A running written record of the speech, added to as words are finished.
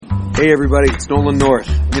Hey everybody, it's Nolan North.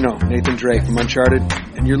 You know, Nathan Drake from Uncharted,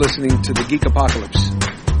 and you're listening to the Geek Apocalypse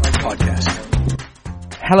podcast.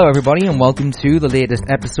 Hello everybody and welcome to the latest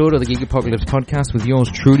episode of the Geek Apocalypse podcast with yours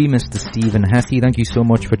truly, Mr. Stephen Hesse. Thank you so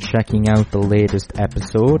much for checking out the latest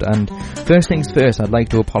episode. And first things first, I'd like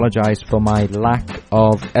to apologise for my lack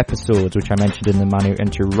of episodes, which I mentioned in the Manu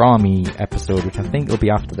Intirami episode, which I think will be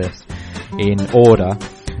after this in order.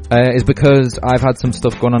 Is because I've had some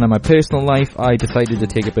stuff going on in my personal life. I decided to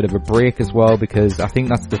take a bit of a break as well because I think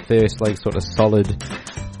that's the first sort of solid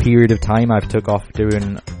period of time I've took off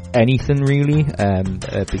doing anything really,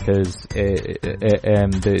 because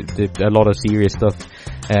a lot of serious stuff,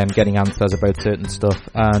 getting answers about certain stuff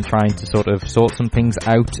and trying to sort of sort some things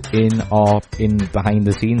out in behind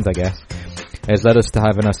the scenes, I guess, has led us to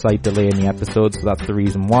having a slight delay in the episode, so that's the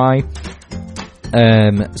reason why.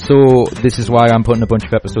 So this is why I'm putting a bunch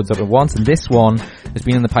of episodes up at once, and this one has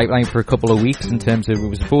been in the pipeline for a couple of weeks in terms of it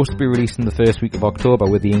was supposed to be released in the first week of October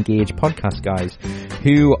with the Engage podcast guys,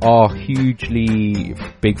 who are hugely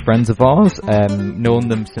big friends of ours, known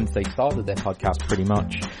them since they started their podcast pretty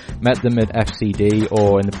much, met them at FCD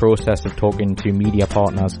or in the process of talking to media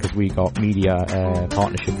partners because we got media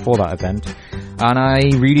partnership for that event. And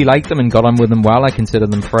I really liked them and got on with them well. I consider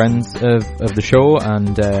them friends of the show,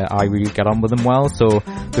 and I really get on with them well. So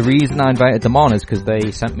the reason I invited them on is because they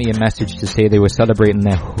sent me a message to say they were celebrating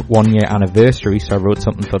their 1 year anniversary, so I wrote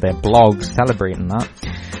something for their blog celebrating that.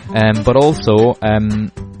 But also,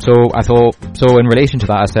 so I thought, so in relation to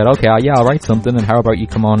that, I said, okay, yeah, I'll write something, and how about you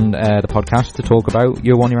come on the podcast to talk about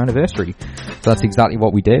your 1 year anniversary? So that's exactly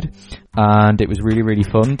what we did. And it was really, really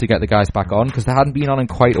fun to get the guys back on, because they hadn't been on in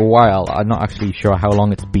quite a while. I'm not actually sure how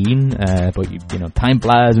long it's been, but you know, time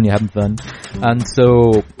flies when you're having fun. And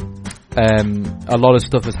so, a lot of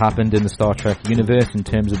stuff has happened in the Star Trek universe in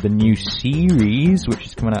terms of the new series, which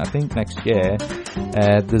is coming out, I think, next year.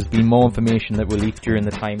 There's been more information that were leaked during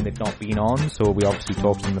the time they've not been on, so we obviously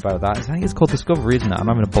talked to them about that. I think it's called Discovery, isn't it? I'm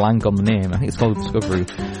having a blank on the name. I think it's called Discovery.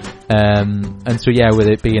 And so yeah, with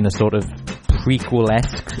it being a sort of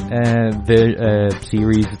prequel-esque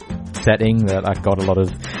series setting, that I've got a lot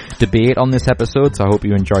of debate on this episode, so I hope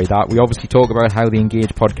you enjoy that. We obviously talk about how the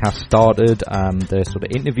Engage podcast started, the sort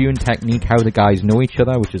of interviewing technique, how the guys know each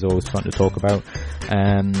other, which is always fun to talk about,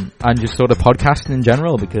 and just sort of podcasting in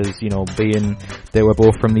general, because, you know, being they were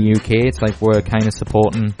both from the UK, it's like we're kind of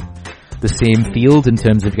supporting the same field in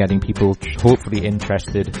terms of getting people hopefully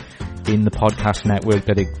interested in the podcast network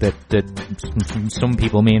that some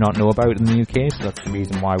people may not know about in the UK, so that's the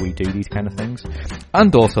reason why we do these kind of things.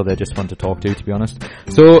 And also they're just fun to talk to be honest.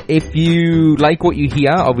 So if you like what you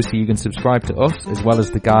hear, obviously you can subscribe to us as well as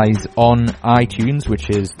the guys on iTunes, which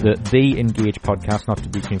is the Engage podcast, not to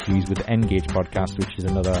be confused with the Engage podcast, which is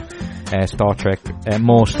another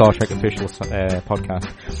more Star Trek official podcast.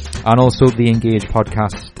 And also the Engage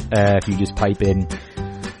podcast, if you just type in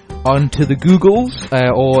onto the Googles,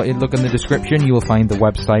 or look in the description, you will find the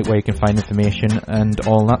website where you can find information and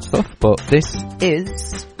all that stuff. But this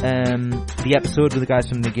is the episode with the guys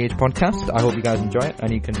from the Engage podcast. I hope you guys enjoy it,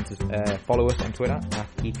 and you can just follow us on Twitter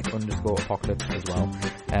at geek_apocalypse as well.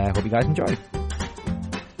 Hope you guys enjoy.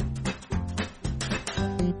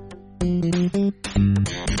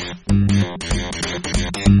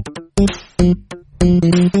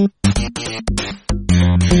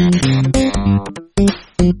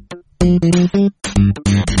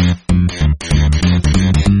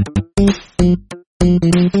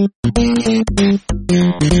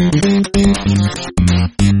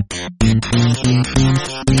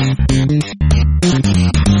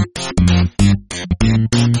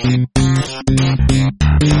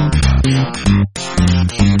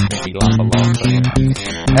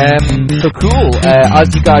 So cool.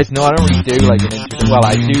 As you guys know, I don't really do like an introduction. Well,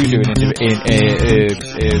 I do an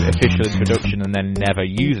official introduction and then never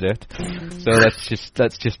use it. So let's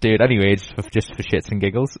just do it anyway, just for shits and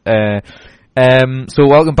giggles. So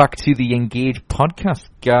welcome back to the Engage podcast,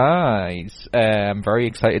 guys. I'm very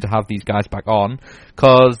excited to have these guys back on,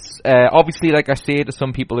 cause, obviously, like I say, to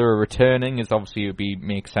some people who are returning, is obviously it would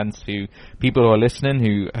make sense to people who are listening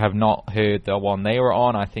who have not heard the one they were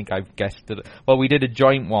on. I think I've guessed it. Well, we did a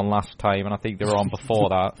joint one last time, and I think they were on before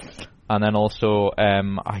that. And then also,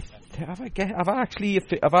 have I actually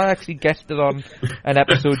guessed it on an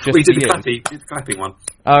episode just we did the clapping one.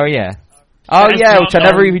 Oh yeah. Oh yeah, which I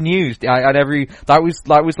never even used. That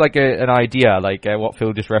was like an idea, like what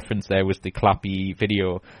Phil just referenced there was the clappy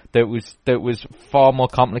video that was far more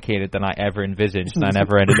complicated than I ever envisaged, and I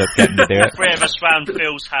never ended up getting to do it. Three of us round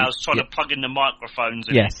Phil's house trying to plug in the microphones,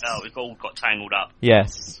 and we all got tangled up.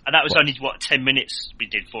 Yes, and that was only 10 minutes we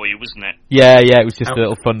did for you, wasn't it? Yeah, it was just a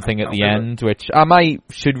little fun thing at the end, which I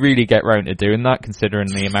should really get round to doing that, considering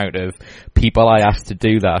the amount of people I asked to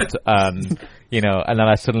do that. And then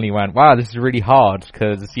I suddenly went, wow, this is really hard,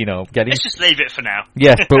 because, getting... Let's just leave it for now.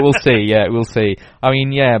 Yes, but we'll see, we'll see.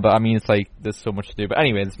 It's like, there's so much to do. But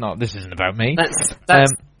anyway, this isn't about me.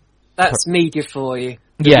 That's media for you.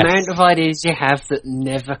 The amount of ideas you have that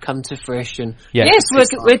never come to fruition. Yes,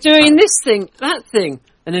 we're doing this thing, that thing.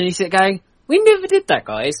 And then you sit going, we never did that,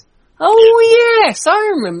 guys. Oh, yes,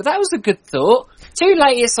 I remember. That was a good thought. Too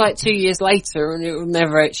late, it's like 2 years later, and it will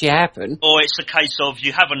never actually happen. Or it's a case of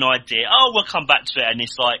you have an idea, we'll come back to it, and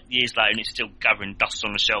it's like years later, and it's still gathering dust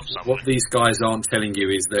on the shelf somewhere. What these guys aren't telling you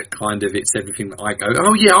is that kind of it's everything that I go,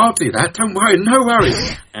 oh yeah, I'll do that, don't worry, no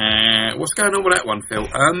worries. What's going on with that one, Phil?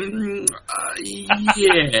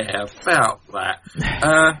 Yeah, about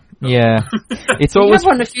that. Yeah. It's always...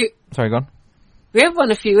 Sorry, go on. We had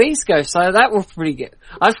one a few weeks ago, so that was pretty good.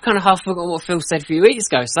 I've kind of half forgotten what Phil said a few weeks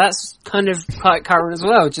ago, so that's kind of quite current as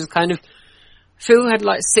well. Just kind of, Phil had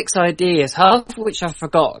like 6 ideas, half of which I've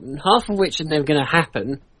forgotten, half of which are never going to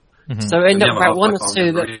happen. Mm-hmm. So end up about 1 or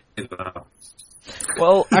 2 that...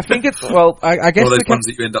 Well, I think it's, I guess... All those ones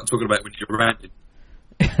that you end up talking about when you're ranting.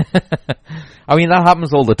 I mean, that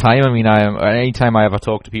happens all the time. I mean, anytime I ever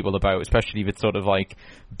talk to people about, especially if it's sort of like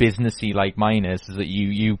businessy like mine is that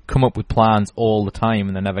you come up with plans all the time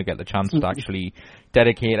and then never get the chance to actually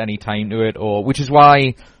dedicate any time to it, which is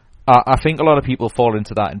why I think a lot of people fall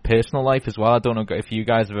into that in personal life as well. I don't know if you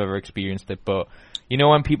guys have ever experienced it, but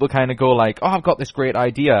when people kind of go like, oh, I've got this great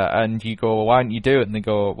idea, and you go, well, why don't you do it? And they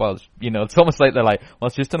go, well, it's almost like they're like, well,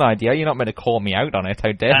 it's just an idea. You're not meant to call me out on it.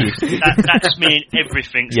 How dare you? That's me in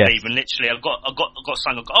everything, Stephen. Literally, I've got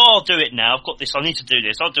something. I'll do it now. I've got this. I need to do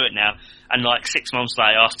this. I'll do it now. And like 6 months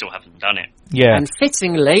later, I still haven't done it. Yeah. And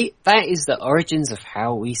fittingly, that is the origins of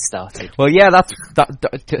how we started. Well, yeah,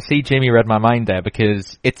 see, Jamie read my mind there,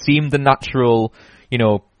 because it seemed the natural,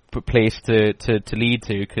 place to lead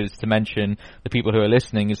to, because to mention the people who are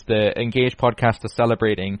listening is the Engage podcast are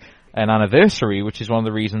celebrating an anniversary, which is one of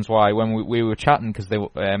the reasons why when we were chatting, because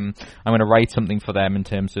I'm going to write something for them in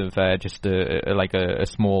terms of just a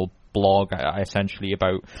small blog, essentially,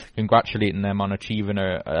 about congratulating them on achieving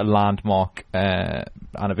a landmark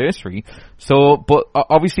anniversary. So, but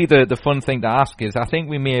obviously the fun thing to ask is, I think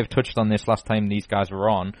we may have touched on this last time these guys were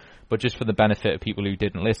on, but just for the benefit of people who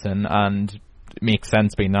didn't listen, and it makes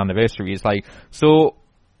sense being an anniversary, is like, so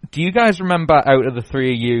do you guys remember, out of the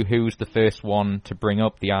 3 of you, who was the first one to bring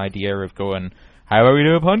up the idea of going, how are we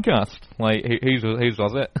doing a podcast? Like, whose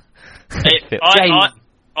was it?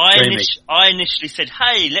 I initially said,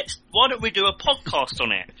 hey, why don't we do a podcast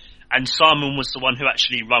on it? And Simon was the one who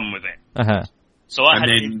actually run with it. Uh-huh. So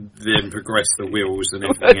then progress the wheels and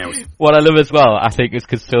everything else. What I love as well, I think, is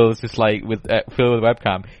because Phil was just like, with Phil with the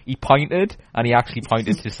webcam, he pointed, and he actually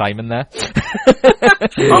pointed to Simon there. Thank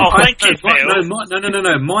you, Phil.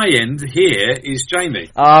 No. My end here is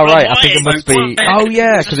Jamie. Oh, right, I think it must be... Oh,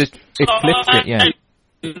 yeah, because it flips it, yeah.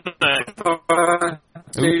 Do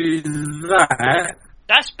that.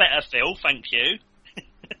 That's better, Phil, thank you.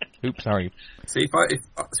 Oops, sorry. See,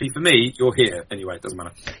 for me, you're here anyway. It doesn't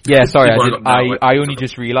matter. Yeah, sorry. I only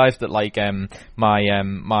just realised that like my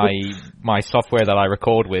software that I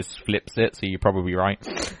record with flips it, so you're probably right.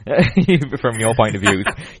 From your point of view,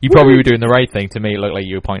 you probably were doing the right thing. To me, it looked like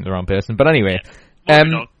you were pointing the wrong person. But anyway,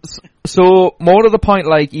 so more to the point,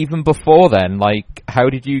 like even before then, like how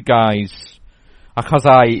did you guys? Because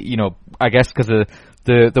I guess because of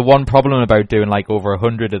the one problem about doing like over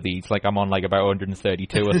 100 of these, like I'm on like about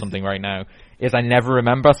 132 or something right now, is I never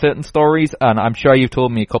remember certain stories, and I'm sure you've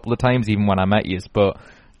told me a couple of times even when I met you, but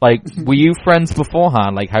like were you friends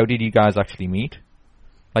beforehand? Like how did you guys actually meet?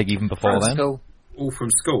 Like even before then? All from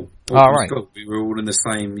school. Right. School. We were all in the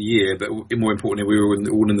same year, but more importantly, we were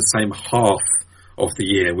all in the same half of the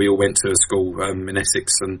year. We all went to a school in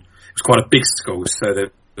Essex, and it was quite a big school, so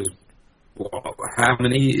there was, how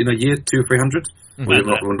many in a year? 200 or 300? We're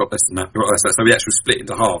not less than that. So we actually split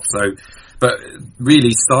into half. So, but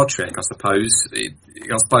really, Star Trek, I suppose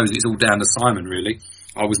it's all down to Simon. Really,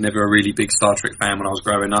 I was never a really big Star Trek fan when I was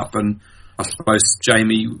growing up, and I suppose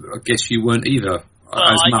Jamie, I guess you weren't either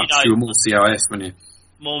as much. You were more CIS, weren't you?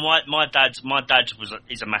 Well, my dad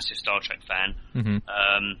is a massive Star Trek fan. Mm-hmm.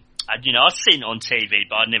 And, you know, I'd seen it on TV,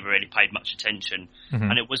 but I'd never really paid much attention.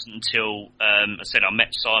 And it wasn't until, I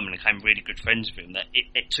met Simon and became really good friends with him that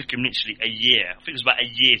it took him literally a year. I think it was about a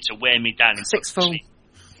year to wear me down. Sixth form. Year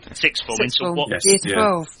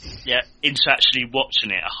 12. Yeah, into actually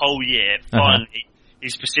watching it a whole year. Finally,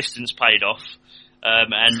 his persistence paid off.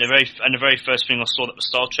 And the very first thing I saw that was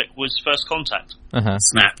Star Trek was First Contact.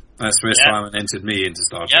 Snap. That's where Simon entered me into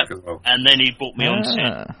Star Trek as well. And then he brought me on to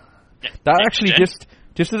it. That actually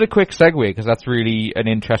just as a quick segue, because that's really an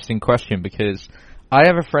interesting question, because I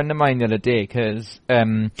have a friend of mine the other day, because,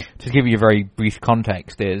 to give you a very brief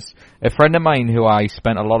context, is a friend of mine who I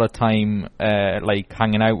spent a lot of time,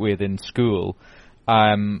 hanging out with in school,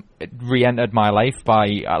 re-entered my life by,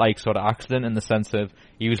 sort of accident, in the sense of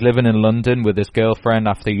he was living in London with his girlfriend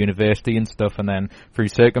after university and stuff, and then through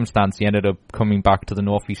circumstance he ended up coming back to the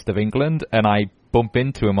northeast of England, and I bumped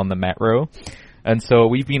into him on the metro. And so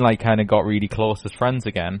we've been kind of got really close as friends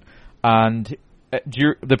again. And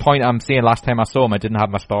the point I'm saying, last time I saw him, I didn't have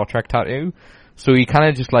my Star Trek tattoo. So he kind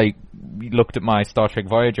of just looked at my Star Trek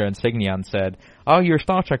Voyager insignia and said, "Oh, you're a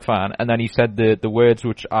Star Trek fan." And then he said the words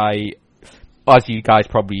which I, as you guys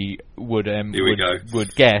probably would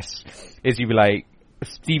guess, is he'd be like,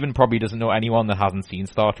 Stephen probably doesn't know anyone that hasn't seen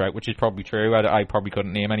Star Trek, which is probably true. I probably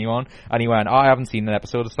couldn't name anyone. And he went, "Oh, I haven't seen an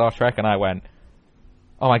episode of Star Trek." And I went,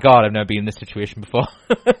 "Oh my god, I've never been in this situation before.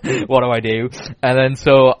 What do I do?" And then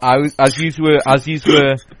so I was, as you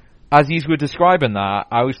were describing that,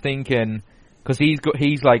 I was thinking, because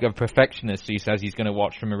he's like a perfectionist, so he says he's going to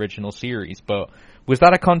watch from original series. But was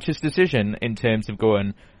that a conscious decision in terms of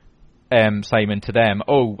going, Simon, to them,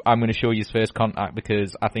 "Oh, I'm going to show you First Contact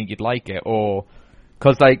because I think you'd like it," or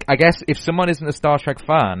because I guess if someone isn't a Star Trek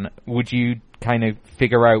fan, would you kind of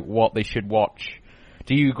figure out what they should watch?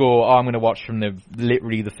 Do you go, "Oh, I'm going to watch from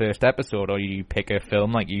literally the first episode," or you pick a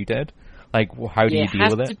film like you did? How do you deal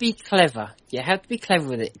with it? You have to be clever. You have to be clever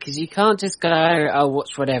with it, because you can't just go, "I'll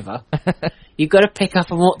watch whatever." You've got to pick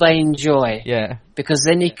up on what they enjoy. Yeah. Because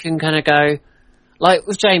then you can kind of go, like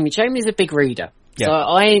with Jamie. Jamie's a big reader. Yeah. So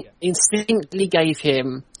I instinctively gave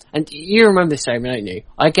him, and you remember this, Jamie, don't you?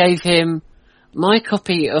 I gave him my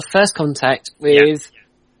copy of First Contact with...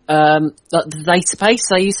 the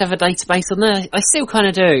database. I used to have a database on there. I still kind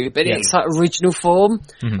of do, but it's like original form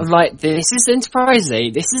of this is Enterprise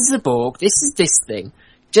Z, this is the Borg, this is this thing.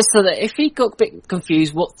 Just so that if he got a bit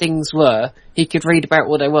confused what things were, he could read about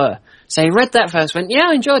what they were. So he read that first, went, "Yeah,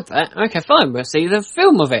 I enjoyed that. Okay, fine, we'll see the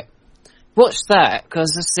film of it." Watch that,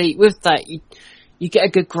 because with that, you get a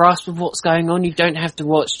good grasp of what's going on. You don't have to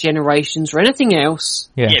watch Generations or anything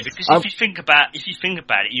else. Yeah, because if you think about it,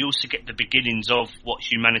 you also get the beginnings of what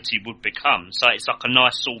humanity would become. So it's like a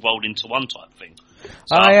nice all rolled into one type thing.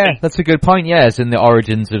 So that's a good point. Yeah, it's in the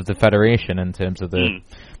origins of the Federation in terms of the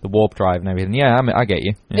warp drive and everything. Yeah, I get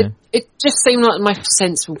you. Yeah. It just seemed like my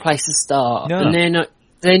sensible place to start, and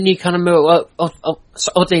then you kind of move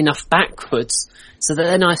oddly enough backwards. So that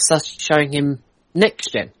then I started showing him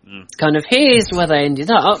Next Gen. Kind of, here's where they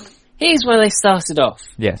ended up, here's where they started off.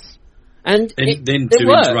 Yes. And then to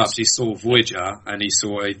interrupt, he saw Voyager and he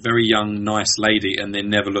saw a very young, nice lady and then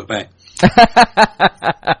never looked back.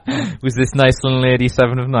 Was this nice little lady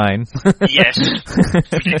 7 of 9? Yes,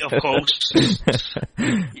 of course.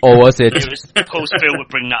 Or was it? Of course, Phil would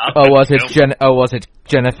bring that up. Was it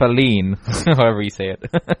Jennifer Lean? However you say it.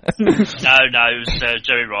 No, it was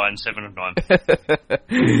Jerry Ryan, 7 of 9.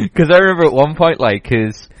 Because I remember at one point,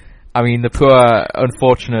 the poor,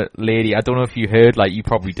 unfortunate lady, I don't know if you heard, you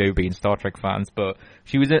probably do being Star Trek fans, but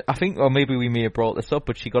she was I think, or maybe we may have brought this up,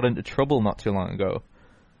 but she got into trouble not too long ago.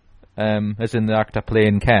 As in the actor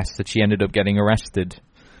playing Kess, that she ended up getting arrested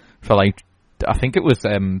for, I think it was,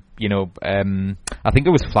 I think it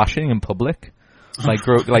was flashing in public.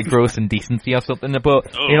 Gross indecency or something,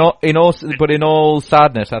 but in all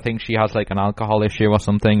sadness, I think she has an alcohol issue or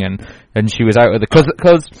something, and she was out of the,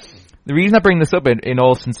 because the reason I bring this up in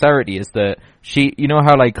all sincerity is that she,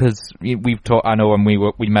 how because we've talked, I know when we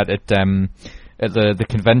met at the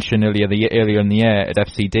convention earlier in the year at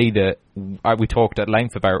FCD, that we talked at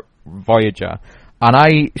length about Voyager,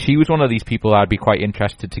 and she was one of these people I'd be quite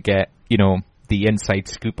interested to get the inside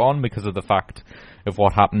scoop on, because of the fact of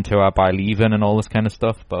what happened to her by leaving and all this kind of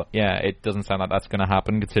stuff. But yeah, it doesn't sound like that's going to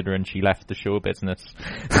happen, considering she left the show business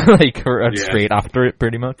straight after it,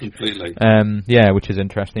 pretty much. Completely. Which is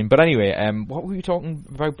interesting. But anyway, what were we talking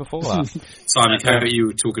about before that? Simon, you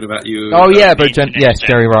were talking about you. Oh yeah, but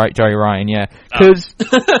Jerry Ryan, yeah. Because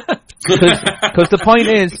the point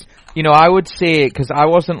is, I would say, because I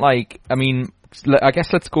wasn't I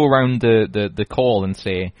guess let's go around the call and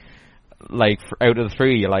say, out of the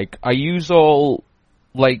three, are you all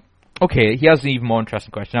Okay, here's an even more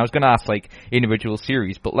interesting question. I was going to ask, like, individual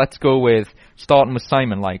series, but let's go with, starting with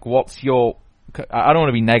Simon, like, what's your... I don't want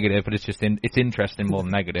to be negative, but it's just it's interesting more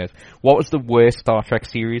than negative. What was the worst Star Trek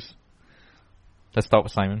series? Let's start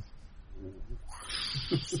with Simon.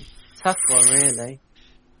 Tough one, really.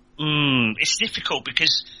 It's difficult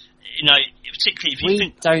because, you know, particularly if you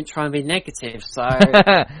think... don't try and be negative, so...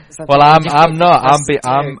 Well, I'm not.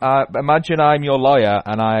 Imagine I'm your lawyer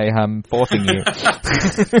and I am forcing you.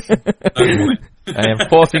 I am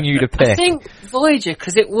forcing you to pick. I think Voyager,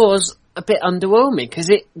 because it was a bit underwhelming, because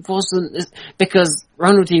it wasn't... Because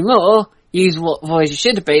Ronald D. Moore used what Voyager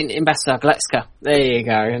should have been in Battlestar Galactica. There you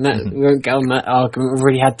go. And we won't go on that argument. We've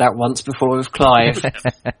already had that once before with Clive.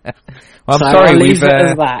 Well, I'm sorry,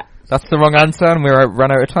 that's the wrong answer, and we're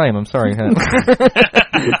run out of time. I'm sorry.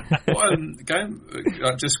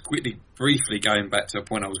 Just briefly going back to a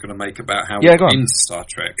point I was going to make about how we're into Star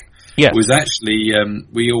Trek. Yeah, was actually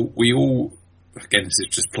we all again, this is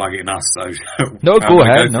just plugging us. So no, go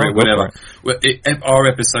ahead. Whatever. Our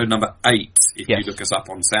episode number 8, if you look us up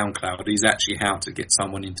on SoundCloud, is actually how to get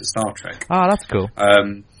someone into Star Trek. Ah, that's cool.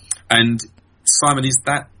 And Simon, is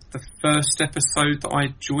that the first episode that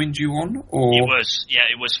I joined you on, or it was? Yeah,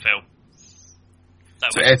 it was Phil.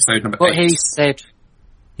 Episode number 8. What he said.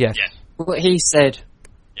 Yes. Yeah. What he said.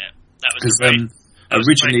 Yeah, that was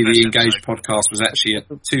originally the Engage podcast was actually a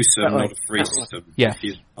twosome, not a threesome. Yeah. If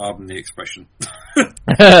you pardon the expression.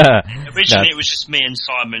 Originally it was just me and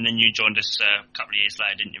Simon, and you joined us a couple of years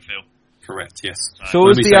later, didn't you, Phil? Correct. Yes. So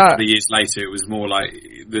when we say a couple of years later, it was more like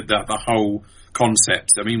the whole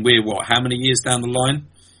concept. I mean, we're how many years down the line?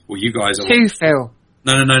 Well, you guys are... 2, Phil.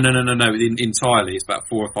 No. Entirely, it's about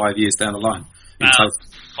 4 or 5 years down the line. 5,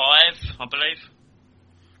 I believe.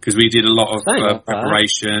 Because we did a lot of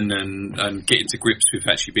preparation and getting to grips with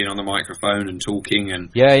actually being on the microphone and talking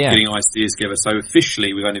and getting ideas together. So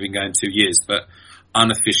officially, we've only been going 2 years, but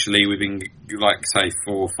unofficially, we've been, like, say,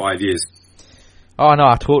 4 or 5 years. Oh, no,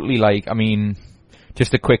 I totally, I mean,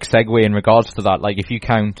 just a quick segue in regards to that. Like, if you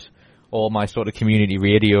count all my sort of community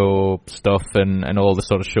radio stuff and all the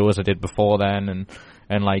sort of shows I did before then and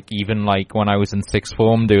even when I was in sixth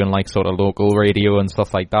form doing sort of local radio and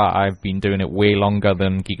stuff like that, I've been doing it way longer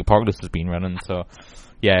than Geekopocalypse has been running. So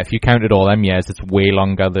yeah, if you counted all them years, it's way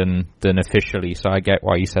longer than officially. So I get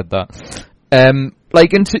why you said that. When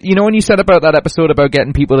you said about that episode about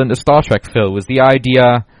getting people into Star Trek, Phil, was the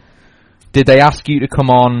idea, did they ask you to come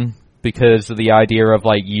on because of the idea of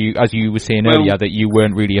you, as you were saying earlier, that you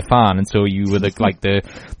weren't really a fan, and so you were the subject?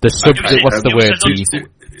 What's the word?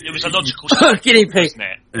 It was a logical guinea pig.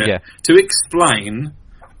 Yeah. To explain,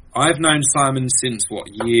 I've known Simon since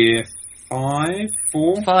year 5,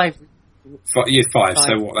 4? 5. Year 5.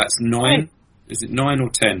 So what? That's 9. Is it 9 or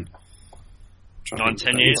 10? 9,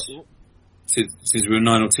 10 years. Since we were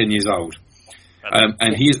 9 or 10 years old,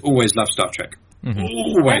 and he has always loved Star Trek. Mm-hmm.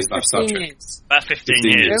 Always loved Star Trek. About 15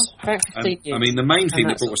 years. About 15 years. I mean, the main thing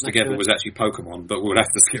that brought us together was actually Pokemon, but we'll have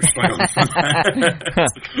to skip straight on from that.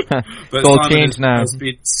 But it's all changed now.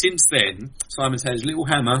 Since then, Simon's had his little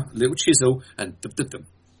hammer, little chisel, and dub-dub-dum,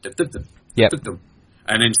 dub-dub-dum, dub-dub-dum.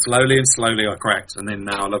 And then slowly I cracked, and then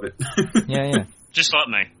now I love it. Yeah. Just like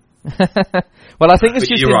me. Well, I think it's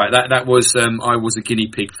just... You're right, that was... I was a guinea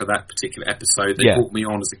pig for that particular episode. They brought me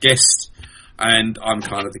on as a guest, and I'm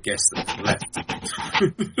kind of the guest that left.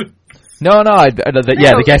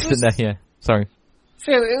 the guest in there, yeah. Sorry.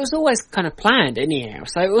 Phil, it was always kind of planned anyhow,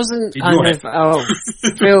 so it wasn't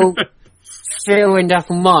Phil end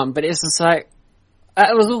up on mine, but it's just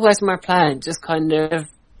that was always my plan, just kind of...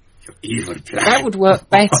 That would work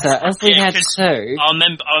better if we had 2. I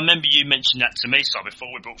remember you mentioned that to me, so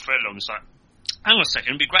before we brought Phil on. It's like, hang on a second,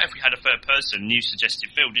 it'd be great if we had a third person. You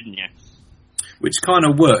suggested Phil, didn't you? Which kind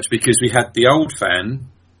of worked because we had the old fan,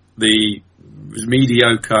 the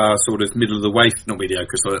mediocre sort of middle of the way, not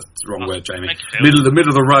mediocre, so that's the wrong word, Jamie. Middle of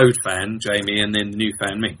the road fan, Jamie, and then the new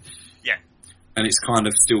fan, me. Yeah. And it's kind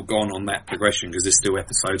of still gone on that progression because there's still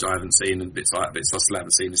episodes I haven't seen and bits I still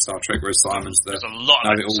haven't seen in Star Trek, whereas Simon's there's a lot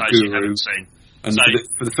of episodes you haven't seen. And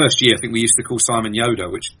for the first year, I think we used to call Simon Yoda,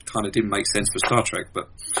 which kind of didn't make sense for Star Trek, but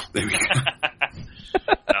there we go.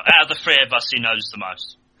 Out of the 3 of us, he knows the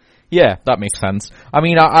most. Yeah, that makes sense. I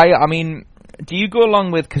mean, I mean, do you go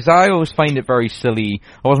along with? Because I always find it very silly.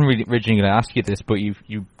 I wasn't really originally going to ask you this, but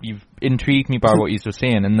you've intrigued me by what you were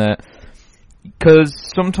saying, and that because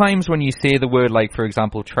sometimes when you say the word, for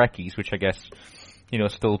example, Trekkies, which I guess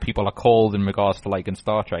still people are called in regards to in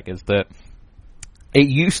Star Trek, is that it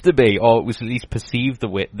used to be, or it was at least perceived the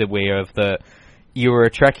way of that you were a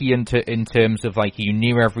Trekkie in terms of you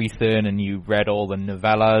knew everything and you read all the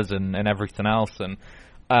novellas and everything else, and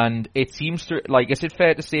And it seems to, is it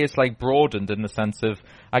fair to say it's broadened in the sense of,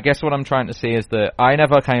 I guess what I'm trying to say is that I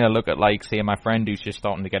never kind of look at say my friend who's just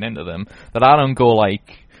starting to get into them, that I don't go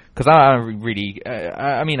because I don't really,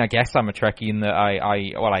 I mean, I guess I'm a Trekkie in that I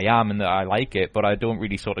am in that I like it, but I don't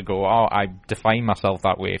really sort of go, I define myself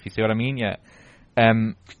that way, if you see what I mean, yeah.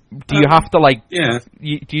 Do you have to yeah.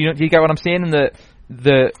 Do you get what I'm saying? In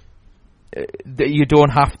that you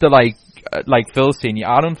don't have to like Phil's saying,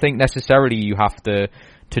 I don't think necessarily you have to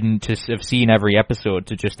have seen every episode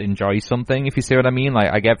to just enjoy something, if you see what I mean.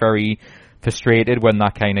 I get very frustrated when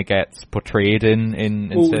that kind of gets portrayed in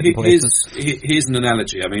certain places. Here's an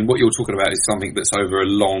analogy. I mean, what you're talking about is something that's over a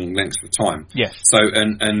long length of time. Yes. So,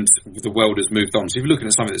 and the world has moved on. So if you're looking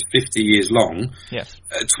at something that's 50 years long, yes.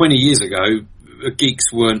 20 years ago,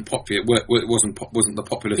 geeks weren't popular. Wasn't the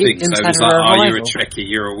popular thing. So it was you're a Trekkie,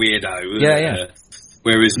 you're a weirdo. Yeah.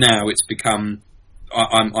 Whereas now it's become,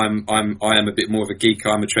 I am a bit more of a geek.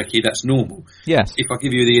 I'm a Trekkie. That's normal. Yes. If I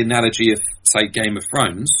give you the analogy of, say, Game of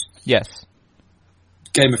Thrones. Yes.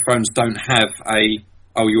 Game of Thrones don't have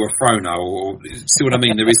you're a Frono, or see what I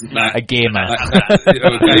mean? There isn't that a gamer.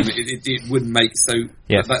 It wouldn't make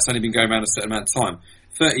Yes. That's only been going around a certain amount of time.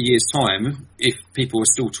 30 years time, if people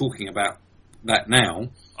are still talking about that now,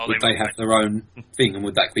 would they have their own thing, and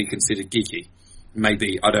would that be considered geeky?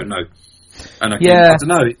 Maybe, I don't know. And I don't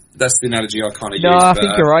know. That's the analogy I kind of use. No, I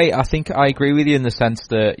think you're right. I think I agree with you in the sense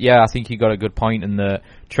that, I think you got a good point in the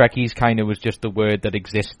Trekkies kind of was just the word that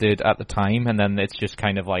existed at the time, and then it's just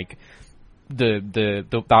kind of that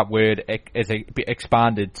word is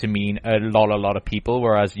expanded to mean a lot of people,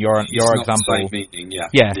 whereas your example, meaning,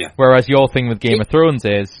 whereas your thing with Game of Thrones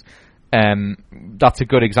is, that's a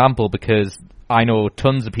good example because I know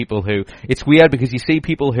tons of people who, it's weird because you see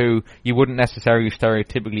people who you wouldn't necessarily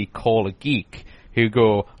stereotypically call a geek, who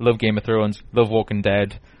go, love Game of Thrones, love Walking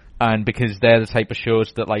Dead, and because they're the type of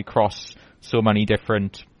shows that cross so many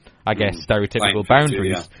different, I guess, stereotypical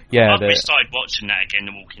boundaries. I've started watching that again,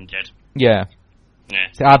 The Walking Dead. Yeah.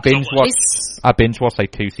 So I binge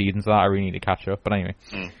watched 2 seasons of that. I really need to catch up. But anyway,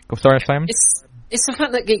 go. Sorry, Simon. It's the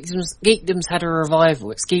fact that geekdom's had a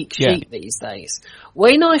revival. It's geek chic these days.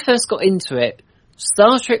 When I first got into it,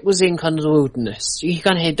 Star Trek was in kind of the wilderness. You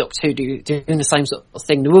kind of hear Doctor Who doing the same sort of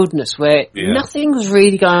thing, the wilderness, where nothing was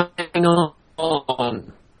really going on.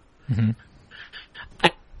 Mm-hmm.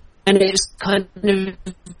 And it's kind of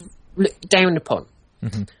looked down upon.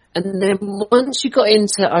 Mm-hmm. And then once you got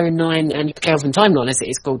into 09 and Kelvin Timeline, as it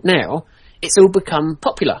is called now, it's all become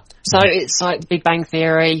popular. So it's like Big Bang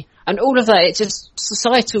Theory and all of that. It's just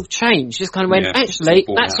societal change. Just kind of went, actually,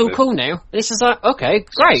 that's all cool now. And it's just like, okay,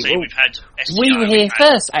 great. See, we were here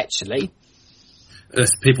first, actually.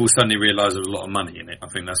 People suddenly realise there's a lot of money in it. I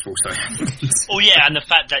think that's also. And the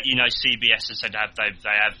fact that CBS has said they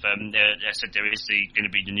said there is going to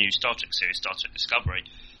be the new Star Trek series, Star Trek Discovery.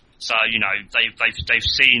 So they've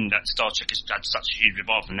seen that Star Trek has had such a huge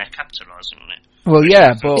revival and they're capitalising on it. Well,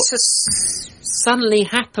 yeah, but it's just suddenly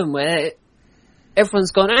happened where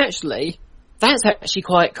everyone's gone, actually, that's actually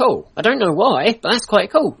quite cool. I don't know why, but that's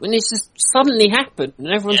quite cool. And it's just suddenly happened,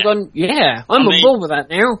 and everyone's gone, I'm on board with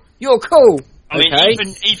that now. You're cool. I mean,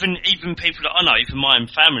 even people that I know, even my own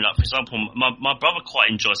family, like, for example, my brother quite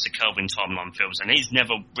enjoys the Kelvin Timeline films, and he's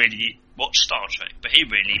never really watched Star Trek, but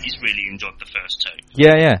he's really enjoyed the first 2.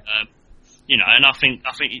 Yeah. And I think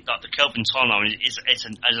like the Kelvin Timeline is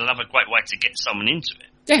another great way to get someone into it.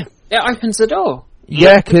 Yeah, it opens the door.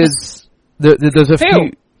 Yeah, because there's a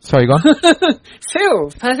few. Sorry, go on. Phil,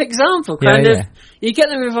 perfect example. You get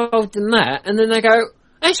them involved in that, and then they go,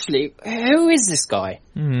 actually, who is this guy?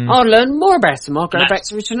 I'll learn more about him. I'll go back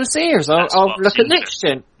to original series. I'll look at Next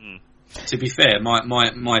Gen. To be fair,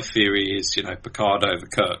 my theory is, Picard over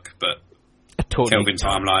Kirk, but Kelvin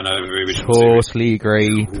Timeline over original series. Totally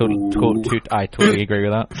agree. I totally agree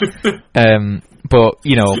with that. But,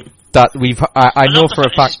 that I know for a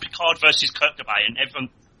fact. Picard versus Kirk debate, and everyone.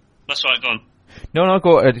 That's right, go on. No,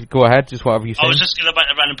 go ahead, just whatever you say. I was just going to make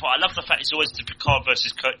a random point. I love the fact it's always the Picard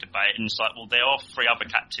versus Kirk debate, and it's like, well, there are 3 other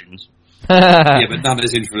captains. Yeah, but none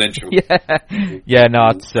as influential.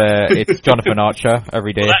 It's Jonathan Archer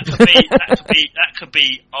every day. Well, that could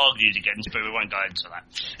be argued against, but we won't go into that.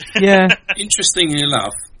 Yeah. Interestingly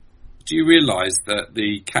enough, do you realise that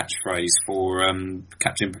the catchphrase for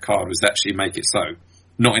Captain Picard was actually "Make it so,"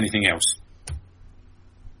 not anything else?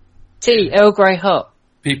 Tea, Earl Grey hot.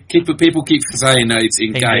 People keep saying that it's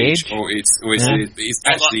engaged. or it's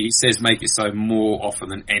actually, he says "make it so" more often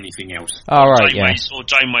than anything else. Oh, right, Janeway's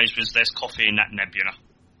was "there's coffee in that nebula."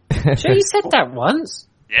 Sure, you said that once.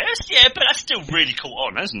 Yes, but that's still really caught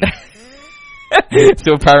on, hasn't it?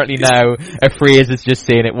 So apparently now a phrase is just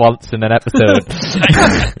saying it once in an episode.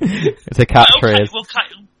 It's a catchphrase. Well,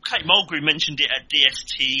 Kate Mulgrew mentioned it at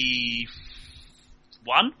DST1.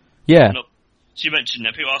 Yeah. She mentioned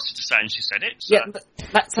it. People asked her to say, and she said it. So. Yeah,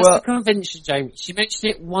 that's the convention, Jamie. She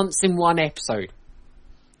mentioned it once in one episode.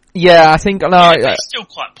 Yeah, I think it's still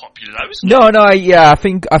quite popular though, isn't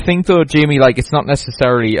it? I think though, Jamie, like it's not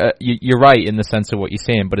necessarily. You're right in the sense of what you're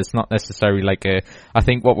saying, but it's not necessarily like a. I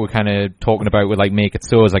think what we're kind of talking about with like "make it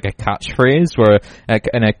so" is like a catchphrase, where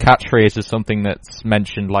and a catchphrase is something that's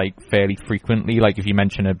mentioned like fairly frequently. Like if you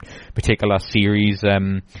mention a particular series,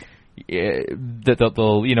 that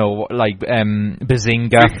they'll like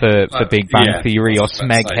Bazinga for Big Bang Theory, or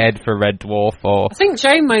Smeghead for Red Dwarf, or I think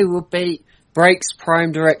Jamie would be. Breaks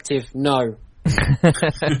Prime Directive, no. or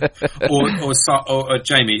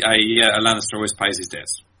Jamie, a Lannister always pays his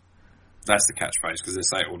debts. That's the catchphrase because they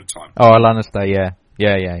say it all the time. Oh, a Lannister, yeah.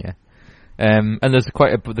 And there's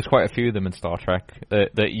quite a few of them in Star Trek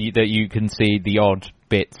that you can see the odd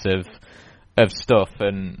bits of stuff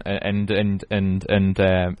and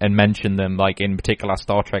mention them like in particular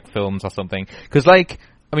Star Trek films or something. Because like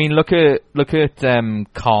I mean, look at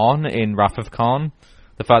Khan in Wrath of Khan.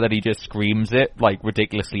 The fact that he just screams it like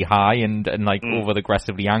ridiculously high and like over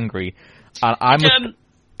aggressively angry. And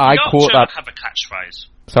I quote that. Have a catchphrase?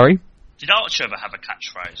 Sorry? Did Archer ever have a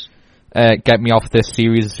catchphrase? Get me off this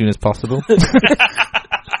series as soon as possible.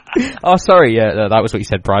 Oh, sorry. Yeah, that was what you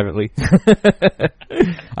said privately.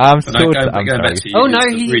 I'm sorry. Oh no,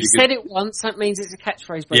 he said it once. That means it's a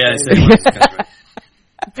catchphrase. Yeah, it's a catchphrase.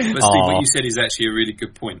 But Steve, what you said is actually a really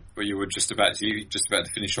good point. But you were just about to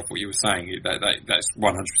finish off what you were saying. That's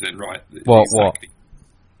 100% right. What?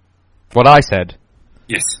 What I said?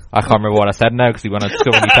 Yes. I can't remember what I said now because he went on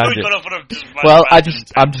so many tangents. Well,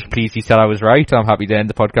 I'm just pleased he said I was right. I'm happy to end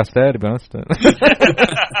the podcast there, to be honest.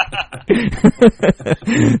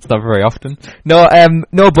 It's not very often. No,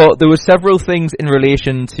 but there were several things in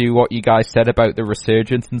relation to what you guys said about the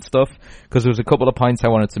resurgence and stuff, because there was a couple of points I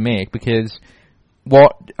wanted to make, because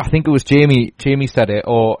what I think it was Jamie said it,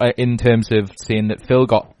 or in terms of saying that Phil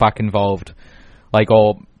got back involved, like,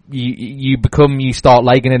 or you start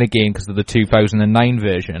liking it again because of the 2009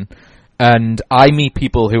 version. And I meet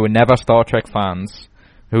people who were never Star Trek fans,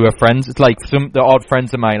 who are friends. It's like the odd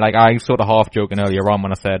friends of mine, like I sort of half joking earlier on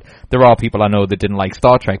when I said there are people I know that didn't like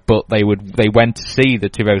Star Trek, but they went to see the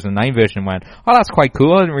 2009 version and went, oh, that's quite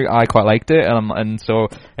cool, I quite liked it, and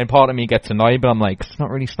part of me gets annoyed, but I'm like, it's not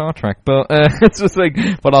really Star Trek, but it's just like,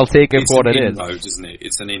 but I'll take it for what it is. It's an inroad, isn't it?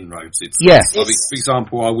 It's an inroad. Yes. For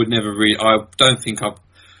example, I don't think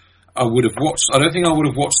I would have watched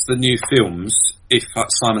the new films if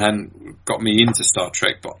Simon hadn't got me into Star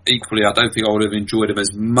Trek, but equally I don't think I would have enjoyed them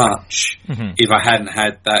as much if I hadn't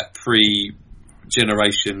had that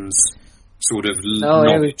pre-Generations sort of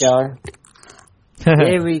knowledge. Here we go.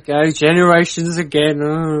 Here we go, Generations again.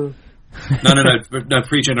 Oh. No,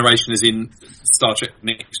 pre-Generation is in Star Trek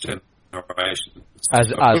Next Generation.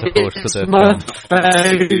 As opposed to the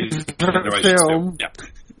film. Yeah.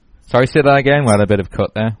 Sorry, say that again. We had a bit of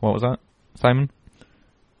cut there. What was that, Simon?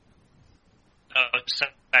 It's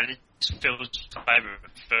Phil's favourite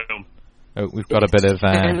film. Oh, we've got a bit of...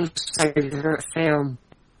 Phil's favourite film.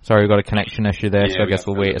 Sorry, we've got a connection issue there, so I guess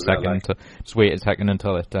we'll wait a second. Just wait a second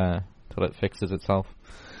until it fixes itself.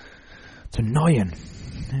 It's annoying.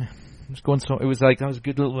 Yeah, it was that was a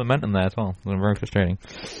good little momentum there as well. It was very frustrating.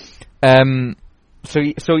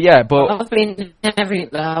 So yeah, but... I've been having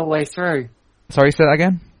it the whole way through. Sorry, say that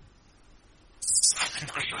again?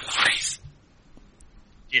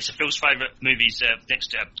 Yeah, so Phil's favourite movies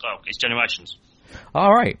next to is Generations.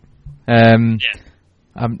 All right. Someone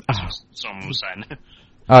was saying.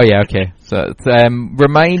 Oh yeah, okay. So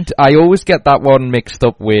I always get that one mixed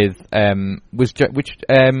up with which one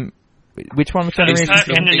was Generations?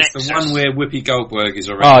 It's the one where Whoopi Goldberg is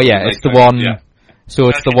around. Oh yeah, it's the one. Yeah. So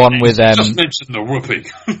it's the one with Just mention the Whoopi.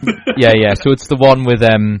 yeah. So it's the one with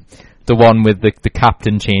the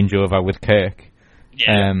captain changeover with Kirk.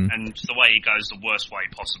 Yeah, and the way he goes the worst way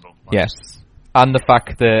possible. Yes. And the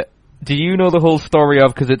fact that... Do you know the whole story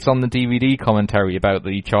of... Because it's on the DVD commentary about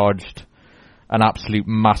that he charged an absolute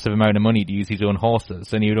massive amount of money to use his own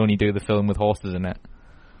horses, and he would only do the film with horses in it.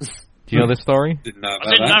 Do you know this story? I didn't know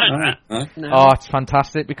that. No. Oh, it's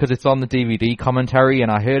fantastic because it's on the DVD commentary, and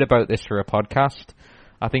I heard about this for a podcast.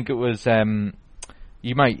 I think it was...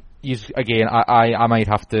 you might... Again, I might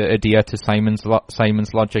have to adhere to Simon's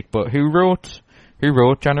logic, but who wrote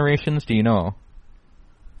Generations? Do you know?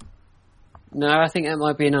 No, I think that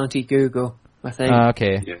might be an anti-Google. I think.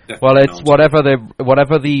 Okay. Yeah, well, it's whatever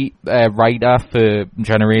the writer for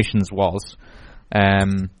Generations was.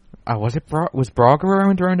 was Braga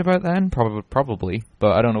around about then? Probably,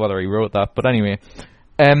 but I don't know whether he wrote that. But anyway,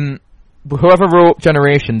 whoever wrote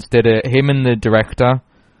Generations did it. Him and the director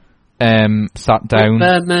sat down.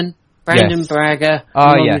 Bergman, Brandon Braga,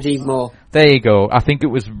 Normandy Moore. There you go. I think that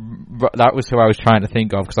was who I was trying to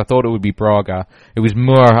think of, because I thought it would be Braga. It was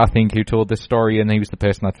Moore, I think, who told this story, and he was the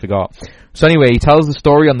person I forgot. So anyway, he tells the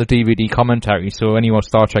story on the DVD commentary, so any more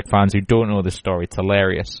Star Trek fans who don't know this story, it's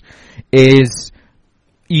hilarious.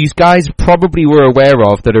 You guys probably were aware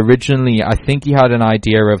of that originally, I think he had an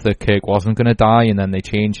idea of that Kirk wasn't going to die, and then they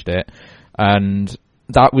changed it. And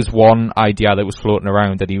that was one idea that was floating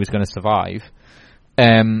around, that he was going to survive.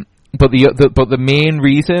 But the main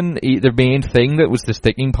reason, the main thing that was the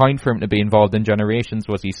sticking point for him to be involved in Generations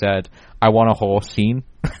was he said, I want a horse scene.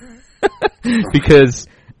 Because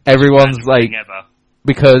everyone's like,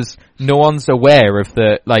 because no one's aware of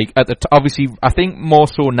obviously, I think more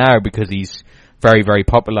so now because he's very, very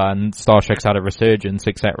popular and Star Trek's had a resurgence,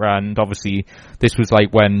 etc. And obviously this was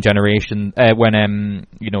like when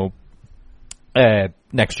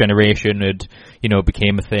Next Generation had,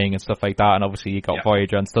 became a thing and stuff like that, and obviously you got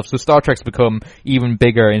Voyager and stuff. So Star Trek's become even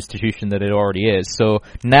bigger institution than it already is. So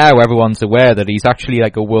now everyone's aware that he's actually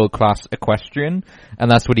like a world-class equestrian, and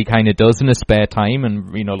that's what he kind of does in his spare time,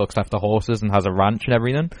 and looks after horses and has a ranch and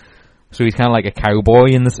everything. So he's kind of like a cowboy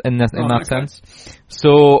in that sense.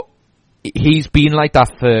 So he's been like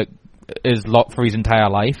that for his entire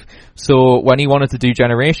life. So when he wanted to do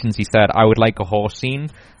Generations, he said, I would like a horse scene.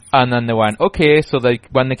 And then they went, okay, so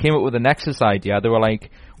when they came up with the Nexus idea, they were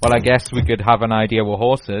like, well, I guess we could have an idea with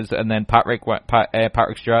horses. And then Patrick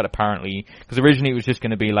Stewart apparently, because originally it was just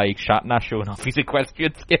going to be like Shatner showing off his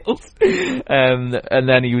equestrian skills. And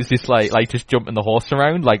then he was just like just jumping the horse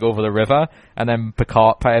around, like over the river. And then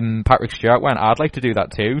Patrick Stewart went, I'd like to do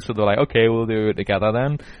that too. So they're like, okay, we'll do it together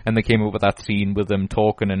then. And they came up with that scene with them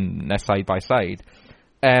talking and they're side by side.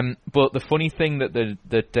 But the funny thing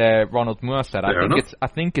that Ronald Moore said, I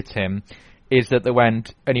think it's him, is that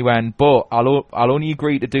he went, but I'll only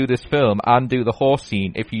agree to do this film and do the horse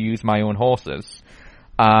scene if you use my own horses.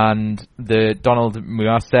 And Ronald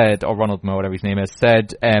Moore, whatever his name is,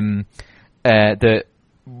 said that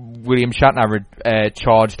William Shatner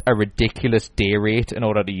charged a ridiculous day rate in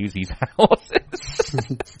order to use these horses.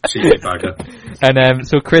 And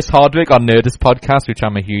so Chris Hardwick on Nerdist podcast, which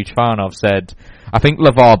I'm a huge fan of, said, I think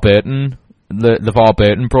LeVar Burton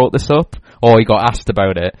brought this up, or he got asked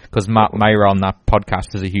about it, because Matt Myra on that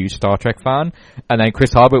podcast is a huge Star Trek fan. And then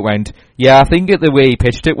Chris Hardwick went, I think the way he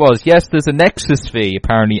pitched it was, yes, there's a Nexus fee.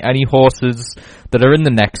 Apparently any horses that are in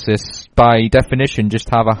the Nexus, by definition, just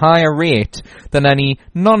have a higher rate than any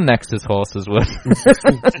non-Nexus horses would.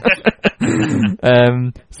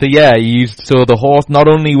 So the horse, not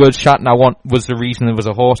only was Shatner was the reason there was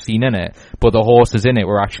a horse scene in it, but the horses in it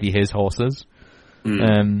were actually his horses.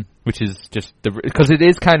 Which is just because it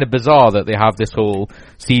is kind of bizarre that they have this whole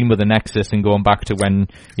scene with the Nexus and going back to when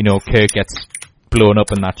Kirk gets blown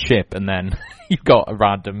up in that ship, and then you've got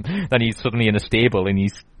then he's suddenly in a stable and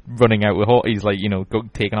he's running out with he's like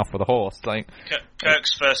taking off with a horse. Like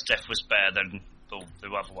Kirk's first death was better than the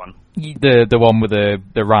other one. The one with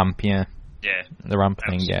the ramp, the ramp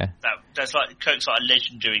thing, That's like Kirk's like a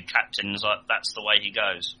legendary captain. It's like that's the way he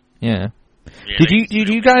goes. Yeah. Really? Did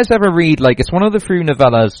you guys ever read, it's one of the few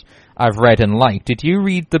novellas I've read and liked. Did you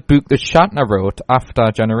read the book that Shatner wrote after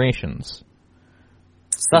Generations?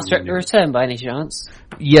 Star Trek The Return, by any chance?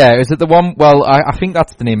 Yeah, is it the one, well, I think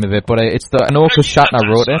that's the name of it, but I know because Shatner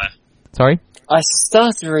wrote it. Sorry? I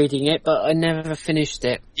started reading it, but I never finished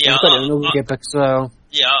it. Yeah, I've got it in an audiobook as well.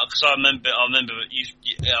 Yeah, because I remember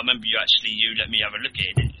you actually, you let me have a look at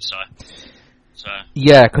it, didn't you, so.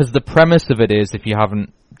 Yeah, because the premise of it is, if you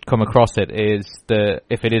haven't come across it, is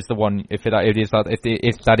if that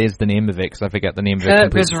is the name of it, because I forget the name of it.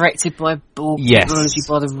 Kirk resurrected by Borg technology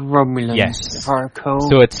by the Romulans. Yes. If I recall.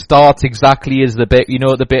 So it starts exactly as the bit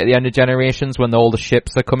at the end of Generations when all the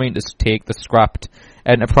ships are coming to take the scrapped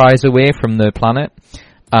Enterprise away from the planet,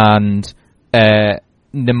 and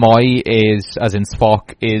Nimoy is, as in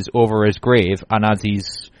Spock, is over his grave, and as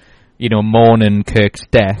he's mourning Kirk's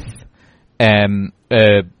death,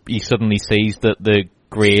 he suddenly sees that the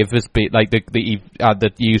grave is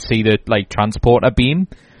that you see the transporter beam,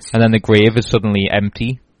 and then the grave is suddenly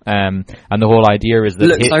empty. And the whole idea is that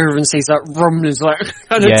looks over and sees that Romulus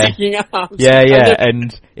kind of ticking up.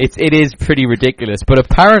 And it is pretty ridiculous. But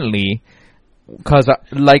apparently, because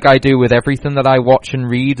like I do with everything that I watch and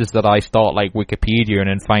read, is that I start Wikipedia and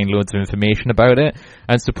then find loads of information about it.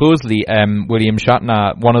 And supposedly, William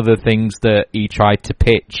Shatner, one of the things that he tried to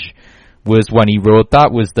pitch was when he wrote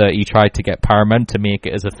that, was that he tried to get Paramount to make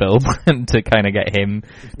it as a film and to kind of get him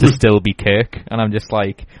to still be Kirk. And I'm just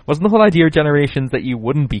like, wasn't the whole idea of Generations that you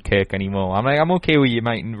wouldn't be Kirk anymore? I'm like, I'm okay with you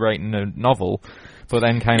writing a novel, but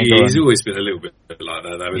then kind of he's always been a little bit like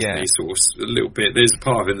that, though, isn't he? Sort of a little bit. There's a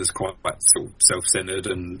part of him that's quite sort of self-centered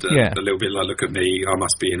and a little bit like, look at me, I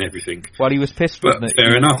must be in everything. Well, he was pissed. But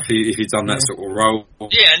fair enough, if he'd done that sort of role.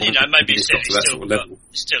 Yeah, and maybe he's still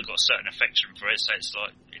got a certain affection for it, so it's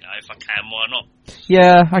like, if I can, why not?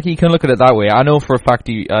 Yeah, you can look at it that way. I know for a fact,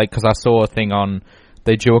 because I saw a thing on,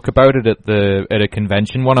 they joke about it at a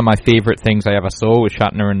convention. One of my favourite things I ever saw with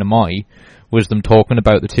Shatner and Nimoy was them talking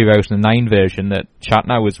about the 2009 version, that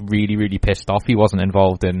Shatner was really, really pissed off he wasn't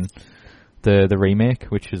involved in the remake,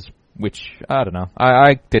 which I don't know.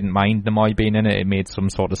 I didn't mind Nimoy being in it. It made some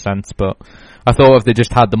sort of sense, but I thought if they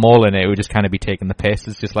just had them all in it would just kind of be taking the piss.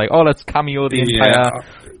 It's just like, oh, let's cameo the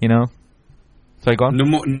entire, Sorry, go on. No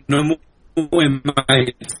more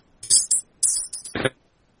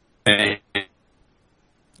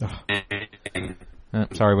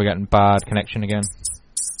sorry, we're getting bad connection again.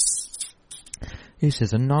 This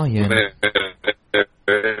is annoying.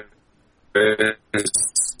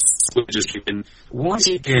 Why is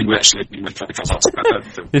he again?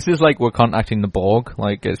 This is like we're contacting the Borg.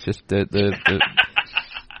 Like it's just the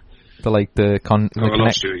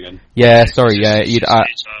lost you again. Yeah, sorry.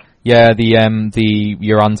 Yeah,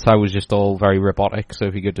 your answer was just all very robotic. So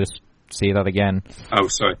if you could just say that again. Oh,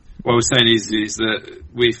 sorry. What I was saying is that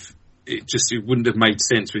it wouldn't have made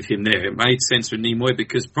sense with him there. It made sense with Nimoy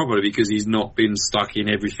because he's not been stuck in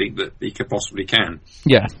everything that he could possibly can.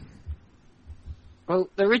 Yeah. Well,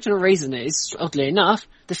 the original reason is, oddly enough,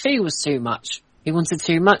 the fee was too much. He wanted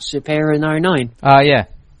too much to appear in 09. Yeah.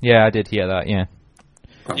 Yeah, I did hear that, yeah.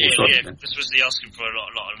 Yeah. This was the asking for a lot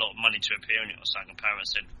of money to appear in it or something.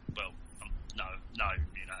 Parents said, well, no,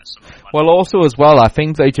 it's a lot of money. Well, also as well, I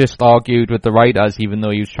think they just argued with the writers, even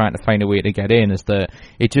though he was trying to find a way to get in, is that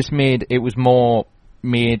it just it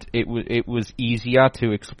was easier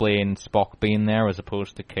to explain Spock being there as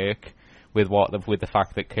opposed to Kirk with the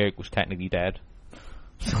fact that Kirk was technically dead.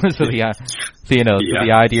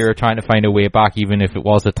 The idea of trying to find a way back, even if it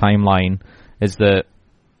was a timeline, is that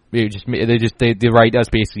the writers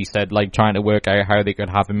basically said, like, trying to work out how they could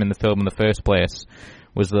have him in the film in the first place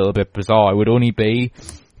was a little bit bizarre. It would only be,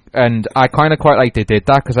 and I kind of quite like they did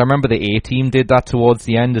that, because I remember the A-Team did that towards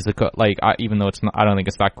the end as even though it's not, I don't think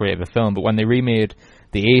it's that great of a film, but when they remade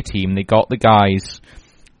the A-Team, they got the guys,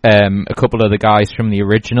 a couple of the guys from the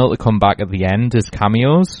original to come back at the end as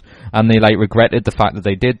cameos, and they regretted the fact that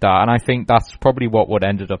they did that, and I think that's probably what would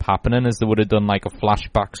ended up happening, is they would have done a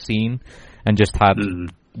flashback scene and just had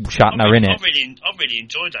Shatner in it. I really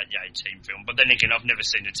enjoyed that A-Team film, but then again, I've never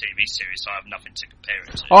seen the TV series, so I have nothing to compare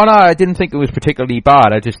it to. Oh no, I didn't think it was particularly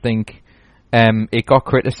bad. I just think it got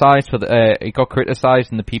criticised and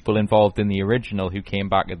the people involved in the original who came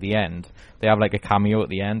back at the end, they have a cameo at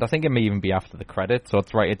the end. I think it may even be after the credits, so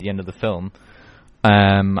it's right at the end of the film.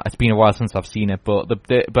 It's been a while since I've seen it, but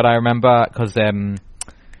I remember because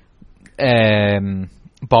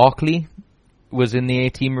Barclay was in the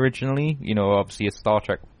A-Team originally. Obviously a Star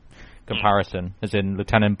Trek comparison, as in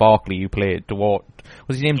Lieutenant Barclay, who played Dwight.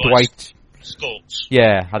 Was his name Dwight? Schultz.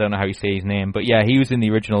 Yeah, I don't know how you say his name, but yeah, he was in the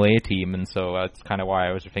original A-Team, and so that's kind of why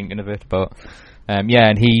I was thinking of it. But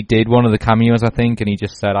and he did one of the cameos, I think, and he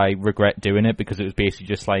just said, I regret doing it, because it was basically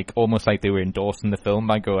just almost like they were endorsing the film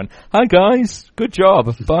by going, hi guys, good job,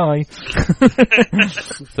 bye.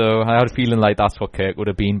 So I had a feeling like that's what Kirk would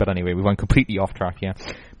have been, but anyway, we went completely off track, yeah.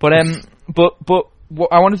 But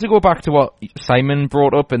I wanted to go back to what Simon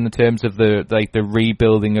brought up in the terms of the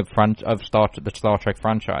rebuilding of the Star Trek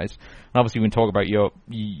franchise. And obviously, we can talk about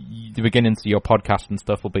the beginnings of your podcast and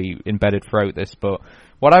stuff will be embedded throughout this. But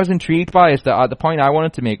what I was intrigued by is that the point I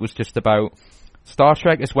wanted to make was just about Star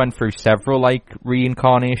Trek has went through several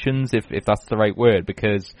reincarnations, if that's the right word,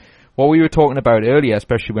 because what we were talking about earlier,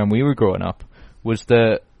 especially when we were growing up, was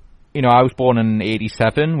that I was born in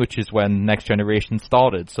 87, which is when Next Generation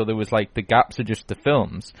started. So there was the gaps are just the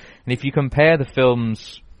films. And if you compare the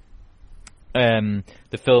films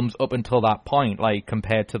up until that point,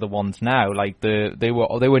 compared to the ones now, they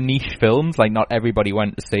were niche films. Not everybody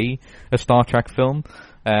went to see a Star Trek film.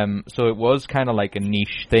 So it was kind of a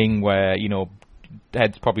niche thing where,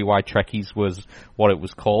 that's probably why Trekkies was what it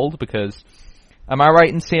was called, because, am I right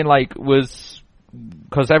in saying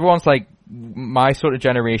because everyone's my sort of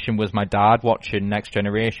generation was my dad watching Next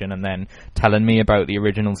Generation and then telling me about the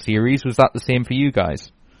original series. Was that the same for you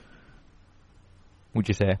guys? Would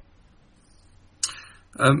you say?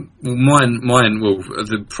 Mine will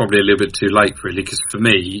probably a little bit too late, really, because for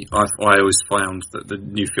me, I always found that the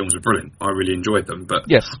new films were brilliant. I really enjoyed them, but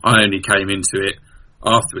I only came into it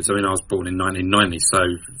afterwards. I mean, I was born in 1990, so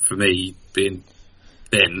for me, being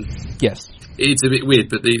then, it's a bit weird.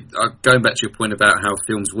 But going back to your point about how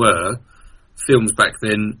films back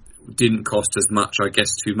then didn't cost as much, I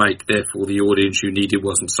guess, to make. Therefore, the audience you needed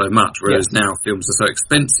wasn't so much. Whereas now, films are so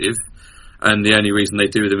expensive, and the only reason they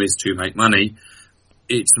do them is to make money.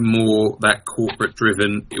 It's more that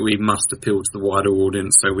corporate-driven. We must appeal to the wider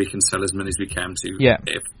audience, so we can sell as many as we can to.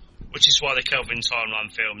 Which is why the Kelvin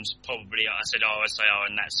Timeline films probably, I said, as they are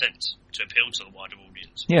in that sense, to appeal to the wider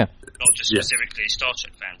audience. Yeah. Not just specifically Star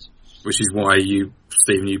Trek fans. Which is why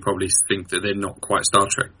Stephen, you probably think that they're not quite Star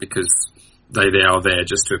Trek, because they are there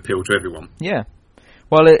just to appeal to everyone. Yeah.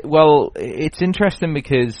 Well, it's interesting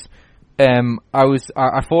because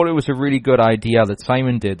I thought it was a really good idea that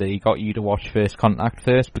Simon did, that he got you to watch First Contact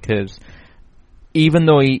first, because even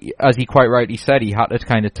though he, as he quite rightly said, he had to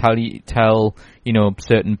kind of tell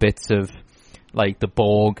certain bits of like the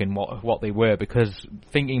Borg and what they were, because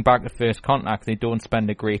thinking back to First Contact, they don't spend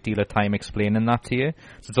a great deal of time explaining that to you.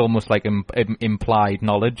 So it's almost like implied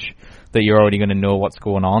knowledge that you're already going to know what's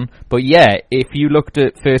going on. But yeah, if you looked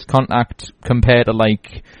at First Contact compared to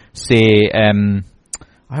like, say,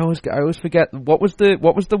 I always forget what was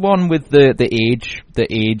the one with the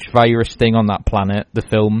age virus thing on that planet, the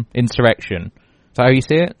film Insurrection. Is that how you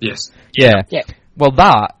say it? Yes. Yeah. Well,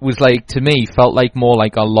 that was like, to me, felt like more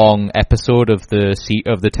like a long episode of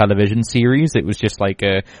the television series. It was just like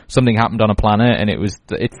something happened on a planet, and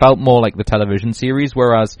it felt more like the television series.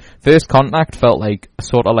 Whereas First Contact felt like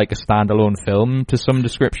sort of like a standalone film to some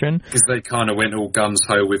description. Because they kind of went all guns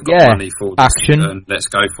ho. We've got money for this, action, and let's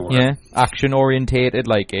go for it. Yeah, action orientated.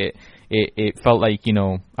 Like it felt like,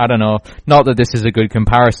 I don't know, not that this is a good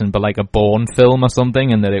comparison, but like a Bourne film or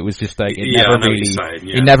something, and that it was just like,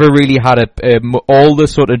 it never really had all the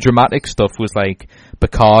sort of dramatic stuff was like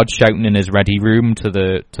Picard shouting in his ready room to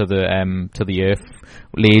the Earth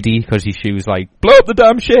lady, because she was like, blow up the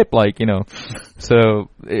damn ship, so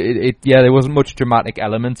there wasn't much dramatic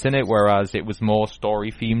elements in it, whereas it was more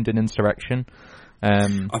story themed in Insurrection.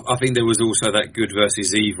 I think there was also that good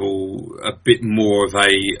versus evil, a bit more of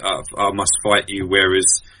I must fight you,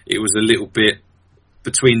 whereas it was a little bit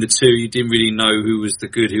between the two. You didn't really know who was the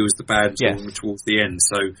good, who was the bad towards the end,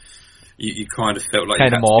 so you kind of felt like you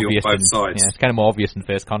had to be on both sides. Yeah, it's kind of more obvious in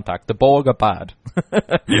First Contact. The Borg are bad.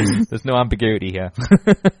 There's no ambiguity here.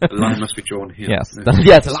 The line must be drawn here. Yes,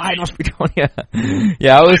 the line must be drawn here.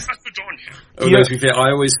 Yeah, I was... Although, to be fair,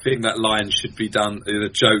 I always think that line should be done in a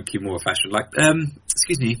jokey more fashion. Like,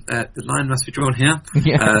 excuse me, the line must be drawn here.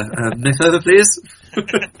 No further, please.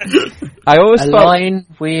 I always line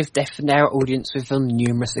we've deafened our audience with on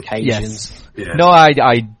numerous occasions. Yes. No, I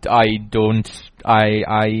don't. I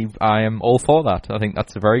am all for that. I think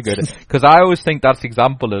that's very good, because I always think that's an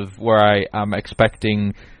example of where I am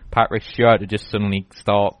expecting Patrick Stewart to just suddenly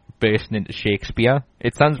start bursting into Shakespeare.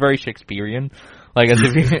 It sounds very Shakespearean. Like, as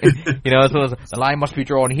if, the line must be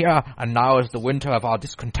drawn here, and now is the winter of our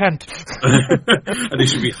discontent. And he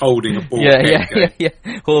should be holding a Borg. Yeah.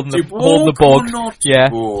 Holding the Borg.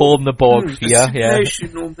 Holding the Borg here,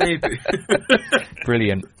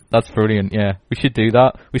 Brilliant. That's brilliant, yeah. We should do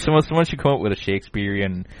that. Someone should come up with a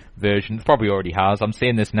Shakespearean version. It probably already has. I'm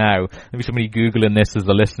saying this now. Maybe somebody Googling this as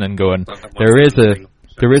they're listening going, there is a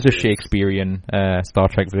Shakespearean Star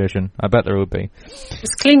Trek version. I bet there would be.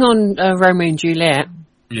 It's Klingon Romeo and Juliet.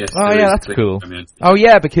 Yes. Oh yeah, that's cool. Oh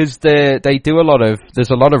yeah, because they do there's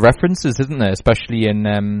a lot of references, isn't there? Especially in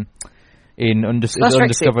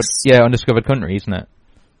Undiscovered Country, isn't it?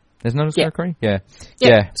 Isn't it Undiscovered Country? Yeah.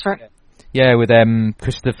 That's right. Yeah, with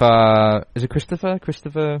Christopher. Is it Christopher?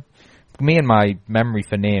 Christopher. Me and my memory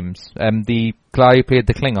for names. The guy who played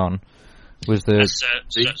the Klingon was the. That's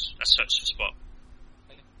Search for Spock.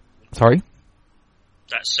 Sorry?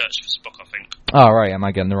 That's Search for Spock, I think. Oh, right. Am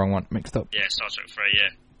I getting the wrong one mixed up? Yeah, Star Trek 3,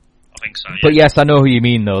 yeah. I think so, yeah. But yes, I know who you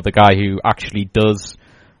mean, though. The guy who actually does,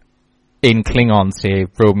 in Klingon, say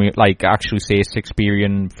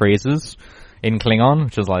Shakespearean phrases in Klingon,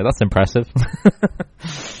 which is like, that's impressive.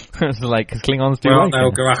 It's like, because Klingons do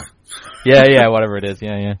Yeah, whatever it is.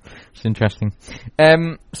 Yeah. It's interesting.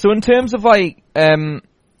 So in terms of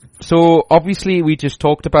so obviously we just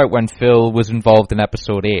talked about when Phil was involved in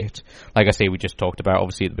episode 8. Like I say, we just talked about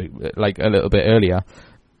obviously like a little bit earlier.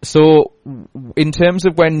 So in terms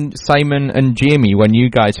of when Simon and Jamie, when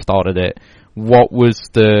you guys started it, what was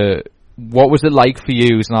it like for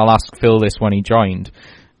you? And I'll ask Phil this when he joined,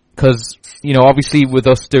 because obviously with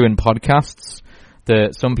us doing podcasts,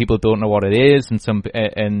 that some people don't know what it is, and some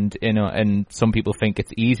people think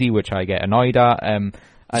it's easy, which I get annoyed at. And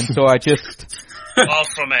so I just far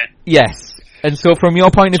from it. Yes. And so from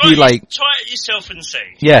your point of view, try it yourself and see.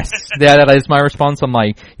 Yes, that is my response. I'm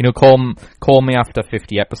like, call me after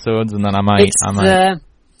 50 episodes, and then I might.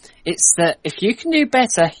 It's that if you can do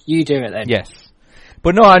better, you do it then. Yes.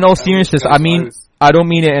 But no, in all seriousness, I mean, I don't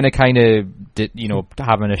mean it in a kind of,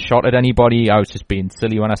 having a shot at anybody. I was just being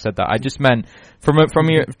silly when I said that. I just meant from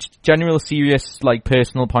your general serious,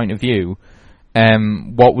 personal point of view,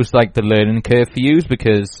 what was the learning curve for you?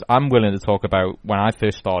 Because I'm willing to talk about when I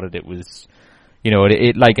first started, it was,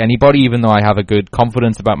 it like anybody, even though I have a good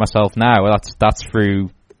confidence about myself now, that's through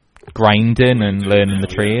grinding and learning the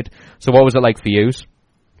trade. So what was it like for you?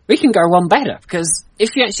 We can go one better, because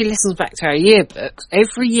if you actually listen back to our yearbooks,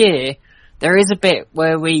 every year there is a bit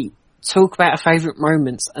where we talk about our favourite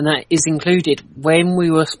moments, and that is included when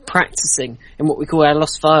we were practising in what we call our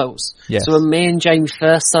lost files. Yes. So when me and Jamie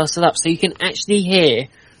first started up, so you can actually hear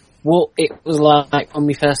what it was like when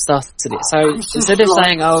we first started it. So instead of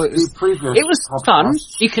saying, it was fun,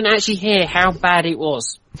 you can actually hear how bad it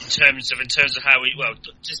was. In terms of how we,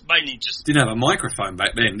 didn't have a microphone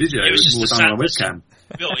back then, did you? It was more done on a webcam.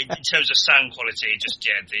 In terms of sound quality,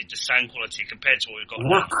 the sound quality compared to what we've got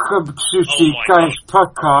now. Welcome to the Guys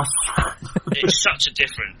Podcast. It's such a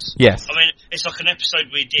difference. Yes. I mean, it's like an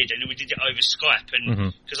episode we did, and we did it over Skype,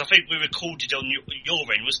 and because I think we recorded on your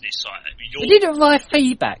end, wasn't it, Si? We did it via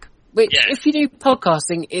feedback, which, if you do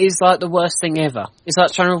podcasting, is like the worst thing ever. It's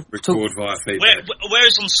like trying to record via feedback.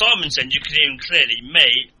 Whereas on Simon's end, you can hear him clearly.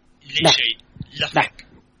 Me, literally, nothing.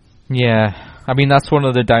 Yeah, I mean, that's one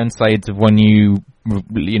of the downsides of when you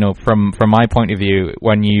from my point of view,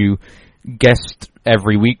 when you guest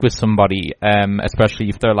every week with somebody, especially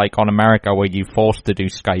if they're on America where you're forced to do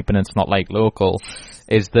Skype and it's not local,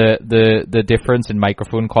 is the difference in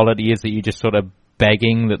microphone quality is that you're just sort of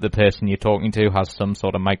begging that the person you're talking to has some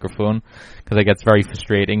sort of microphone, because it gets very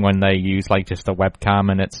frustrating when they use just a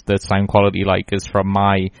webcam and it's the sound quality is from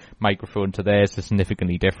my microphone to theirs is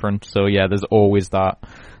significantly different. So yeah, there's always that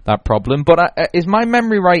problem. But is my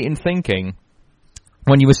memory right in thinking,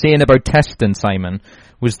 when you were saying about testing, Simon,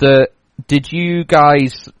 did you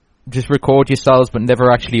guys just record yourselves but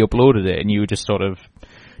never actually uploaded it, and you were just sort of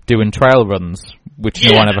doing trial runs, which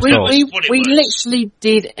no one ever saw? We literally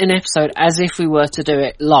did an episode as if we were to do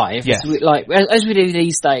it live, yes. as we do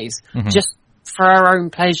these days, just for our own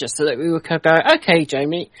pleasure, so that we would go, okay,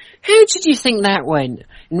 Jamie, how did you think that went?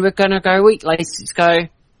 And we're going to go a week later to go,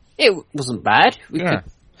 it wasn't bad. We could,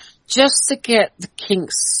 just to get the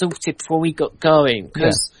kinks sorted before we got going,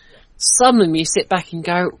 because some of them you sit back and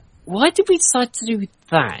go, why did we decide to do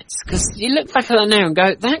that? Because you look back at that now and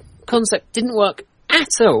go, that concept didn't work at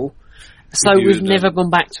all, so we've never gone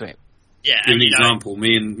back to it. Yeah, give an example.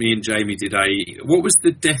 Me and Jamie did what was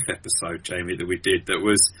the death episode, Jamie, that we did? That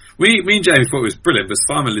was me and Jamie thought it was brilliant, but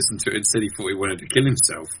Simon listened to it and said he thought he wanted to kill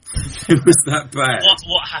himself. It was that bad.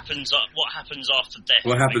 What happens after death?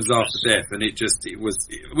 What happens after death? And it was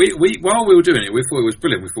we while we were doing it, we thought it was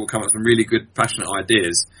brilliant. We thought we'd come up with some really good, passionate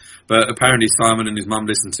ideas. But apparently Simon and his mum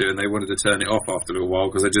listened to it and they wanted to turn it off after a little while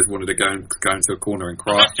because they just wanted to go into a corner and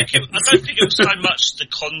cry. I don't think it was so much the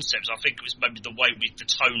concepts. I think it was maybe the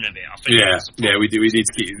tone of it. I think we do. We need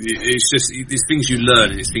to keep. It's just it's things you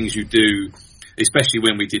learn and it's things you do. Especially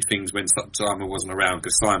when we did things when Simon wasn't around,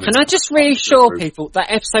 because Simon. Can I just reassure people that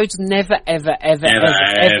episode's never, ever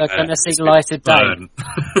going to see light of day?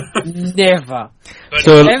 Never.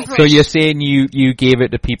 So you're saying you gave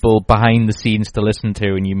it to people behind the scenes to listen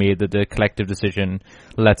to, and you made the collective decision,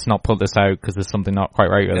 let's not pull this out because there's something not quite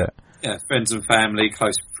right with it. Yeah, friends and family,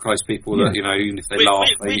 close people that even if they laugh,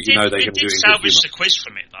 they're going to do it. We did salvage the quiz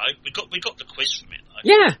from it though. We got the quiz from it though.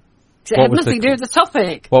 Yeah, it had nothing to do with the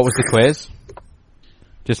topic. What was the quiz?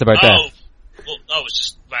 Just about death. It's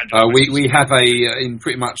just random. We have in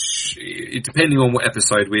pretty much, depending on what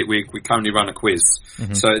episode, we currently run a quiz.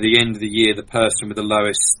 Mm-hmm. So at the end of the year, the person with the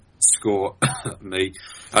lowest score, me,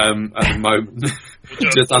 at the moment,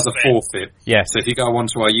 just does a forfeit. Yeah. So if you go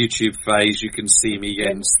onto our YouTube page, you can see me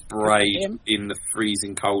getting sprayed in the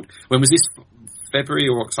freezing cold. When was this? February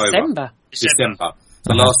or October? December.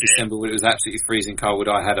 So last December, when it was absolutely freezing cold,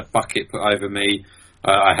 I had a bucket put over me.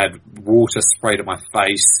 I had water sprayed at my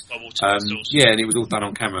face. And it was all done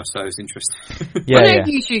on camera, so it's interesting. On our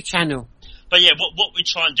YouTube channel. But yeah, what we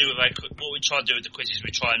try and do with the quizzes, we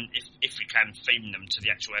try and if we can theme them to the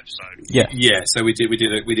actual episode. Yeah. So we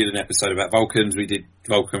did an episode about Vulcans. We did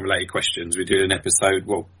Vulcan related questions. We did an episode.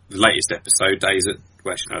 Well, the latest episode, Days at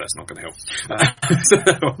Well, actually, no, that's not going to help. So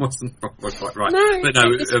I wasn't quite right. No, but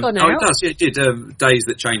no, it does. Yeah, it did. Days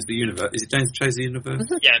That Changed the Universe. Is it Days That Changed the Universe?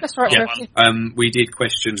 Mm-hmm. Yeah, that's right. Yeah. We did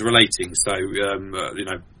questions relating. So,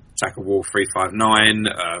 Attack of War 359.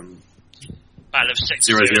 Battle of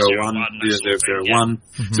 001.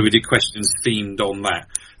 Mm-hmm. So we did questions themed on that.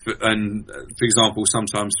 And for example,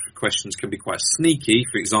 sometimes questions can be quite sneaky.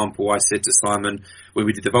 For example, I said to Simon when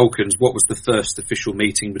we did the Vulcans, what was the first official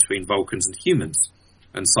meeting between Vulcans and humans?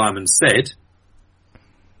 And Simon said,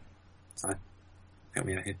 help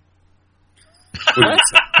me out here. Simon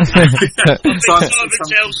said something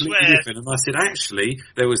completely different, and I said, actually,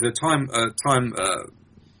 there was a time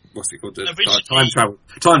what's it called?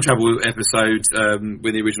 Time travel episode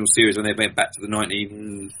with the original series when they went back to the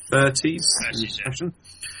 1930s.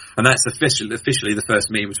 And that's officially the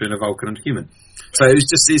first meeting between a Vulcan and a human. So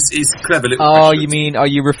it's clever little. Oh, you mean, are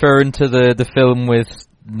you referring to the film with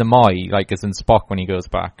Nimoy, like as in Spock when he goes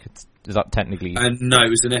back? Is that technically? No, it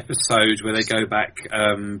was an episode where they go back to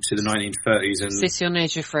the 1930s and City on the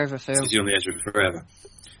Edge of Forever film. City on the Edge of Forever.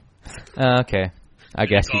 Okay, I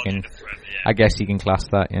guess you can. I guess you can class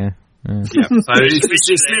that, yeah. Yeah, so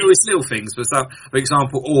it's little things. For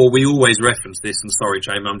example, or we always reference this, and sorry,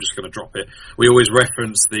 Jamie, I'm just going to drop it. We always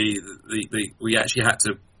reference we actually had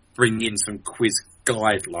to bring in some quiz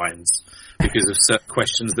guidelines because of certain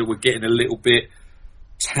questions that were getting a little bit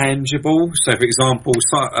tangible. So, for example,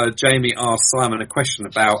 Jamie asked Simon a question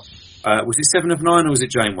about, was it 7 of 9 or was it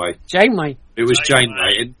Janeway? Janeway. It was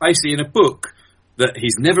Janeway. And basically in a book that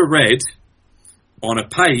he's never read, on a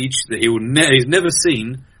page that he's never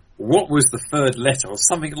seen, what was the third letter or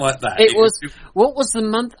something like that? What was the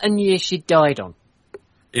month and year she died on?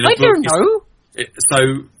 I don't know.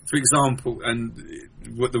 So, for example, and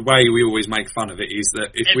the way we always make fun of it is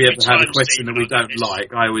that if we ever have a question that we don't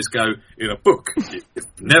like, I always go, in a book you've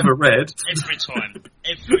never read. Every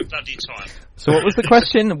bloody time. So what was the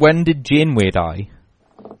question? When did Janeway die?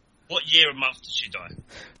 What year and month did she die?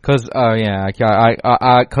 Because,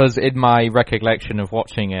 because in my recollection of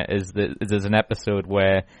watching it is that there's an episode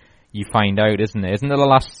where you find out, isn't it? Isn't it the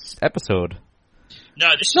last episode? No,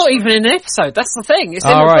 it's not even an episode. That's the thing. It's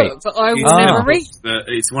in the book, but I will never read.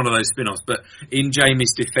 It's one of those spin-offs. But in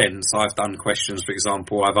Jamie's defence, I've done questions. For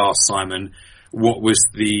example, I've asked Simon, what was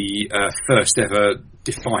the first ever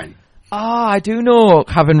Define? I do know,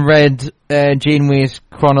 having read Janeway's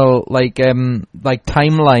timeline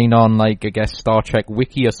on, I guess, Star Trek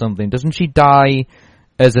Wiki or something. Doesn't she die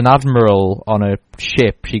as an admiral on a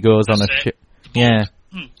ship? She goes on a ship. Yeah.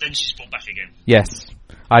 Then she's brought back again. Yes.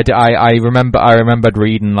 I remembered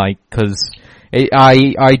reading, because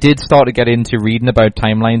I did start to get into reading about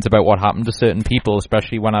timelines about what happened to certain people,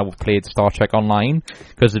 especially when I played Star Trek Online,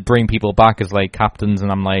 because it'd bring people back as, captains,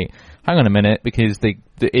 and I'm like, hang on a minute, because they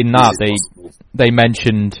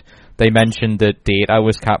mentioned that Data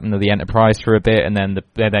was captain of the Enterprise for a bit, and then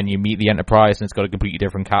you meet the Enterprise and it's got a completely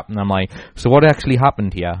different captain. I'm like, so what actually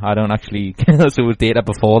happened here? I don't actually. So it was Data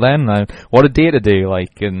before then. What did Data do?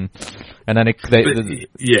 And then exactly.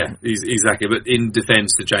 But in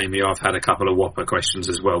defence to Jamie, I've had a couple of Whopper questions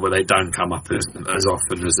as well, where they don't come up as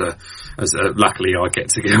often as luckily I get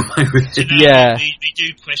to get away with it. So yeah, we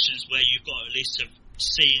do questions where you've got at least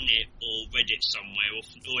seen it or read it somewhere, or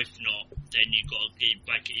if not, then you've got to give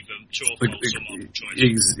back either true or false or multiple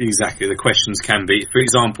choice. Exactly. The questions can be, for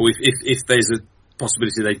example, if there's a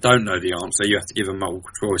possibility they don't know the answer, you have to give them multiple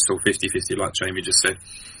choice or 50-50, like Jamie just said.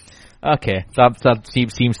 Okay, that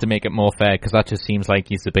seems to make it more fair, because that just seems like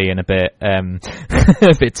he's being a bit a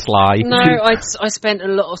bit sly. No, I spent a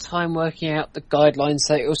lot of time working out the guidelines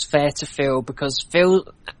so it was fair to Phil, because Phil,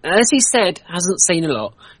 as he said, hasn't seen a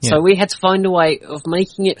lot. So we had to find a way of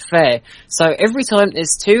making it fair. So every time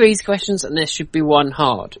there's 2 easy questions and there should be 1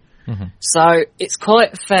 hard. Mm-hmm. So it's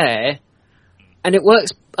quite fair, and it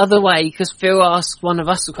works other way because Phil asked one of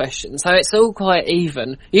us a question, so it's all quite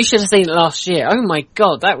even. You should have seen it last year. Oh my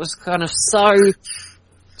god, that was kind of so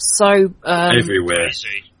everywhere.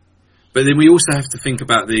 But then we also have to think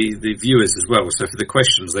about the viewers as well. So for the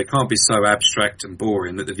questions, they can't be so abstract and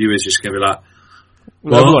boring that the viewers just going to be like,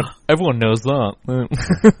 everyone knows that. or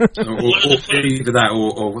either that,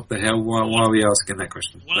 or what the hell? Why are we asking that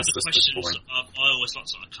question? One of the questions I always like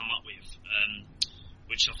to come up with,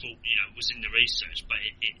 which I thought was in the research, but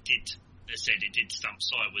it did stump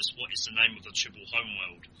Si, was what is the name of the Tribble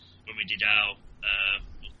homeworld when we did our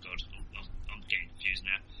I'm getting confused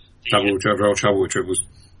now. Trouble with Tribbles.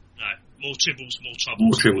 No, more Tribbles, more Troubles.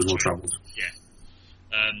 More Troubles. Yeah.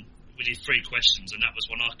 We did 3 questions, and that was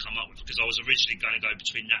one I come up with, because I was originally going to go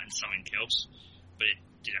between that and something else, but it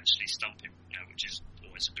did actually stump him, which is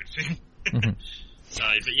always a good thing. Mm-hmm. So,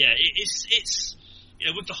 but yeah, it's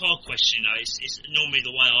with the hard question, it's normally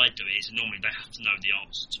the way I do it is normally they have to know the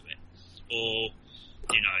answer to it, or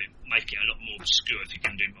make it a lot more obscure if you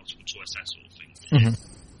can do multiple choice, that sort of thing. Mm-hmm.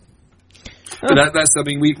 But that's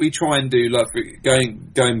something we try and do. Like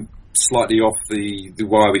going slightly off the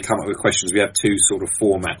why we come up with questions. We have two sort of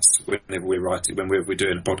formats whenever we're writing, when we're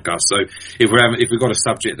doing a podcast. So if we've got a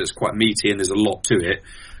subject that's quite meaty and there's a lot to it,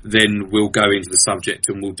 then we'll go into the subject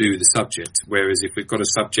and we'll do the subject. Whereas if we've got a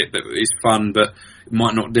subject that is fun but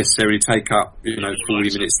might not necessarily take up 40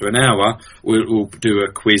 minutes to an hour, we'll do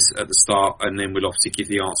a quiz at the start, and then we'll obviously give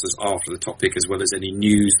the answers after the topic, as well as any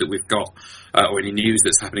news that we've got or any news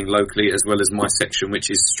that's happening locally, as well as my section, which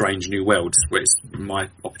is Strange New World, where it's my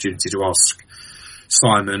opportunity to ask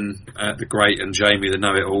Simon the Great and Jamie the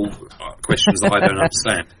Know-It-All questions that I don't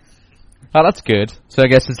understand. Oh, that's good. So I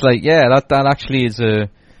guess it's like, that actually is a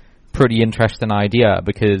pretty interesting idea,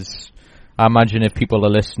 because I imagine if people are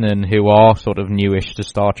listening who are sort of newish to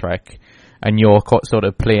Star Trek and you're sort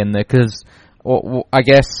of playing there, because I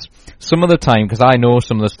guess some of the time, because I know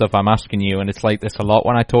some of the stuff I'm asking you, and it's like this a lot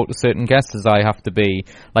when I talk to certain guests, is I have to be,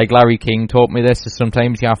 like Larry King taught me this, is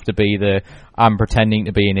sometimes you have to be I'm pretending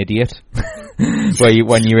to be an idiot.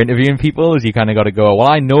 When you're interviewing people, is you kind of got to go,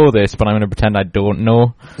 well, I know this, but I'm going to pretend I don't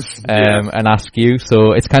know, and ask you.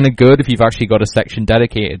 So it's kind of good if you've actually got a section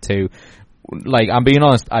dedicated to, like, I'm being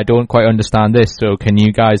honest, I don't quite understand this, so can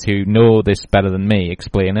you guys who know this better than me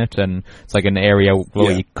explain it? And it's like an area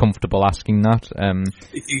where you're comfortable asking that.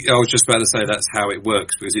 I was just about to say that's how it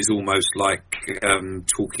works, because it's almost like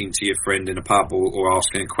talking to your friend in a pub or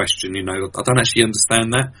asking a question, I don't actually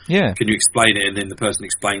understand that. Yeah. Can you explain it? And then the person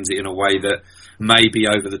explains it in a way that may be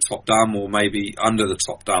over the top dumb or maybe under the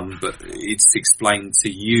top dumb, but it's explained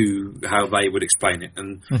to you how they would explain it.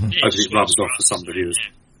 And hopefully it rubs off for somebody else.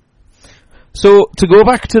 So, to go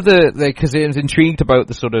back to because I was intrigued about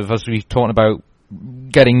the sort of, as we talking about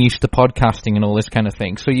getting used to podcasting and all this kind of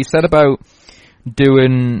thing. So you said about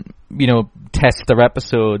doing, test their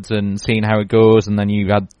episodes and seeing how it goes, and then you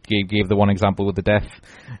gave the one example with the death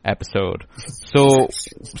episode. So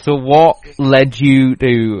what led you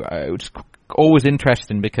to, it's always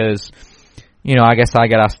interesting because, I guess I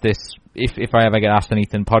get asked this, if I ever get asked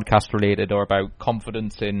anything podcast related or about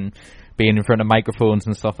confidence in being in front of microphones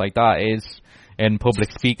and stuff like that, is in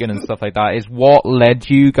public speaking and stuff like that, is what led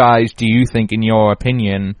you guys, do you think, in your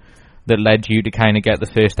opinion, that led you to kind of get the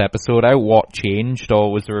first episode out? What changed,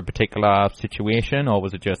 or was there a particular situation, or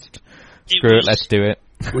was it just screw it, let's do it?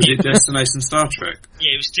 Was it Destination Star Trek?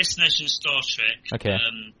 Yeah, it was Destination Star Trek. Okay.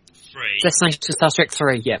 3. Destination Star Trek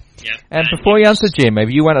 3, yeah. And before you answer, Jim,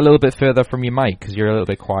 maybe you went a little bit further from your mic because you're a little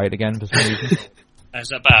bit quiet again for some reason. Is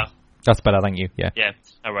that better? That's better, thank you. Yeah. Yeah,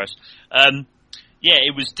 no worries.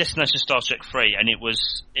 It was Destination Star Trek 3, and it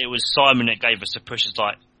was Simon that gave us the push. It's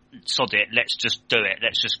like, sod it, let's just do it,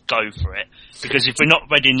 let's just go for it. Because if we're not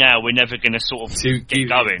ready now, we're never going to sort of get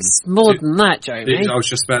going. It's more than that, Jamie. I was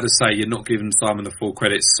just about to say, you're not giving Simon the full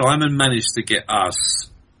credit. Simon managed to get us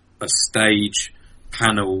a stage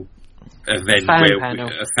panel event,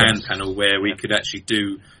 a fan panel where we could actually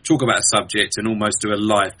talk about a subject and almost do a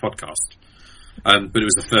live podcast. But it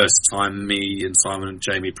was the first time me and Simon and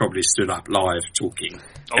Jamie probably stood up live talking.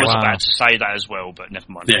 I was about to say that as well, but never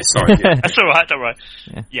mind. Yeah, sorry. Yeah. That's all right.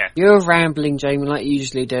 Yeah. You're rambling, Jamie, like you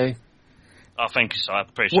usually do. Oh, thank you, sir. I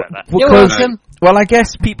appreciate that. You're welcome. Well, I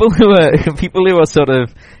guess people who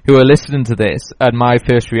are listening to this, and my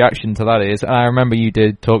first reaction to that is, and I remember you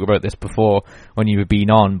did talk about this before when you were being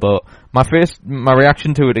on, but my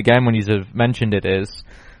reaction to it again when you have mentioned it is,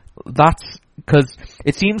 that's because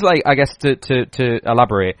it seems like, I guess to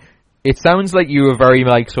elaborate, it sounds like you were very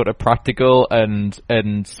like sort of practical and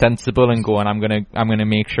sensible and going, I'm gonna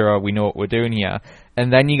make sure we know what we're doing here. And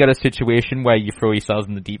then you get a situation where you throw yourselves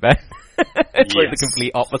in the deep end. It's like the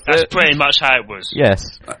complete opposite. That's pretty much how it was.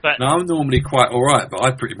 Yes. But now, I'm normally quite alright, but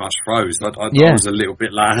I pretty much froze. I was a little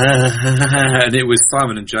bit like, and it was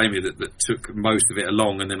Simon and Jamie that took most of it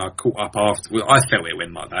along, and then I caught up after. Well, I felt it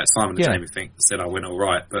went like that. Simon and Jamie said I went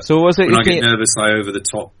alright, but so was it, when I get nervous, I over the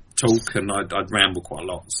top talk, and I'd ramble quite a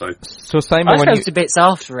lot. So Simon, I felt the bits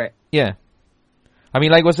after it. Yeah. I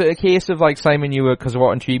mean, like, was it a case of, like, Simon, because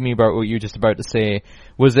what intrigued me about what you were just about to say,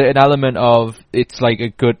 was it an element of, it's like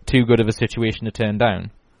too good of a situation to turn down?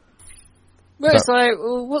 Well, it's like,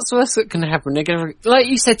 what's the worst that can happen? They're gonna, like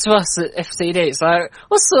you said to us at FCD, it's like,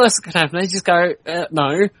 what's the worst that can happen? They just go,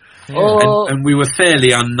 no. Yeah. Or... And we were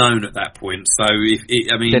fairly unknown at that point, so we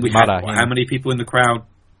had, how many people in the crowd?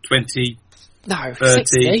 20? No, 30?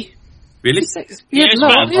 60. Really? Yeah, I still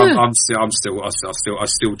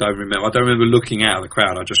don't remember. I don't remember looking out of the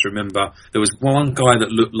crowd. I just remember there was one guy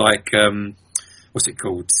that looked like what's it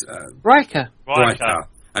called? Riker.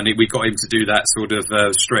 And we got him to do that sort of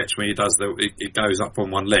stretch when he does it goes up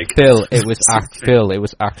on one leg. Phil, it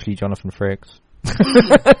was actually Jonathan Frakes.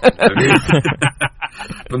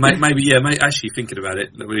 But maybe actually thinking about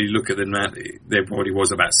it, when you look at the amount, there probably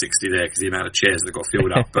was about 60 there because the amount of chairs that got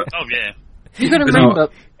filled up. But oh yeah, you've got to remember,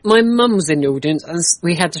 my mum was in the audience, and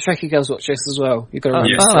we had the Trekkie girls watch this as well. You've got to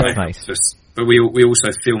remember. That's nice. But we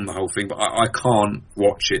also filmed the whole thing. But I can't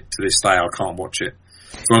watch it to this day. I can't watch it.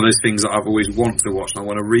 It's one of those things that I've always wanted to watch, and I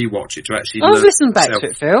want to re-watch it to actually. I've listened back to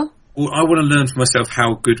it, Phil. Well, I want to learn for myself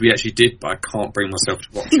how good we actually did, but I can't bring myself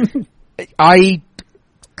to watch it.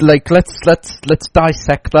 Let's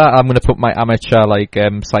dissect that. I'm going to put my amateur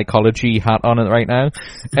psychology hat on it right now,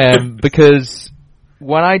 because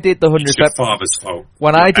when I did the 100th episode, father's fault.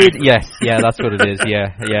 When I did, that's what it is.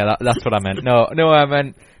 That's what I meant. No, I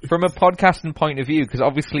meant from a podcasting point of view, because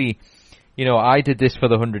obviously, I did this for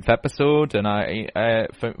the 100th episode, and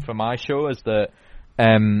for my show is that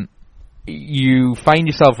you find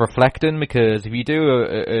yourself reflecting, because if you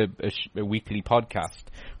do a weekly podcast,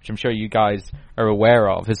 which I'm sure you guys are aware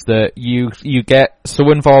of, is that you get so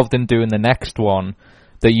involved in doing the next one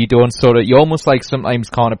that you don't you almost sometimes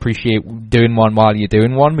can't appreciate doing one while you're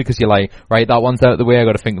doing one, because you're like, right, that one's out of the way, I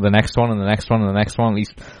got to think of the next one and the next one and the next one. At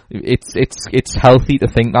least it's healthy to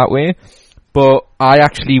think that way. But I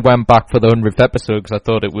actually went back for the 100th episode because I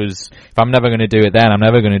thought it was, if I'm never going to do it then, I'm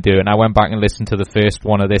never going to do it. And I went back and listened to the first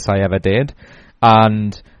one of this I ever did.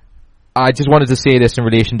 And I just wanted to say this in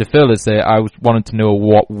relation to Phil, is that I wanted to know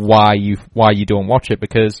why you don't watch it,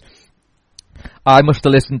 because I must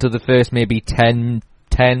have listened to the first maybe 10,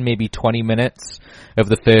 maybe 20 minutes of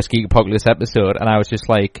the first Geek Apocalypse episode, and I was just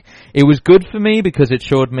like, it was good for me because it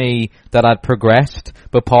showed me that I'd progressed,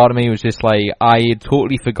 but part of me was just like, I had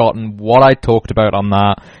totally forgotten what I talked about on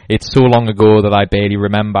that. It's so long ago that I barely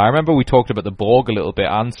remember. I remember we talked about the Borg a little bit,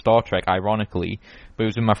 and Star Trek, ironically, but it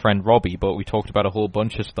was with my friend Robbie, but we talked about a whole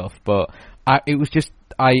bunch of stuff, but it was just,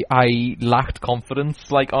 I lacked confidence,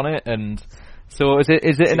 on it, and so is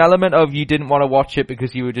it an element of you didn't want to watch it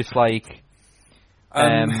because you were just like,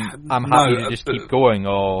 I'm happy to just keep going,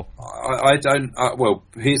 or I don't. Well,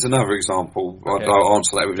 here's another example. Okay. I'll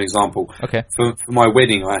answer that with an example. Okay. For my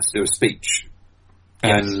wedding, I had to do a speech,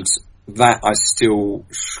 and that I still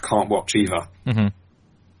can't watch either. Mm-hmm.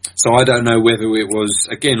 So I don't know whether it was,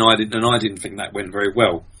 again, I didn't think that went very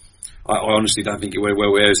well. I honestly don't think it went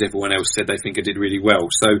well, whereas everyone else said they think I did really well.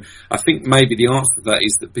 So I think maybe the answer to that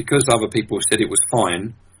is that because other people said it was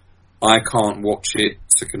fine, I can't watch it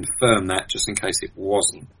to confirm that, just in case it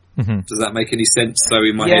wasn't. Mm-hmm. Does that make any sense? So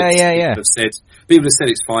in my head, people have said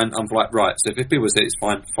it's fine, I'm like, right, so if people have said it's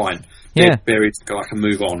fine, fine. Yeah. Buried, I can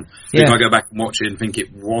move on. If I go back and watch it and think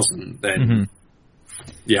it wasn't, then... Mm-hmm.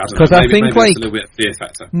 Yeah, I don't know. Maybe it's a little bit of fear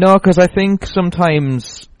factor. No, because I think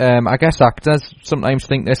sometimes, I guess actors sometimes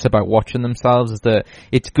think this about watching themselves, is that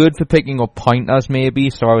it's good for picking up pointers, maybe,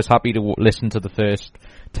 so I was happy to listen to the first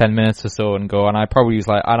 10 minutes or so and go, and I probably was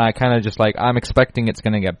like, and I kind of just like, I'm expecting it's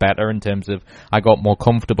going to get better in terms of I got more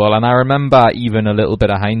comfortable, and I remember even a little bit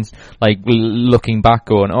of looking back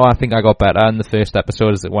going, oh, I think I got better in the first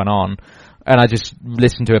episode as it went on, and I just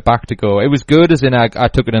listened to it back to go, it was good, as in I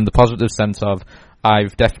took it in the positive sense of,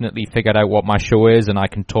 I've definitely figured out what my show is and I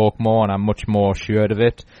can talk more and I'm much more assured of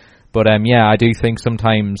it. But I do think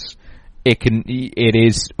sometimes it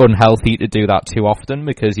is unhealthy to do that too often,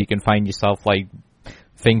 because you can find yourself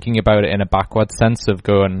thinking about it in a backward sense of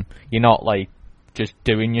going, you're not just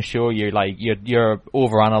doing your show, you're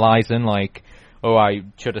overanalyzing, oh, I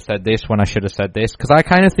should have said this when I should have said this. Because I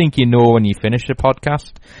kind of think when you finish a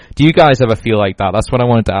podcast. Do you guys ever feel like that? That's what I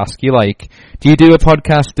wanted to ask you. Do you do a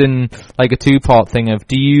podcast in, a two-part thing of,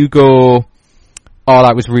 do you go, oh,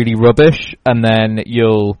 that was really rubbish, and then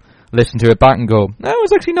you'll listen to it back and go, no, it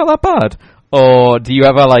was actually not that bad? Or do you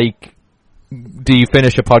ever, do you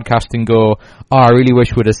finish a podcast and go, oh, I really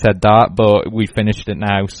wish we'd have said that, but we finished it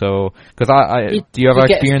now, so... Because do you ever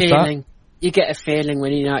experience that? You get a feeling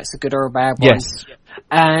when you know it's a good or a bad one. Yes.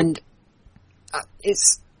 And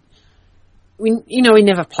we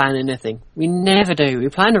never plan anything. We never do. We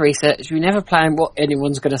plan the research. We never plan what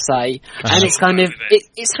anyone's going to say. And it's kind of,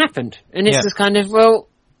 it's happened. And it's just kind of, well,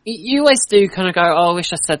 you always do kind of go, oh, I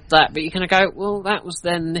wish I said that. But you kind of go, well, that was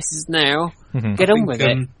then, this is now. Mm-hmm. Get on with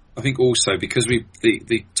it. I think also because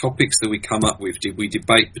the topics that we come up with, we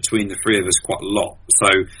debate between the three of us quite a lot. So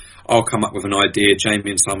I'll come up with an idea,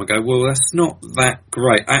 Jamie and Simon go, well, that's not that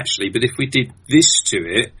great, actually, but if we did this to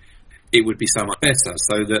it, it would be so much better.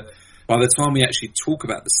 So that by the time we actually talk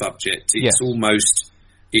about the subject,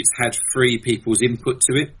 it's had three people's input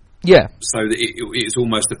to it. Yeah. So that it's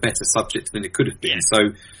almost a better subject than it could have been.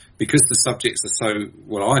 So because the subjects are so,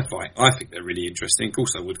 well, I think they're really interesting. Of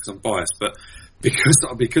course I would, because I'm biased, but because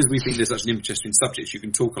we think there's such an interesting subject, you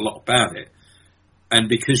can talk a lot about it. And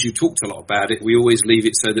because you talked a lot about it, we always leave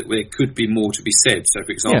it so that there could be more to be said. So,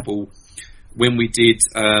 for example, when we did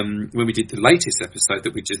the latest episode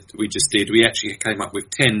that we just did, we actually came up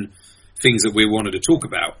with 10 things that we wanted to talk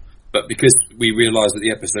about. But because we realised that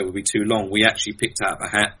the episode would be too long, we actually picked out of the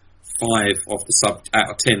hat 5 of the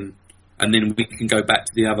out of 10, and then we can go back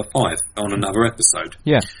to the other 5 on another episode.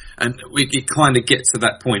 Yeah, and we kind of get to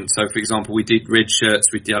that point. So, for example, we did red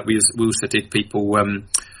shirts. We also did people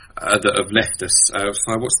that have left us.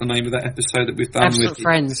 So, what's the name of that episode that we've done? Absent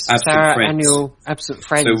Friends. Annual Absent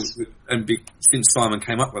Friends. So, since Simon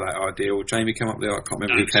came up with that idea, or Jamie came up with it, I can't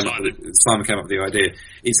remember who came up with it. Simon came up with the idea.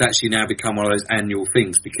 It's actually now become one of those annual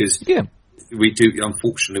things because we do.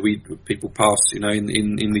 Unfortunately, people pass, in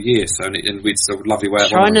the year. So, and it's a lovely way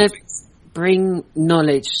of trying to bring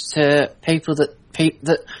knowledge to people that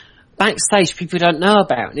backstage people don't know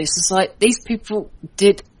about. And it's just like these people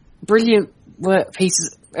did brilliant work,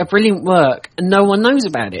 and no one knows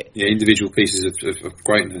about it. Yeah, individual pieces of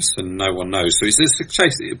greatness, and no one knows. So it's a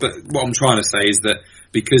chase. But what I'm trying to say is that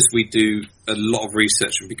because we do a lot of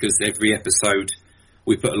research, and because every episode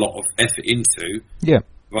we put a lot of effort into,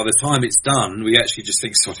 by the time it's done, we actually just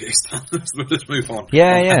think, sorry, it's done. Let's move on.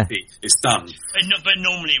 I'm happy. It's done. But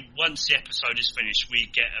normally, once the episode is finished, we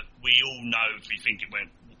all know if we think it went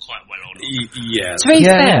quite well or not. Yeah. To be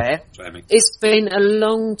fair, it's been a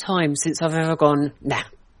long time since I've ever gone, nah.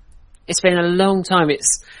 It's been a long time.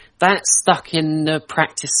 That's stuck in the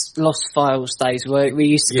practice Lost Files days where we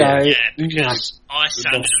used to go. Yeah, because I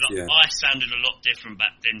sounded a lot different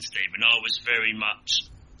back then, Stephen. I was very much,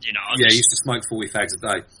 I used to smoke 40 fags a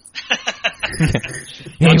day.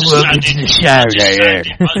 My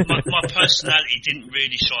personality didn't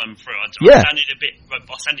really shine through. I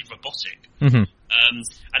sounded robotic. Mm-hmm. And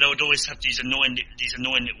I would always have these annoying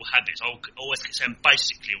little habits. I would always keep saying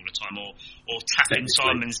basically all the time, or tapping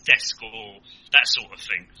Simon's desk, or that sort of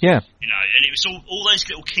thing. Yeah. And it was all those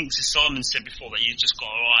little kinks, as Simon said before, that you just got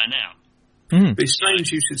to iron out. Mm. But it's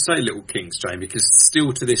strange you should say little kinks, Jamie, because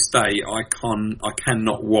still to this day I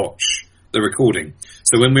cannot watch the recording.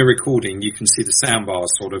 So when we're recording, you can see the sound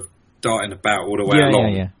bars sort of darting about all the way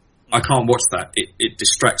along. Yeah. I can't watch that. It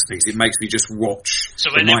distracts me because it makes me just watch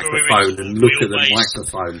the microphone and look at the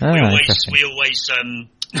microphone. We always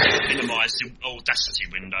minimise the Audacity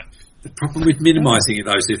window. The problem with minimising it,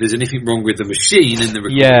 though, is if there's anything wrong with the machine and the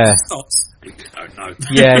recording stops, we don't know.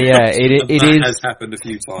 It has happened a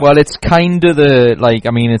few times. Well, it's kind of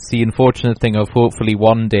it's the unfortunate thing of hopefully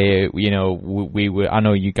one day,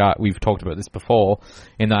 we've talked about this before,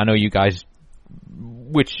 in that I know you guys,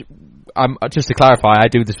 which, just to clarify, I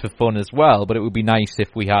do this for fun as well, but it would be nice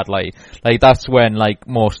if we had that's when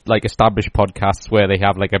most established podcasts where they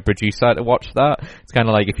have a producer to watch that. It's kind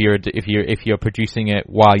of like if you're producing it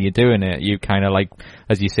while you're doing it, you kind of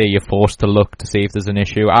as you say, you're forced to look to see if there's an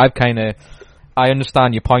issue. I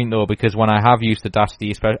understand your point though, because when I have used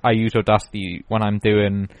Audacity, I use Audacity when I'm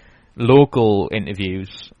doing local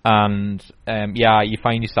interviews, and you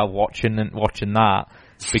find yourself watching that.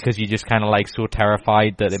 Because you're just kind of so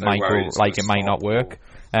terrified that it might it might not work.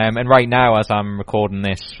 And right now, as I'm recording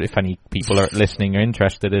this, if any people are listening are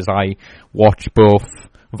interested, is I watch both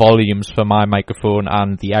volumes for my microphone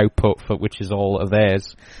and the output for which is all of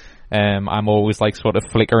theirs. I'm always sort of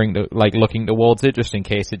flickering to, looking towards it just in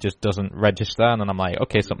case it just doesn't register, and then I'm like,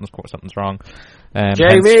 okay, something's wrong.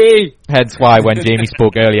 Jamie! Hence why when Jamie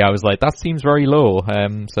spoke earlier, I was like, that seems very low.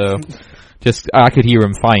 So. I could hear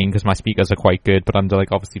him fine because my speakers are quite good, but I'm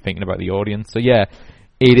obviously thinking about the audience. So yeah,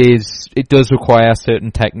 it does require certain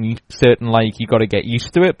technique, you got to get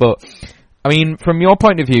used to it. But I mean, from your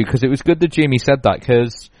point of view, because it was good that Jamie said that,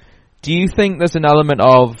 because do you think there's an element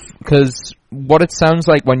of, because what it sounds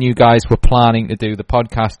like when you guys were planning to do the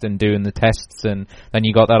podcast and doing the tests, and then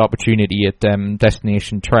you got that opportunity at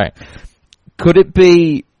Destination Trek, could it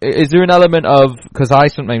be, is there an element of, because I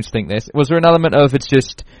sometimes think this, was there an element of it's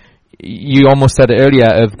just, you almost said it earlier,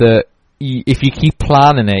 of if you keep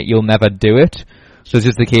planning it, you'll never do it. So it's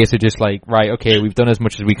just the case of right, okay, we've done as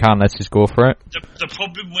much as we can, let's just go for it. The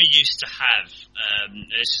problem we used to have,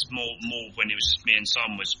 this is more when it was just me and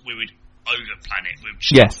Simon, was we would over-plan it, we would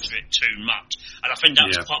structure it too much. And I think that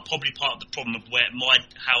was probably part of the problem of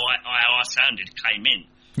how I sounded came in.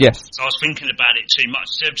 Yes. So I was thinking about it too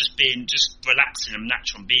much, instead of just relaxing and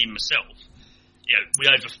natural and being myself. We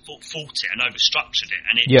overthought it and overstructured it,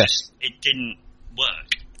 and it didn't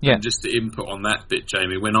work. Yeah. And just to input on that bit,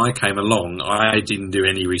 Jamie, when I came along, I didn't do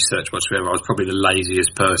any research whatsoever. I was probably the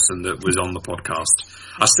laziest person that was on the podcast.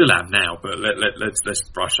 I still am now, but let's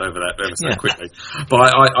brush over that ever so quickly. But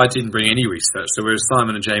I didn't bring any research. So whereas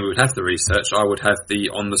Simon and Jamie would have the research, I would have the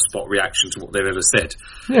on-the-spot reaction to what they've ever said.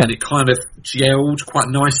 Yeah. And it kind of gelled quite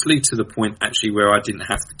nicely to the point, actually, where I didn't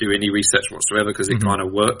have to do any research whatsoever because it kind of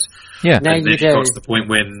worked. Yeah. And then it got to the point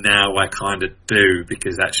where now I kind of do,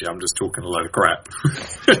 because actually I'm just talking a load of crap.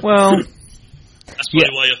 Well, that's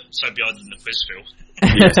probably why you're so behind in the quiz, Phil.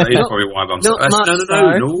 Yes, that is probably why I'm so.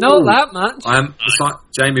 No, not that much. It's like,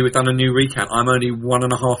 Jamie, we've done a new recount. I'm only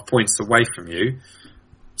 1.5 points away from you.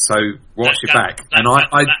 So watch your back. And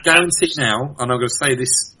I guarantee now, and I'm going to say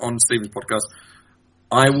this on Stephen's podcast,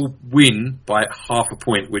 I will win by 0.5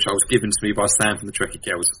 point, which I was given to me by Sam from the Trekkie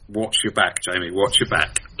Girls. Watch your back, Jamie. Watch your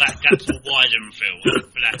back. That gap will widen, Phil.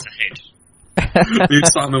 But that's ahead. Me and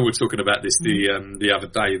Simon were talking about this the other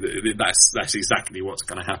day. That's exactly what's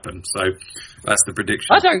going to happen. So that's the prediction.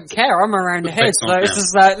 I don't care. I'm around the head, so it's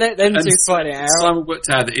just like let them two fight it out. Simon worked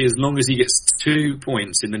out that as long as he gets 2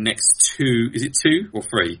 points in the next 2, is it 2 or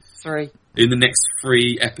 3? 3. In the next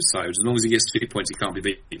 3 episodes, as long as he gets 2 points, he can't be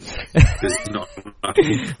beaten. His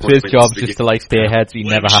job's just to stay ahead, so you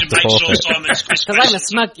never have to forfeit. Because I'm a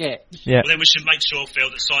smug git. Yeah. Well, then we should make sure,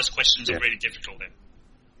 Phil, that size questions are really difficult then.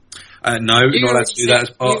 No, you're not allowed to do that as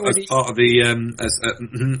part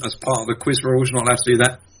of the quiz rules. You're not allowed to do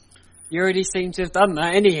that. You already seem to have done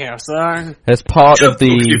that anyhow, so... As part of the...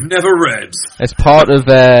 You've never read. As part of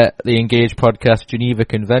the Engage Podcast Geneva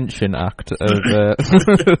Convention Act of...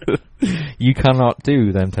 you cannot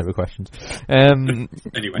do them type of questions.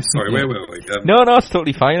 Anyway, sorry, where were we? No, it's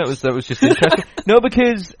totally fine. That was just interesting. No,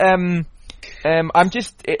 because...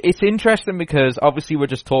 it's interesting because obviously we're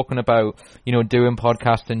just talking about, doing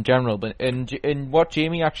podcasts in general, but and what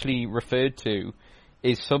Jamie actually referred to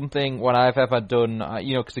is something when I've ever done,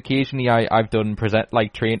 because occasionally I've done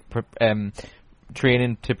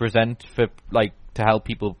training to present for, to help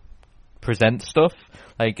people present stuff,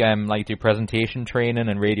 do presentation training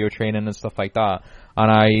and radio training and stuff like that.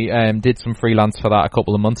 And I did some freelance for that a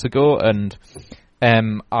couple of months ago, and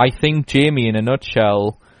I think Jamie, in a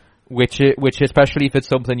nutshell, which especially if it's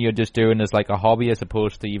something you're just doing as a hobby as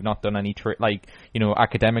opposed to you've not done any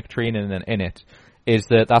academic training in it, is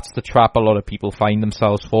that's the trap a lot of people find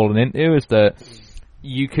themselves falling into, is that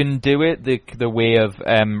you can do it the way of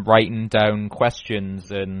writing down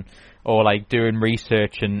questions or doing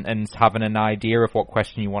research and having an idea of what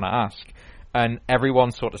question you want to ask, and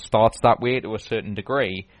everyone sort of starts that way to a certain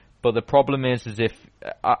degree. But the problem is if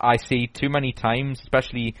I see too many times,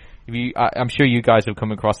 especially if I'm sure you guys have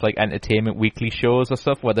come across entertainment weekly shows or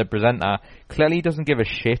stuff where the presenter clearly doesn't give a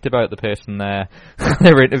shit about the person they're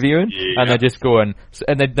interviewing, and they're just going,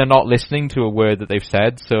 and they're not listening to a word that they've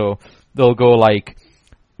said, so they'll go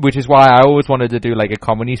which is why I always wanted to do a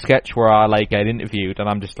comedy sketch where I get interviewed and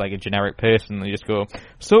I'm just a generic person, and they just go,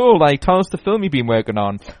 so tell us the film you've been working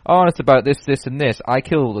on. Oh, it's about this, this and this. I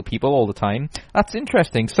kill the people all the time. That's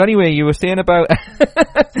interesting. So anyway, you were saying about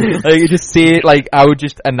you just say it I would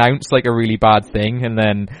just announce a really bad thing, and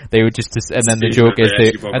then they would just, and then the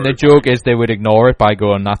joke is they would ignore it by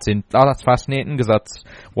going, that's fascinating, because that's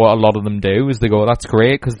what a lot of them do, is they go, that's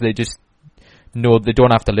great, because they just no, they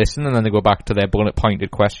don't have to listen, and then they go back to their bullet-pointed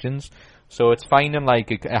questions. So it's finding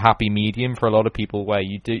a happy medium for a lot of people where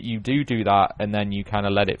you do that, and then you kind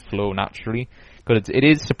of let it flow naturally. Because it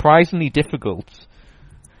is surprisingly difficult,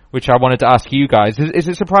 which I wanted to ask you guys. Is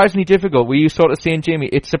it surprisingly difficult? Were you sort of saying, Jamie,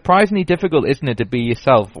 it's surprisingly difficult, isn't it, to be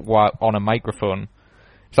yourself while on a microphone?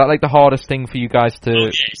 Is that the hardest thing for you guys to... Oh,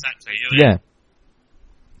 yeah, exactly. Yeah.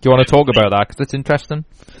 Do you want to talk about that? Because it's interesting.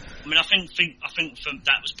 I mean, I think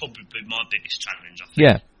that was probably my biggest challenge. I think.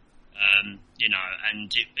 Yeah. And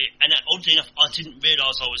oddly enough, I didn't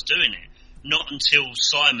realise I was doing it. Not until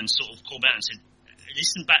Simon sort of called out and said,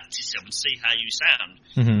 "Listen back to yourself and see how you sound."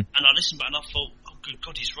 Mm-hmm. And I listened back and I thought, "Oh, good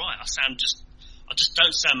God, he's right. I just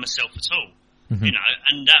don't sound myself at all." Mm-hmm.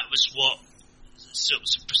 And that was what sort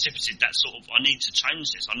of precipitated that sort of. I need to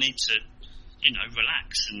change this. I need to,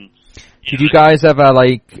 relax and. Did you guys ever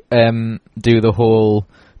do the whole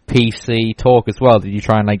PC talk as well? Did you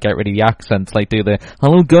try and get rid of the accents, do the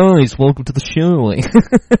 "hello guys, welcome to the show"?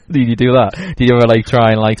 Did you do that? Did you ever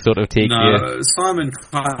try and sort of take? No, Simon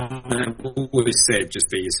always said just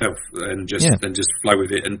be yourself and just flow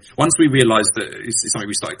with it. And once we realised that it's something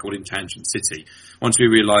we started calling Tangent City. Once we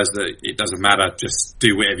realised that it doesn't matter, just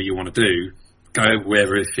do whatever you want to do. Go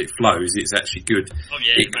wherever, if it flows, it's actually good. Oh,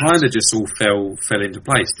 yeah, it kind of just all fell into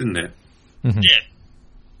place, didn't it? Mm-hmm.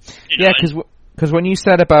 Yeah. Because when you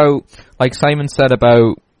said about, Simon said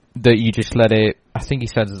about that you just let it I think he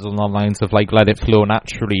said it along the lines of like let it flow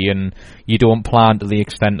naturally, and you don't plan to the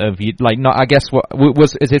extent of you like not. I guess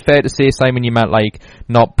is it fair to say, Simon? You meant like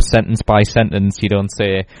not sentence by sentence. You don't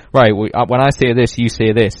say right when I say this, you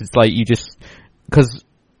say this. It's like you just because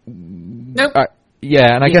nope.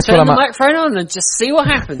 Yeah, and I guess turn the microphone on and just see what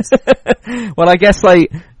happens. Well, I guess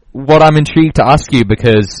like what I'm intrigued to ask you,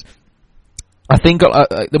 because I think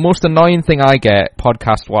the most annoying thing I get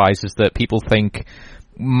podcast wise is that people think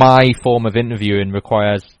my form of interviewing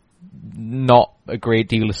requires not a great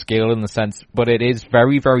deal of skill in the sense, but it is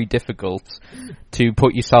very, very difficult to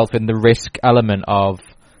put yourself in the risk element of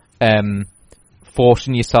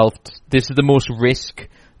forcing yourself. This is the most risk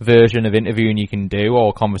version of interviewing you can do,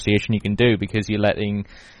 or conversation you can do, because you're letting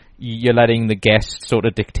the guest sort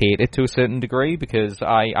of dictate it to a certain degree, because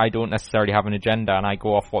I don't necessarily have an agenda and I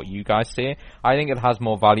go off what you guys say. I think it has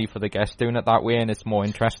more value for the guest doing it that way, and it's more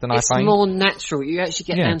interesting, I find. It's more natural. You actually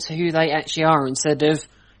get down to who they actually are instead of,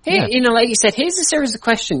 here, you know, like you said, here's a series of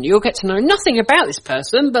questions. You'll get to know nothing about this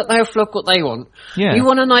person, but they'll flog what they want. Yeah. You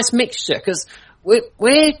want a nice mixture, because we're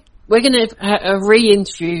going to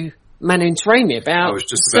re-interview Manu Taremi about I was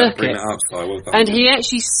just about to bring that up, so I will. And he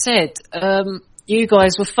actually said, you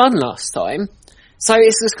guys were fun last time. So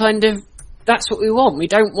it's just kind of, that's what we want. We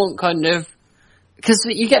don't want kind of, because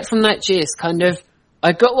you get from that gist kind of,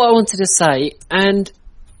 I got what I wanted to say and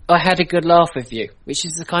I had a good laugh with you, which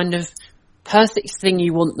is the kind of perfect thing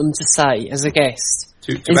you want them to say as a guest.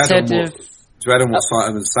 To add on what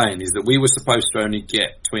Simon's saying is that we were supposed to only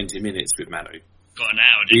get 20 minutes with Manu. Got an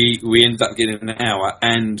hour. We ended up getting an hour,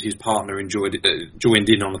 and his partner joined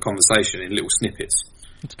in on the conversation in little snippets.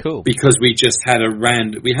 It's cool because we just had I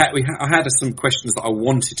had some questions that I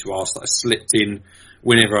wanted to ask that I slipped in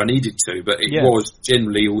whenever I needed to, but it was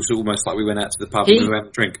generally also almost like we went out to the pub and we were having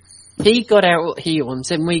a drink. He got out what he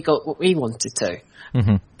wanted, and we got what we wanted to. Mm-hmm.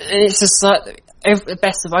 And it's just like the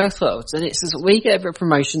best of both worlds. And it's just we get a bit of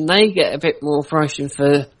promotion, they get a bit more promotion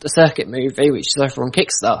for the circuit movie, which is over on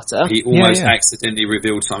Kickstarter. He almost accidentally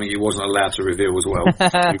revealed something he wasn't allowed to reveal as well.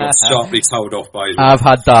 He got sharply told off by his I've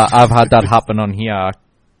had that happen on here,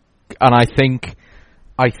 and I think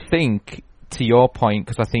to your point,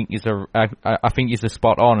 because I think he's a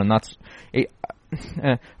spot on, and that's it.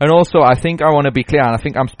 And also, I think I want to be clear, and I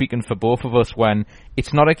think I'm speaking for both of us when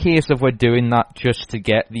it's not a case of we're doing that just to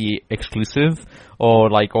get the exclusive,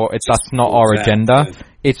 that's not our agenda.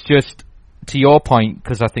 It's just, to your point,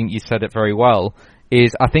 because I think you said it very well,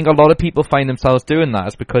 is I think a lot of people find themselves doing that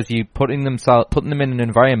is because you're putting them in an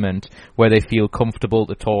environment where they feel comfortable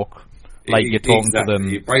to talk, like you're talking to them.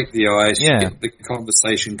 You break the ice, you get the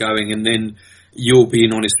conversation going, and then you're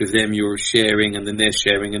being honest with them, you're sharing, and then they're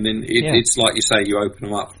sharing, and then it's like you say, you open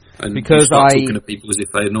them up. And because you start talking to people as if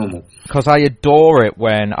they're normal. Because I adore it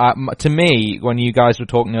when, to me, when you guys were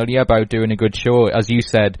talking earlier about doing a good show, as you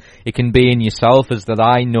said, it can be in yourself, as that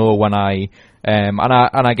I know when I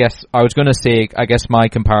guess I was going to say, I guess my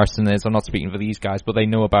comparison is, I'm not speaking for these guys, but they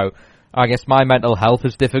know about, I guess my mental health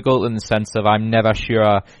is difficult in the sense of I'm never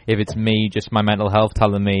sure if it's me, just my mental health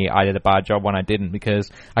telling me I did a bad job when I didn't,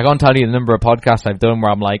 because I can't tell you the number of podcasts I've done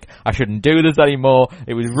where I'm like, I shouldn't do this anymore,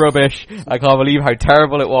 it was rubbish, I can't believe how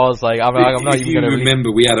terrible it was, like, I'm not even going to...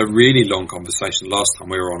 remember, we had a really long conversation last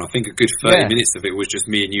time we were on. I think a good 30 minutes of it was just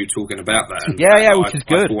me and you talking about that. And which is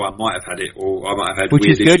good. I might have had it, or I might have had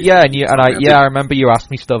which is good, issues. I remember you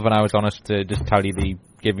asked me stuff and I was honest to just tell you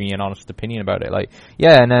give me an honest opinion about it,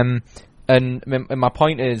 and my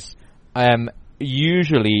point is,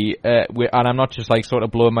 usually, and I'm not just like sort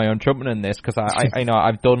of blowing my own trumpet in this, because I know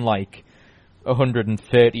I've done like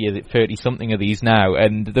 130 something of these now,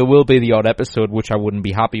 and there will be the odd episode which I wouldn't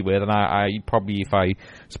be happy with, and I probably, if I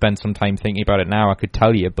spend some time thinking about it now, I could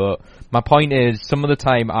tell you. But my point is, some of the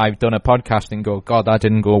time I've done a podcast and go, God, that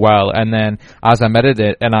didn't go well, and then as I'm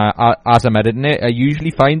editing it, I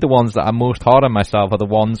usually find the ones that I'm most hard on myself are the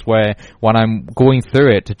ones where when I'm going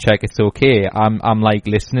through it to check it's okay, I'm like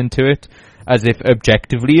listening to it as if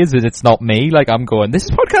objectively it's not me, like I'm going, this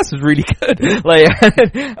podcast is really good, like,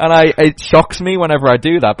 and it shocks me whenever I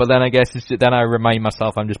do that, but then I guess then I remind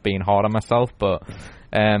myself I'm just being hard on myself. But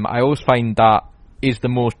I always find that is the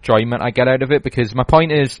most enjoyment I get out of it, because my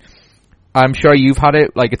point is, I'm sure you've had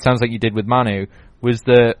it, like it sounds like you did with Manu, was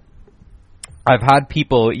that I've had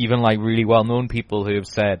people, even like really well-known people, who have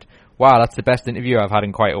said, wow, that's the best interview I've had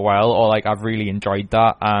in quite a while, or like I've really enjoyed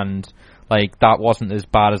that, and like, that wasn't as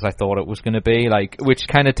bad as I thought it was going to be, like, which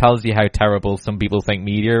kind of tells you how terrible some people think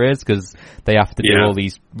media is, because they have to do all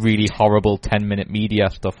these really horrible 10-minute media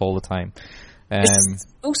stuff all the time. It's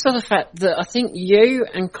also the fact that I think you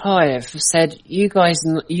and Kai have said you guys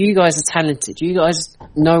are talented. You guys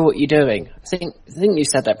know what you're doing. I think you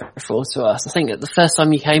said that before to us. I think that the first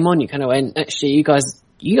time you came on, you kind of went, actually, you guys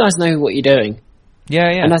know what you're doing. Yeah.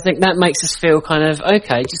 And I think that makes us feel kind of,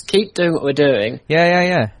 okay, just keep doing what we're doing.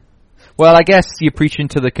 Yeah. Well, I guess you're preaching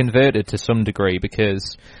to the converted to some degree,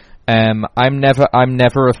 because I'm never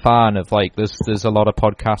a fan of, like, there's a lot of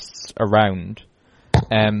podcasts around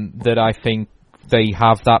that I think they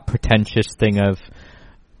have that pretentious thing of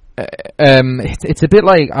it's a bit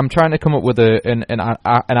like I'm trying to come up with an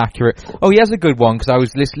accurate. Oh, he has a good one, because I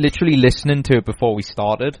was literally listening to it before we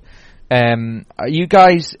started. Did you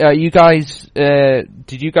guys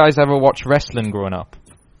ever watch wrestling growing up?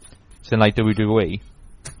 So like WWE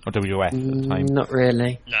or WWF at the time? Not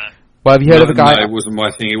really. No. Well, have you heard of a guy? No, it wasn't my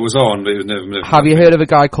thing. It was on, but it was never. Have you heard of a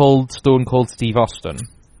guy called Stone Cold Steve Austin?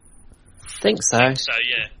 Think so. So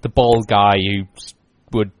yeah. The bald guy who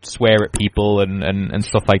would swear at people and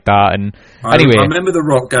stuff like that. And anyway, I remember The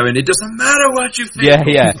Rock going, "It doesn't matter what you think."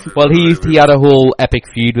 Yeah. Well, he had a whole epic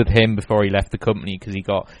feud with him before he left the company, because he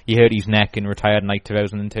hurt his neck and retired in like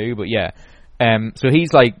 2002. But yeah, so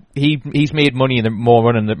he's like he's made money in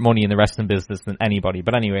the wrestling business than anybody.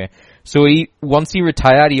 But anyway, so once he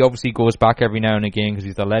retired, he obviously goes back every now and again because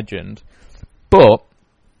he's a legend. But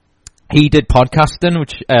he did podcasting,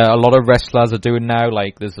 which a lot of wrestlers are doing now.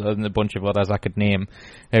 Like, there's a bunch of others I could name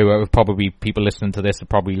who are probably, people listening to this have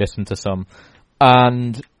probably listened to some.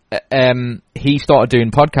 And he started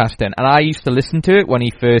doing podcasting, and I used to listen to it when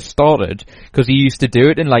he first started, because he used to do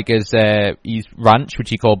it in like his ranch, which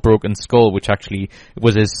he called Broken Skull, which actually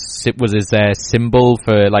was his symbol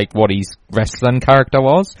for like what his wrestling character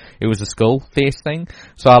was. It was a skull face thing,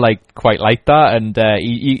 so I quite liked that. And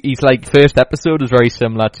he's like, first episode was very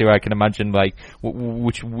similar to, I can imagine, like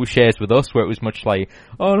which shares with us, where it was much like,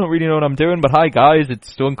 oh, I don't really know what I'm doing, but hi guys,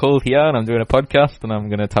 it's Stone Cold here, and I'm doing a podcast, and I'm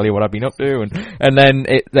going to tell you what I've been up to, and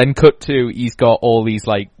then cut to, he's got all these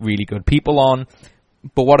like really good people on.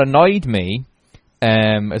 But what annoyed me,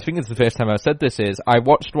 I think it's the first time I've said this, is I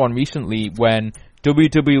watched one recently when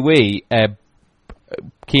WWE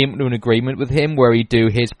came to an agreement with him where he'd do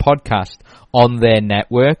his podcast on their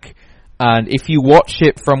network. And if you watch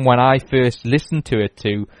it from when I first listened to it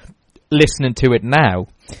to listening to it now,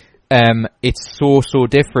 it's so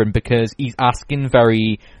different, because he's asking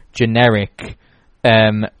very generic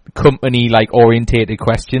company orientated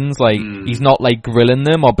questions. He's not grilling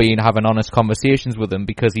them or having honest conversations with them,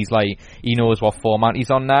 because he's he knows what format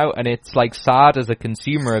he's on now, and it's sad as a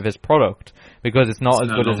consumer of his product, because it's not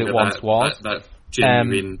as good as it once was. That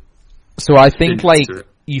so I think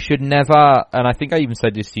you should never, and I think I even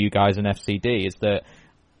said this to you guys in FCD, is that,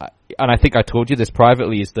 and I think I told you this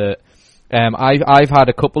privately, is that I've had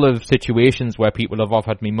a couple of situations where people have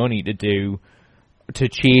offered me money to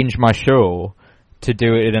change my show, to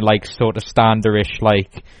do it in a sort of standardish,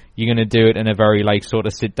 you're going to do it in a very sort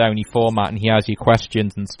of sit downy format, and he has your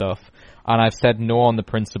questions and stuff. And I've said no on the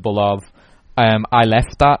principle of I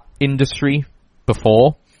left that industry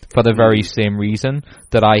before for the very same reason,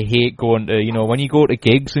 that I hate going to, when you go to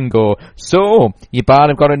gigs and go, so your band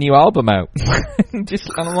have got a new album out.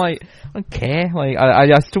 Just kind of I don't care. I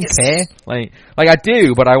just don't care. I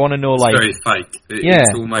do, but I want to know it's very fake.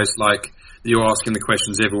 It's almost like you're asking the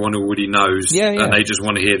questions everyone already knows, and they just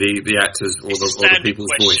want to hear the actors or the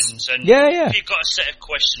people's voice. And if you've got a set of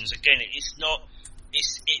questions, again, it's not,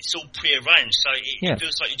 it's all prearranged, so it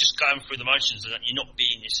feels like you're just going through the motions and you're not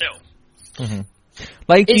being yourself. Mm-hmm.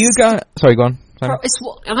 You guys, sorry, go on.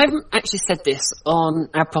 I haven't actually said this on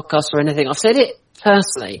our podcast or anything. I've said it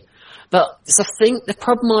personally, but it's the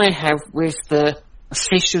problem I have with the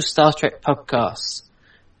official Star Trek podcast,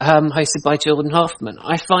 hosted by Jordan Hoffman.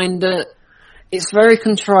 I find that it's very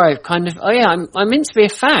contrived, kind of, I'm meant to be a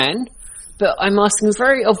fan, but I'm asking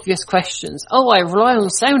very obvious questions. Oh, I rely on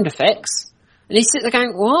sound effects. And he's sitting there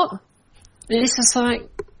going, what? And it's just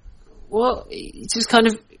what? It's just kind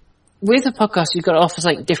of, with a podcast, you've got to offer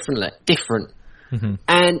something different. Mm-hmm.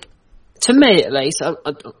 And to me, at least, so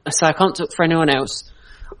I can't talk for anyone else,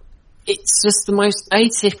 it's just the most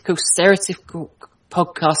atypical, stereotypical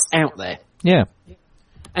podcast out there. Yeah.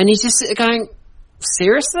 And you just sit there going,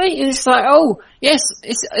 seriously? And it's oh, yes,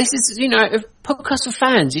 this is, a podcast for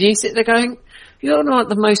fans. You sit there going, you're not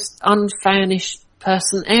the most unfanish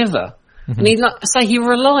person ever. Mm-hmm. And he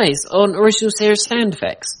relies on original series sound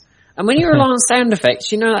effects. And when you rely on sound effects,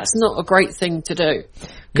 that's not a great thing to do.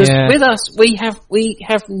 Because with us, we have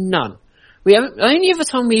none. The only other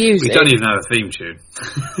time we use we don't even have a theme tune.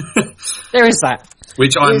 There is that.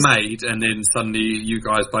 Which I made, and then suddenly you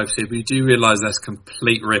guys both said, "But do you realise that's a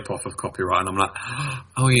complete rip-off of copyright?" And I'm like,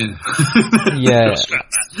 "Oh yeah, yeah."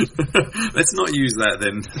 Let's not use that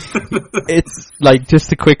then. It's like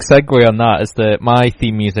just a quick segue on that is that my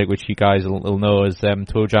theme music, which you guys will know, is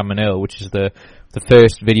ToeJam and Earl, which is the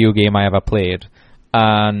first video game I ever played,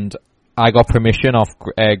 and I got permission off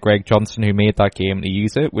Greg Johnson, who made that game, to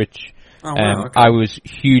use it, which I was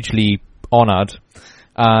hugely honoured.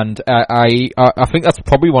 And I think that's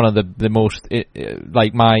probably one of the most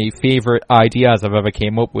like my favourite ideas I've ever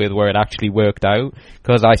came up with, where it actually worked out,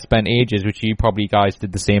 because I spent ages, which you probably guys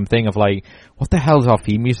did the same thing, of like, what the hell is our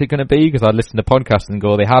theme music going to be? Because I'd listen to podcasts and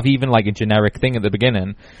go, they have even like a generic thing at the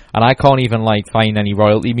beginning, and I can't even like find any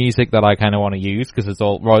royalty music that I kind of want to use, because it's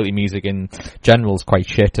all royalty music in general is quite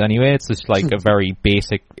shit anyway. It's just like a very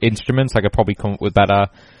basic instruments. I could probably come up with better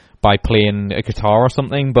by playing a guitar or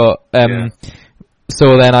something, but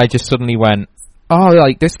so then I just suddenly went, oh,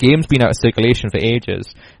 like, this game's been out of circulation for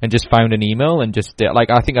ages, and just found an email and just, like,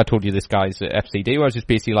 I think I told you this, guys, at FCD, where I was just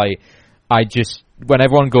basically like, when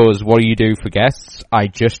everyone goes, what do you do for guests? I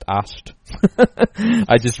just asked.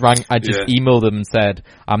 I just emailed them and said,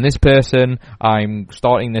 I'm this person, I'm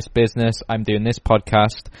starting this business, I'm doing this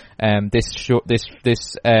podcast,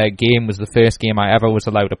 this game was the first game I ever was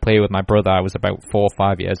allowed to play with my brother. I was about 4 or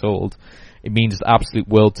 5 years old. It means the absolute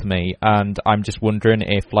world to me, and I'm just wondering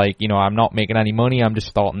if, like, you know, I'm not making any money, I'm just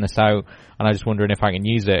starting this out, and I'm just wondering if I can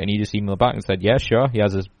use it. And he just emailed back and said, yeah, sure, he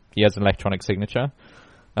has an electronic signature.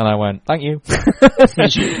 And I went, thank you. That's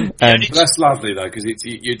lovely, though, because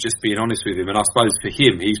you're just being honest with him. And I suppose for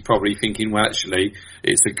him, he's probably thinking, well, actually,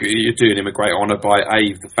 you're doing him a great honour by,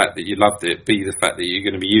 A, the fact that you loved it, B, the fact that you're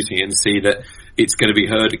going to be using it, and C, that it's going to be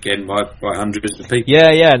heard again by hundreds of people.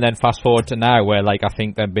 Yeah, and then fast forward to now, where, like, I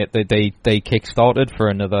think they kick-started for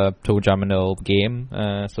another ToeJam and Earl game,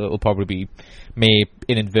 so it'll probably may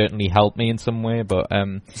inadvertently help me in some way, but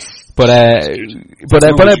in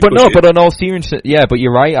all seriousness, yeah, but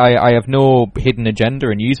you're right, I have no hidden agenda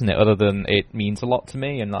in using it other than it means a lot to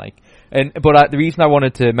me, but the reason I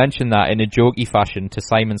wanted to mention that in a jokey fashion to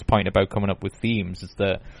Simon's point about coming up with themes is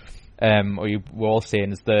that, or you were all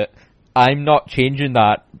saying, is that I'm not changing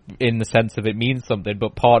that in the sense of it means something,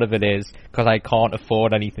 but part of it is because I can't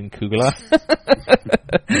afford anything cooler. So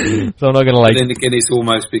I'm not going to like... But then again, it's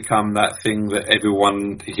almost become that thing that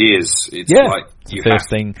everyone hears. It's like... You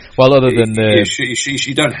first thing. Well, other than the...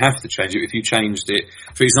 You don't have to change it. If you changed it...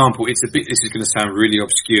 For example, it's a bit... This is going to sound really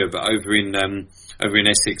obscure, but over in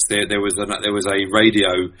Essex, there was a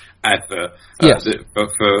radio advert for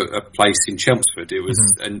a place in Chelmsford. It was...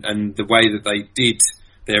 And the way that they did...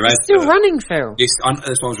 It's still running, Phil. Yes,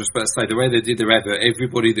 that's what I was just about to say. The way they did their advert,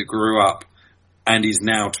 everybody that grew up and is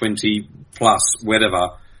now 20 plus,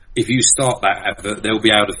 whatever, if you start that advert, they'll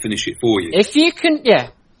be able to finish it for you. If you can,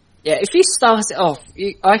 if you start it off,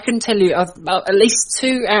 I can tell you about at least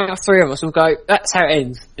 2 out of 3 of us will go, that's how it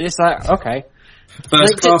ends. And it's like, okay.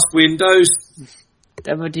 First class Windows.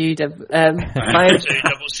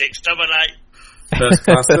 52688. First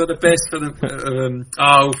class for the best for the... for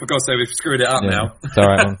God's sake, we've screwed it up now. It's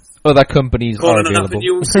alright. Other companies are available. Enough and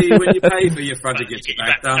you'll see when you pay for your front, it gets you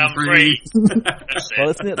back down free.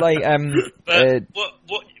 Well, isn't it like... but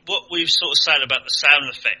what we've sort of said about the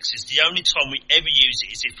sound effects is the only time we ever use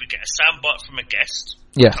it is if we get a soundbite from a guest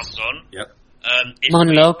who comes on. Yep.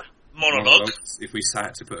 Monologue. If we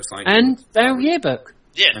sat to put a sign and our yearbook.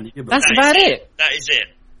 Yeah. That's about it. That is it.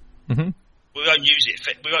 Mm-hmm. We won't use it.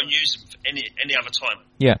 We won't use them for any other time.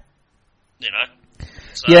 Yeah. You know.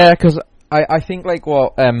 So. Yeah, because I think like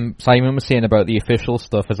what Simon was saying about the official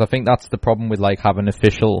stuff is I think that's the problem with like having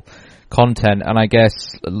official content, and I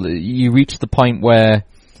guess you reach the point where,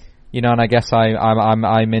 you know, and I guess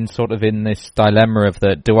I'm in sort of in this dilemma of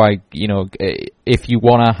that. Do I, you know, if you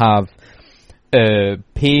want to have a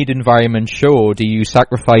paid environment show, do you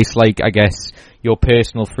sacrifice like I guess your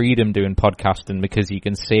personal freedom doing podcasting because you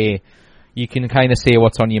can kind of say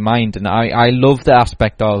what's on your mind? And I love the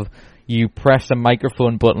aspect of you press a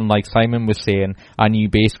microphone button like Simon was saying and you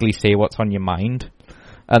basically say what's on your mind,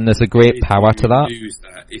 and there's a great power to that.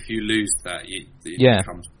 If you lose that, it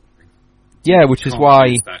becomes... Yeah, which is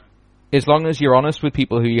why as long as you're honest with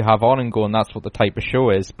people who you have on and going, that's what the type of show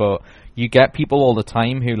is. But you get people all the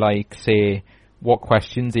time who like say, what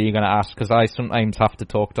questions are you going to ask? Because I sometimes have to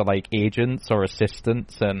talk to like agents or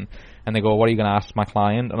assistants and they go, what are you going to ask my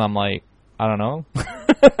client? And I'm like, I don't know.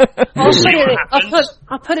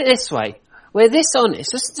 I'll put it this way. We're this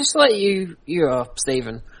honest, just like you are,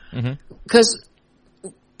 Stephen. Because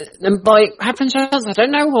by happen chance, I don't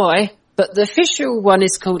know why, but the official one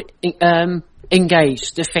is called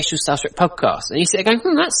Engage, the official Star Trek podcast, and you sit there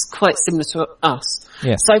going, that's quite similar to us.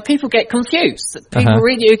 Yeah. So people get confused. People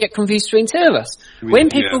really do get confused between two of us. When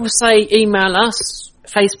people say email us,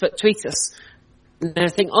 Facebook, tweet us, and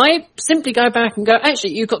everything, I simply go back and go,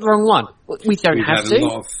 actually, you've got the wrong one. We don't have to.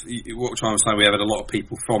 What I'm trying to say, we have had a lot of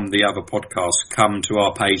people from the other podcasts come to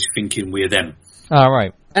our page thinking we're them. Oh,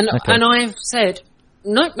 right. And I've said,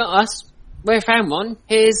 no, not us. We found one.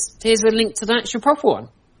 Here's a link to the actual proper one.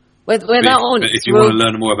 Where that on. If you want to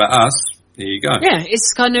learn more about us, here you go. Yeah,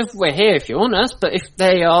 it's kind of, we're here if you want us, but if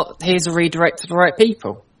they are, here's a redirect to the right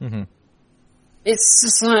people. Mm-hmm. It's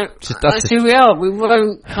just like, that's who we are. We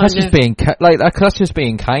won't that's just being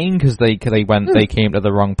kind, because they came to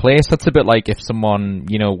the wrong place. That's a bit like if someone,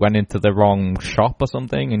 went into the wrong shop or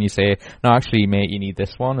something, and you say, no, actually, mate, you need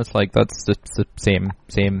this one. It's like, that's the same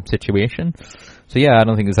situation. So yeah, I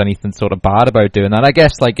don't think there's anything sort of bad about doing that. I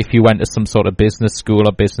guess, like, if you went to some sort of business school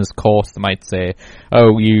or business course, they might say,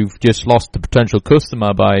 oh, you've just lost a potential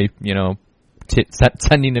customer by,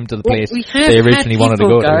 sending them to the place they originally wanted to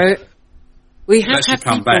go to. We have had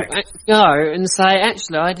people go and say,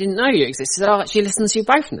 actually, I didn't know you existed. I'll actually listen to you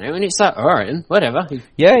both now. And it's like, all right, whatever.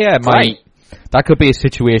 Yeah, great. That could be a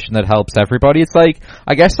situation that helps everybody. It's like,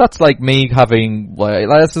 I guess that's like me having,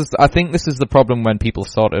 I think this is the problem when people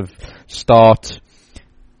sort of start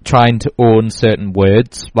trying to own certain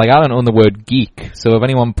words. Like, I don't own the word geek, so if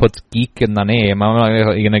anyone puts geek in their name, I'm not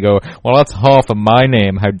going to go, well, that's half of my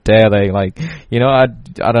name, how dare they, like,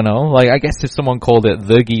 I don't know. Like, I guess if someone called it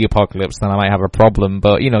the Geek Apocalypse, then I might have a problem,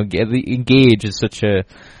 but, the Engage is such a,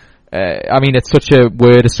 it's such a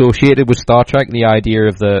word associated with Star Trek, the idea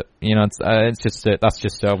of the, that's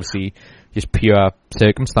just obviously just pure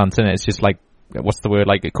circumstance, isn't it? It's just like, what's the word,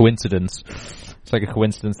 like a coincidence. It's like a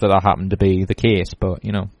coincidence that happened to be the case, but,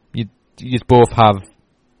 you just both have,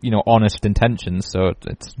 honest intentions, so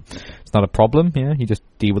it's not a problem, you just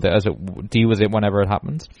deal with it whenever it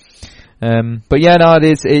happens. But yeah, no, it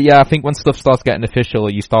is, I think when stuff starts getting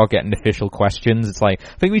official, you start getting official questions. It's like,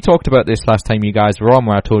 I think we talked about this last time you guys were on,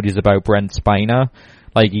 where I told you about Brent Spiner.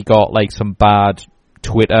 Like, he got, like, some bad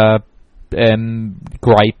Twitter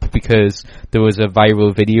gripe because there was a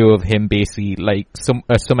viral video of him basically, like, some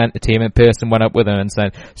entertainment person went up with him and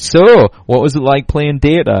said, so, what was it like playing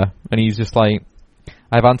Data? And he's just like,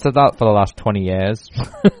 I've answered that for the last 20 years.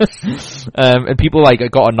 And people, like,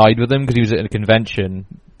 got annoyed with him because he was at a convention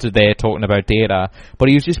there talking about Data, but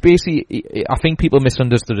he was just basically, I think people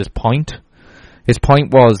misunderstood his point. His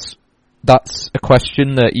point was, that's a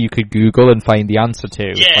question that you could Google and find the answer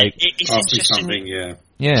to. Yeah, like, it's interesting.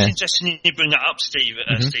 It's interesting you bring that up, Steve,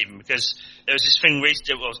 Stephen, because there was this thing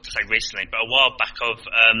recently, but a while back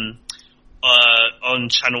on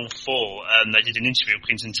Channel 4, they did an interview with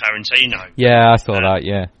Quentin Tarantino. Yeah, I saw that,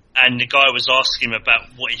 yeah. And the guy was asking him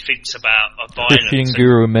about what he thinks about violence. Christian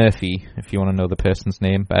Guru Murphy, if you want to know the person's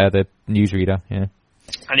name, the newsreader, yeah.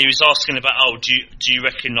 And he was asking about, do you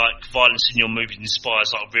reckon, like, violence in your movies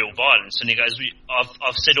inspires, like, real violence? And he goes,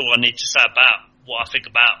 I've said all I need to say about what I think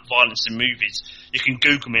about violence in movies. You can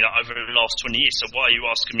Google me, like, over the last 20 years, so why are you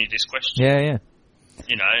asking me this question? Yeah.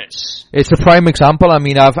 It's a prime example. I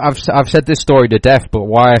mean, I've said this story to death, but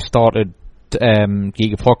why I started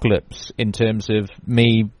Geek Apocalypse in terms of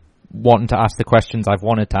me wanting to ask the questions I've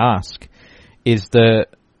wanted to ask is that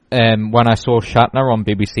when I saw Shatner on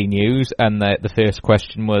BBC News and the first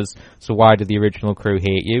question was, so why did the original crew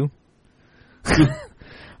hate you? And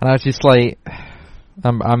I was just like,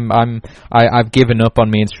 I've given up on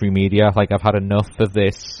mainstream media. Like, I've had enough of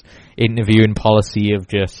this interviewing policy of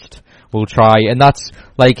just, we'll try. And that's,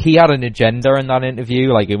 like, he had an agenda in that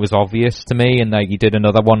interview. Like, it was obvious to me. And, like, he did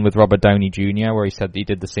another one with Robert Downey Jr. where he said he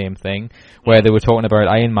did the same thing, where they were talking about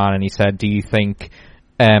Iron Man, and he said, do you think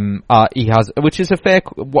he has, which is a fair,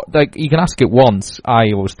 like, you can ask it once.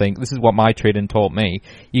 I always think, this is what my training taught me.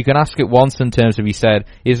 You can ask it once in terms of, he said,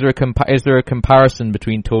 is there a comparison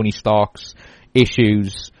between Tony Stark's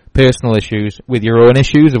issues, personal issues, with your own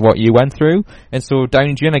issues of what you went through? And so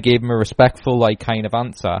Downey Jr. gave him a respectful, like, kind of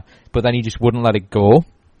answer, but then he just wouldn't let it go.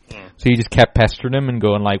 So he just kept pestering him and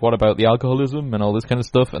going, like, what about the alcoholism and all this kind of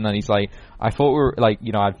stuff? And then he's like, I thought we were, like,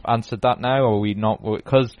 I've answered that now, or are we not?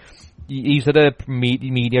 Because he's at a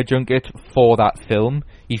media junket for that film.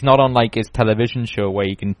 He's not on, like, his television show where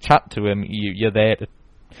you can chat to him. You're there to,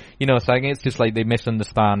 so I think it's just like they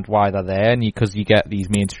misunderstand why they're there, and because you get these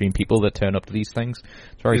mainstream people that turn up to these things.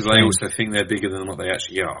 Because they also think they're bigger than what they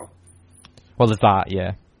actually are. Well, there's that,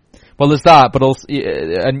 yeah. Well, there's that, but also,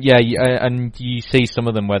 and you see some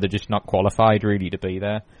of them where they're just not qualified really to be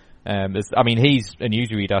there. He's a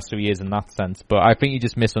newsreader, so he is in that sense, but I think he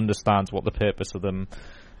just misunderstands what the purpose of them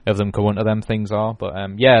of them going to them things are. But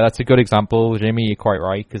yeah, that's a good example, Jimmy. You're quite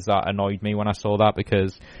right, because that annoyed me when I saw that,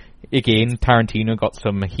 because again, Tarantino got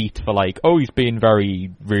some heat for like, oh, he's being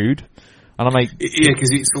very rude. And I'm like, yeah, because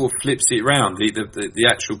it sort of flips it around. The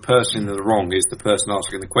actual person in the wrong is the person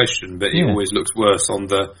asking the question, but it always looks worse on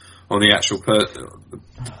the actual person.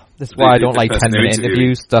 That's why I don't like 10-minute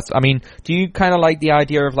interviews. Do you kind of like the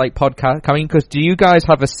idea of like podcast? I mean, because do you guys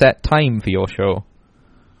have a set time for your show?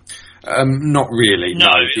 Not really. No.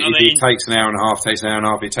 If it takes an hour and a half, takes an hour and a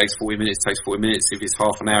half. If it takes 40 minutes, it takes 40 minutes. If it's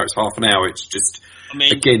half an hour, it's half an hour. It's just,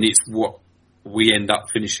 again, it's what we end up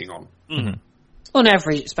finishing on. Mm-hmm. On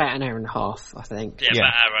average, it's about an hour and a half, I think. Yeah, about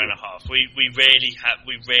an hour and a half. We rarely have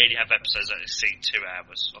episodes that exceed 2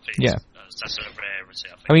 hours. I think that's a rarity,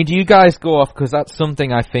 I think. I mean, do you guys go off, because that's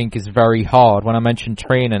something I think is very hard. When I mention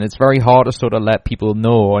training, it's very hard to sort of let people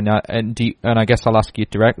know, and I guess I'll ask you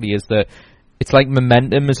directly, is that it's like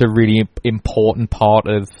momentum is a really important part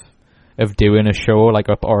of doing a show or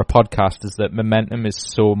a podcast, is that momentum is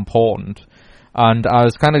so important. And I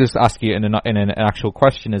was kind of just asking you in an actual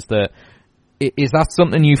question, is that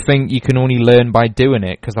something you think you can only learn by doing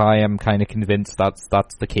it? Because I am kind of convinced that's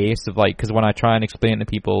the case. Because when I try and explain to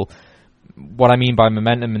people what I mean by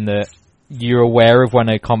momentum, in that you're aware of when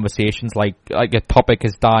a conversation's like a topic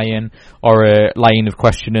is dying, or a line of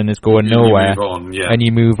questioning is going nowhere, and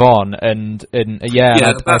you move on. I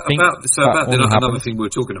think another thing we were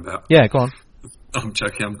talking about. Yeah, go on. I'm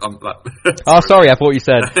joking. I'm like. Oh, sorry. I thought you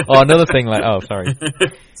said. Oh, another thing. Sorry.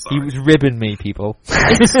 He was ribbing me, people.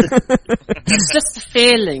 It's just a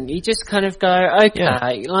feeling. You just kind of go,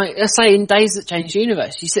 okay. Like, let's say in Days That Changed the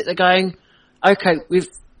Universe, you sit there going, okay, we've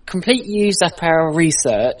completely used up our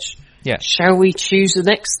research. Yeah. Shall we choose the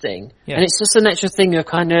next thing? Yeah. And it's just a natural thing of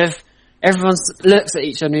kind of everyone looks at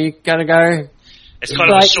each other and you kind of go. It's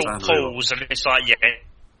kind of a short pause, and it's like,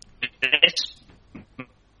 let's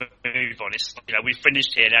move on. It's we've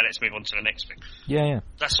finished here, now let's move on to the next thing. Yeah.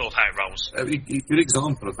 That's sort of how it rolls. A good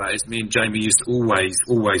example of that is me and Jamie used to always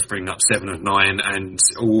bring up 7 of 9, and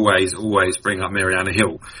always bring up Mariana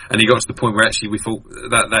Hill. And he got to the point where actually we thought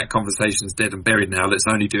that conversation's dead and buried now. Let's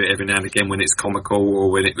only do it every now and again when it's comical or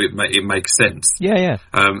when it makes sense. Yeah.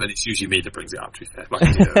 And it's usually me that brings it up, to be fair. Like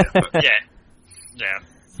I did earlier, but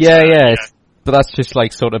Yeah. But that's just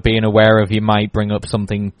like sort of being aware of, you might bring up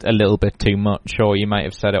something a little bit too much, or you might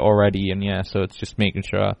have said it already, and so it's just making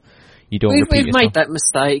sure you don't repeat We've made that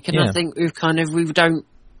mistake, and I think we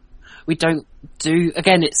don't do,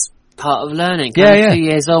 again, it's part of learning. 2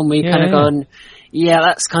 years on, we've kind of gone,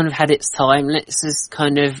 that's kind of had its time, let's just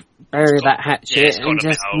kind of bury that hatchet and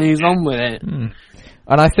just move on with it. And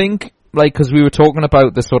I think, because we were talking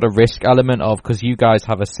about the sort of risk element of, because you guys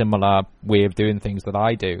have a similar way of doing things that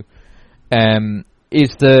I do,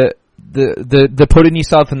 is the putting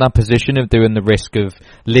yourself in that position of doing the risk of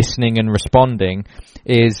listening and responding,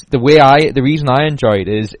 is the reason I enjoy it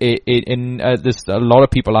is there's a lot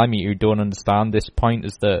of people I meet who don't understand this point,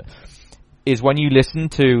 is when you listen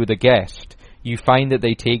to the guest, you find that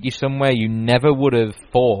they take you somewhere you never would have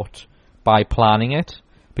thought by planning it,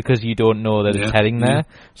 because you don't know that it's heading there.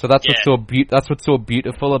 So that's what's so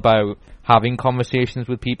beautiful about having conversations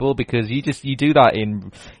with people, because you do that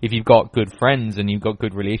if you've got good friends and you've got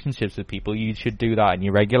good relationships with people, you should do that in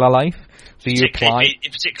your regular life. So particularly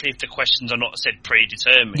if the questions are not said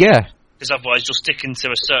predetermined. Yeah. Because otherwise you're sticking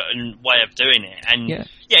to a certain way of doing it. And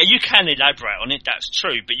you can elaborate on it, that's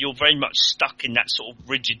true, but you're very much stuck in that sort of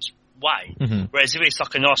rigid way. Mm-hmm. Whereas if it's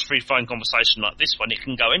like a nice free-flowing conversation like this one, it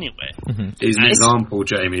can go anywhere. Mm-hmm. Here's an example,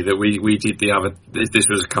 Jamie, that we did this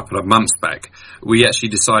was a couple of months back. We actually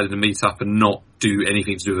decided to meet up and not do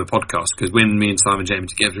anything to do with a podcast, because when me and Simon Jamie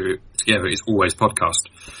together it's always podcast.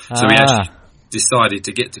 So we actually decided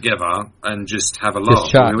to get together and just have a laugh.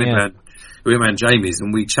 We went around Jamie's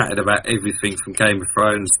and we chatted about everything from Game of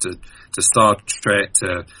Thrones to Star Trek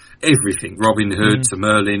to everything, Robin Hood to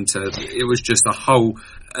Merlin it was just a whole,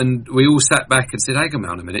 and we all sat back and said, hang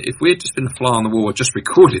on a minute, if we had just been a fly on the wall, just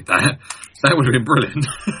recorded that would have been brilliant.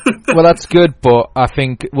 Well, that's good, but I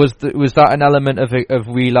think was that an element of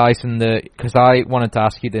realising because I wanted to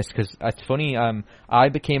ask you this, because it's funny, I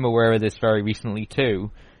became aware of this very recently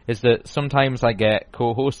too, is that sometimes I get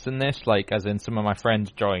co-hosts in this, like as in some of my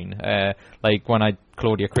friends join, like when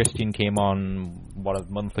Claudia Christian came on, a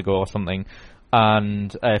month ago or something,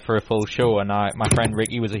 and for a full show, and my friend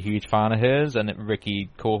Ricky was a huge fan of hers, and Ricky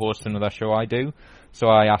co-hosts another show I do, so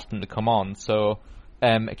I asked him to come on. So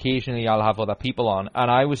occasionally I'll have other people on, and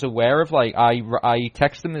I was aware of, I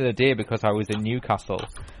texted him the other day because I was in Newcastle,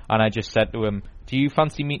 and I just said to him, do you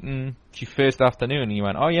fancy meeting Thursday afternoon? And he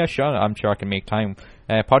went, oh yeah, sure, I'm sure I can make time,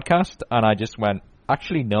 podcast. And I just went,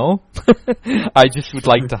 actually, no. I just would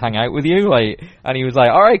like to hang out with you. Like, and he was like,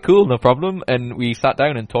 all right, cool, no problem. And we sat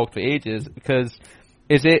down and talked for ages because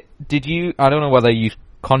I don't know whether you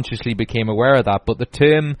consciously became aware of that, but the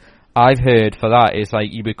term I've heard for that is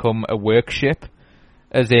like you become a workship.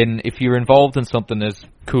 As in, if you're involved in something as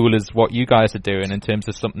cool as what you guys are doing in terms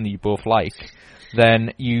of something that you both like,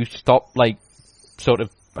 then you stop, like, sort of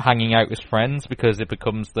hanging out as friends because it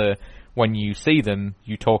becomes when you see them,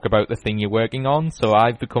 you talk about the thing you're working on. So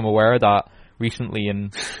I've become aware of that recently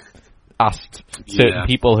and asked certain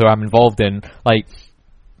people who I'm involved in, like...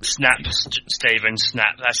 Snap, Stephen,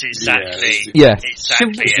 snap. That's exactly... Yeah.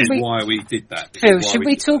 Exactly. This is why we did that. Phil, should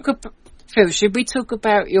we talk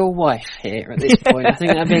about your wife here at this point? I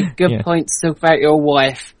think that'd be a good point to talk about your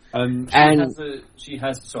wife. She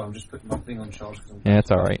has. Sorry, I'm just putting my thing on charge. Yeah, it's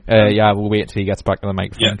all right. We'll wait till he gets back to the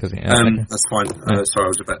microphone. That's fine. Sorry, I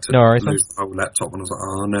was about to lose the whole laptop, and I was like,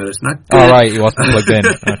 oh no, there's no. All right, he wasn't plugged in.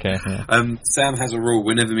 Okay. Yeah. Sam has a rule.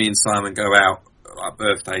 Whenever me and Simon go out, like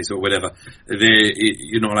birthdays or whatever,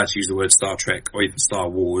 you're not allowed to use the word Star Trek or even Star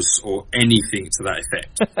Wars or anything to that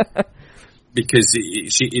effect. Because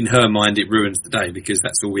in her mind it ruins the day because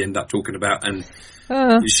that's all we end up talking about, and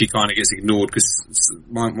she kind of gets ignored because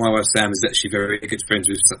my wife Sam is actually very good friends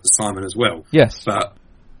with Simon as well. Yes, but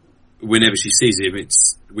whenever she sees him,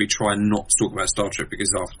 we try not to talk about Star Trek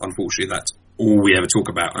because unfortunately that's all we ever talk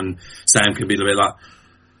about, and Sam can be a little bit like,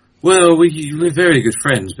 well, we're very good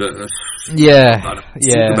friends, but talk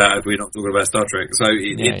about if we're not talking about Star Trek. So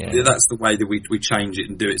that's the way that we change it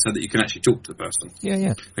and do it so that you can actually talk to the person.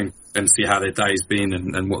 And see how their day's been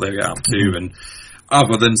and what they get up to, and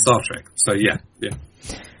other than Star Trek. So yeah.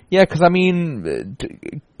 Yeah, because I mean,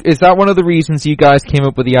 is that one of the reasons you guys came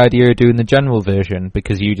up with the idea of doing the general version?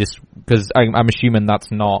 Because I'm assuming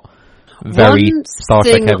that's not very Star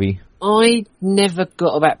Trek heavy. I never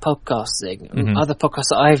got about podcasting, other podcasts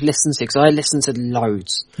that I've listened to, because I listen to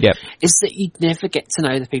loads, is that you never get to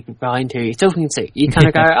know the people behind who you're talking to. You kind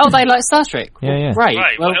of go, oh, they like Star Trek. Well, great.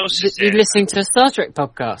 Well, you're listening to a Star Trek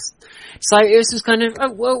podcast. So it was just kind of,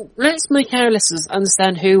 let's make our listeners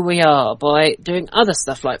understand who we are by doing other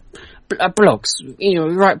stuff like blogs. We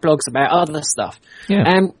write blogs about other stuff.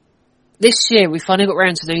 This year we finally got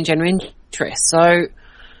around to doing general interest. So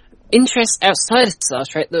interests outside of Star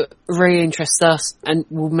Trek that really interest us and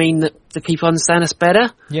will mean that the people understand us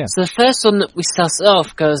better. So the first one that we started off,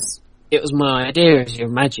 because it was my idea, as you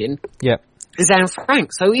imagine, is Anne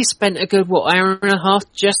Frank. So we spent a good, hour and a half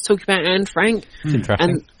just talking about Anne Frank.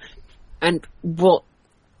 Interesting. And what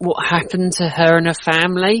happened to her and her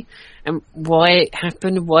family, and why it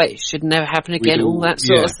happened, why it should never happen again, all that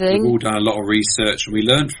sort of thing. We've all done a lot of research and we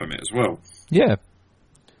learned from it as well. Yeah.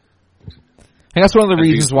 I think that's one of the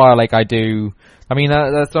reasons why, I do. I mean,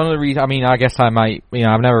 that's one of the reasons. I mean, I guess I might.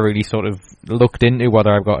 I've never really sort of looked into whether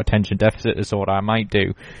I've got attention deficit disorder. I might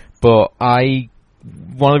do, but one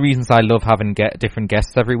of the reasons I love having different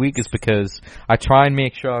guests every week is because I try and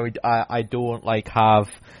make sure I don't have.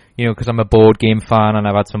 Because I'm a board game fan and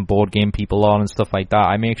I've had some board game people on and stuff like that.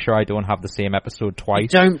 I make sure I don't have the same episode twice. You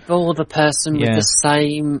don't bore the person with the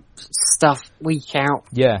same stuff week out,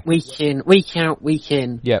 week in, week out, week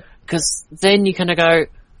in. Yeah. Because then you kind of go,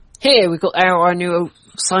 here, we've got our new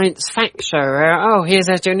science fact show. Here's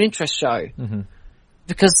our general interest show. Mm-hmm.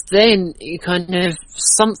 Because then you kind of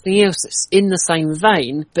we're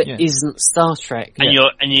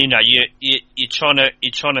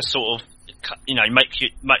trying to sort of,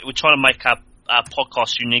 we're trying to make our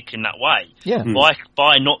podcast unique in that way. Yeah.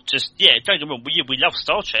 By not just, don't get me wrong, we love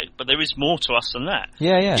Star Trek, but there is more to us than that.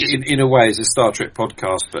 Yeah. In a way, it's a Star Trek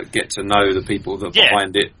podcast, but get to know the people that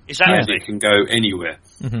behind it. Exactly. And it can go anywhere.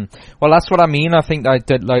 Mm-hmm. Well, that's what I mean. I think I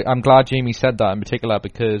did, I'm glad Jamie said that in particular,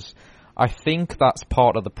 because I think that's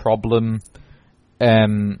part of the problem.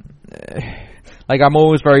 I'm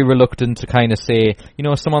always very reluctant to kind of say,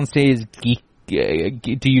 if someone says geek,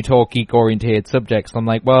 do you talk geek-oriented subjects? I'm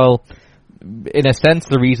like, well, in a sense,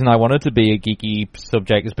 the reason I wanted to be a geeky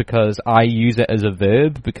subject is because I use it as a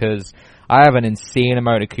verb, because I have an insane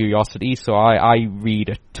amount of curiosity, so I read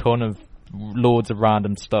a ton of loads of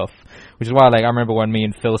random stuff, which is why, I remember when me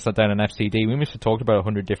and Phil sat down in FCD, we must have talked about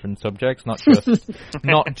 100 different subjects, not just.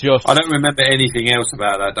 I don't remember anything else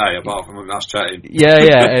about that day apart from us chatting.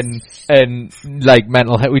 Yeah, and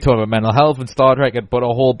mental health. We talked about mental health and Star Trek, but a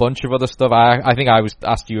whole bunch of other stuff. I think I was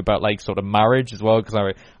asked you about sort of marriage as well, because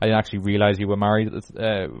I didn't actually realize you were married.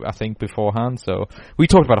 I think beforehand, so we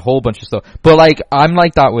talked about a whole bunch of stuff. But I'm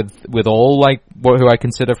like that with all who I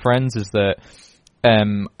consider friends, is that.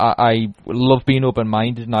 I love being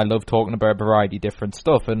open-minded and I love talking about a variety of different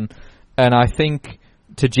stuff, and I think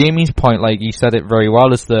to Jamie's point, you said it very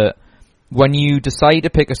well, is that when you decide to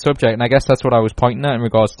pick a subject, and I guess that's what I was pointing at in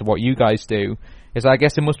regards to what you guys do, is I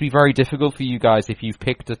guess it must be very difficult for you guys if you've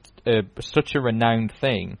picked such a renowned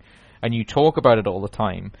thing and you talk about it all the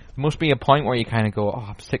time. There must be a point where you kind of go,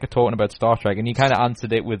 I'm sick of talking about Star Trek, and you kind of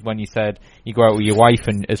answered it with when you said you go out with your wife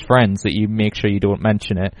and as friends that you make sure you don't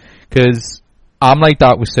mention it. Because I'm like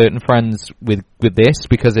that with certain friends with this,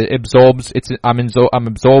 because it absorbs, I'm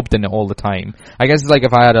absorbed in it all the time. I guess it's like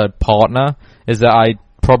if I had a partner, is that I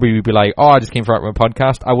probably would be like, I just came from a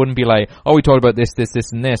podcast. I wouldn't be like, we talked about this,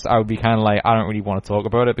 and this. I would be kind of like, I don't really want to talk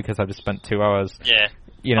about it because I've just spent 2 hours. Yeah.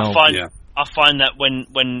 I find that when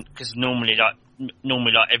because normally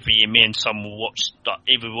every year me and Sam will watch,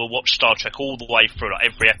 either we'll watch Star Trek all the way through, like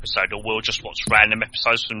every episode, or we'll just watch random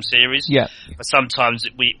episodes from the series. Yeah. But sometimes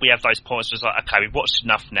we have those points where it's like, okay, we've watched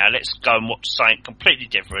enough now, let's go and watch something completely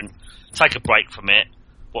different, take a break from it,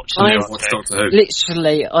 watch Doctor Who.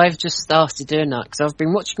 Literally, I've just started doing that, because I've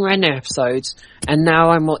been watching random episodes, and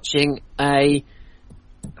now I'm watching a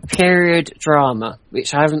period drama,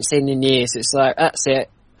 which I haven't seen in years. It's like, that's it.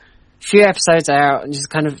 Few episodes out, and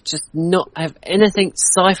just not have anything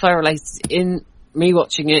sci-fi related in me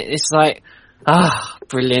watching it. It's like,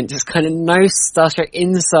 brilliant. Just kind of no Star Trek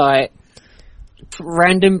insight.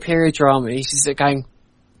 Random period drama. He's just going,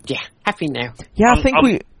 happy now. Yeah, I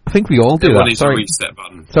think we all do that. Needs a reset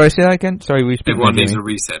button. Sorry, say that again? Sorry, everyone needs a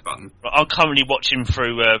reset button. I'm currently watching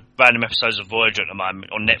through random episodes of Voyager at the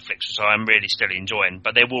moment on Netflix, which I'm really still enjoying.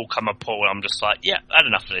 But there will come a point where I'm just like, I had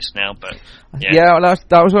enough of this now. But yeah,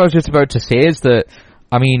 that was what I was just about to say. Is that,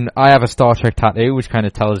 I mean, I have a Star Trek tattoo, which kind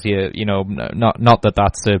of tells you, not that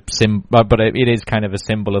that's a symbol, but it is kind of a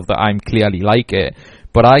symbol of that I'm clearly like it.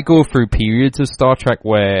 But I go through periods of Star Trek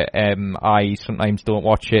where I sometimes don't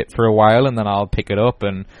watch it for a while, and then I'll pick it up,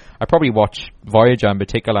 and I probably watch Voyager in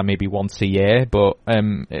particular maybe once a year, but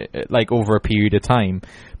like over a period of time.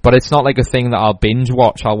 But it's not like a thing that I'll binge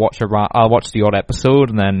watch. I'll watch the odd episode,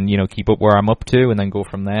 and then keep up where I'm up to, and then go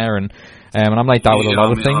from there. And I'm like that with a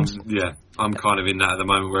lot of things. I'm kind of in that at the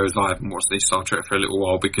moment, whereas I haven't watched these Star Trek for a little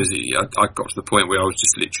while because I got to the point where I was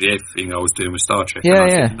just literally everything I was doing with Star Trek. Yeah,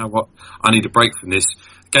 said, you know what? I need a break from this.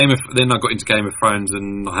 Then I got into Game of Thrones,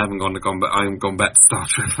 and I haven't gone back to Star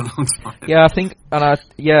Trek for a long time. Yeah, I think, and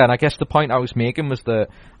I guess the point I was making was that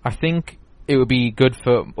I think it would be good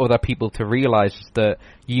for other people to realise that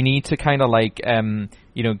you need to kind of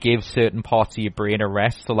give certain parts of your brain a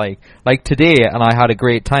rest. So like today, and I had a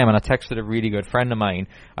great time, and I texted a really good friend of mine,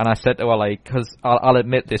 and I said to her, because I'll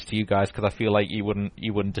admit this to you guys, because I feel like you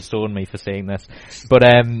wouldn't disown me for saying this, but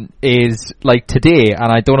is like today,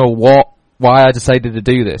 and I don't know why I decided to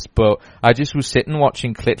do this, but I just was sitting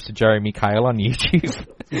watching clips of Jeremy Kyle on YouTube,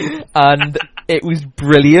 and it was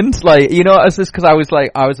brilliant. It's just because I was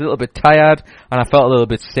a little bit tired, and I felt a little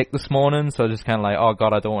bit sick this morning, so I was just kind of like, oh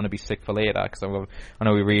god, I don't want to be sick for later, because I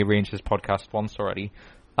know we rearranged this podcast once already,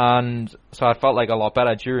 and so I felt a lot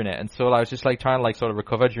better during it, and so I was just trying to sort of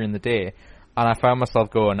recover during the day. And I found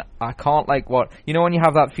myself going, I can't when you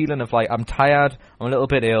have that feeling of I'm tired, I'm a little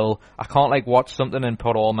bit ill, I can't watch something and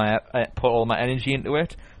put all my energy into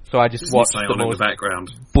it. So I just watched the most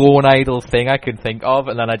born idle thing I could think of,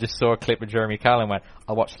 and then I just saw a clip of Jeremy Kyle and went,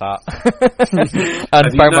 I'll watch that. And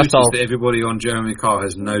have you noticed that everybody on Jeremy Kyle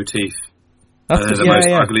has no teeth? They're the most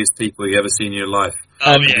ugliest people you ever seen in your life.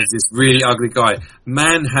 There's this really ugly guy.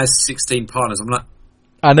 Man has 16 partners. I'm like,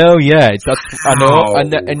 I know, yeah. I know,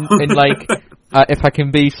 and if I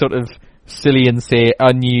can be sort of silly and say,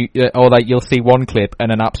 you'll see one clip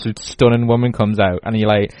and an absolute stunning woman comes out, and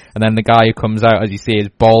and then the guy who comes out, as you say, is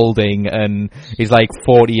balding and he's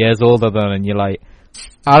 40 years older than, and you're like,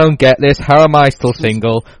 I don't get this. How am I still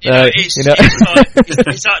single? It's like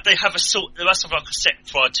they have they must have a set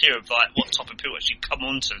criteria of what type of people actually come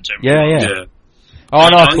onto the gym. Yeah. Oh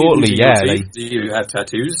no, totally, yeah. Do you have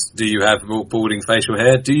tattoos? Do you have balding facial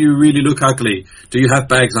hair? Do you really look ugly? Do you have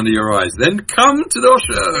bags under your eyes? Then come to the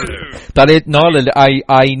show. That is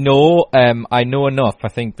I know enough. I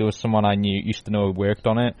think there was someone I used to know who worked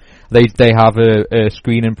on it. They have a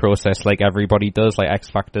screening process like everybody does, like X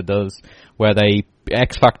Factor does, where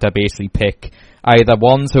X Factor basically pick either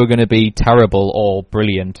ones who are going to be terrible or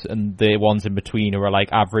brilliant, and the ones in between who are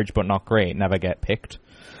average but not great never get picked.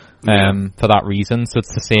 For that reason. So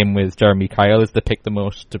it's the same with Jeremy Kyle, is they pick the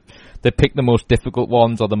most difficult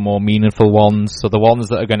ones or the more meaningful ones. So the ones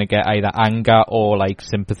that are going to get either anger or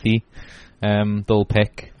sympathy, they'll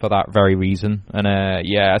pick for that very reason. And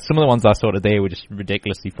some of the ones I saw today were just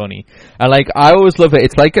ridiculously funny. And I always love it.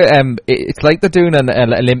 It's like they're doing an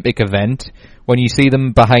Olympic event when you see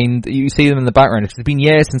them in the background. It's been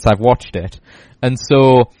years since I've watched it, and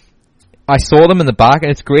so I saw them in the back,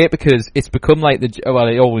 and it's great because it's become like it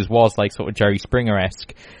always was like sort of Jerry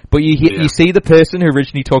Springer-esque. But you see the person who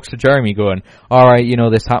originally talks to Jeremy going, all right, you know,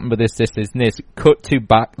 this happened with this, and this. Cut to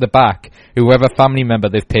the back, whoever family member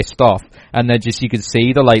they've pissed off, and they're just, you can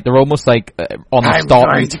see they're almost like on the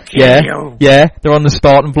starting, they're on the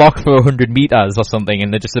starting block for 100 meters or something,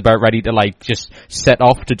 and they're just about ready to like just set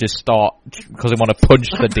off to just start because they want to punch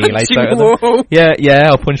the daylight out of them.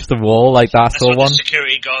 Yeah, or punch the wall like that sort of one. The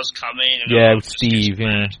security guards come in. And with Steve.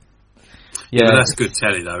 Yeah, but that's good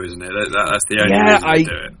telly, though, isn't it? That's the only reason to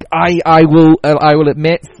do it. I will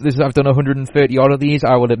admit, I've done 130 odd of these.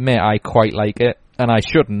 I will admit I quite like it, and I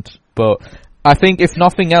shouldn't. But I think if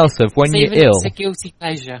nothing else, when you're ill, it's a guilty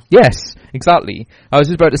pleasure. Yes, exactly. I was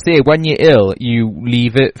just about to say, when you're ill, you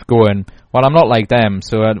leave it going, well, I'm not like them,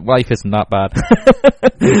 so life isn't that bad.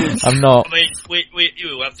 I'm not. I mean,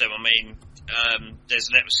 you will have them. I mean, there's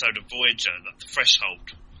an episode of Voyager, like The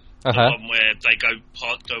Threshold. The one where they go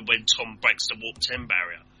when Tom breaks the warp 10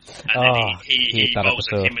 barrier, and then he rolls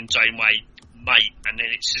at him and Janeway mate, and then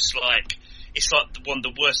it's just like one of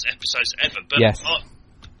the worst episodes ever. But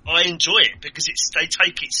I enjoy it because they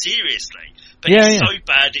take it seriously, but it's so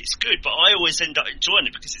bad it's good. But I always end up enjoying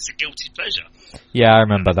it because it's a guilty pleasure. Yeah, I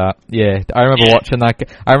remember that. Yeah, I remember watching that.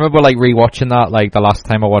 I remember like rewatching that like the last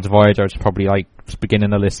time I watched Voyager. It was probably like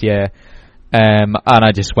beginning of this year. And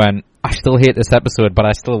I just went, I still hate this episode, but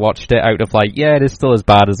I still watched it out of like, it is still as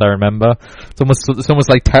bad as I remember. It's almost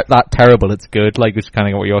like that terrible it's good, like it's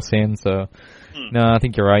kind of what you're saying, so. No, I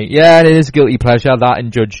think you're right. Yeah, it is guilty pleasure. That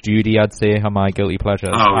and Judge Judy, I'd say, are my guilty pleasures.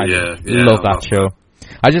 I love that show.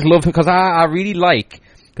 I just love it because I really like,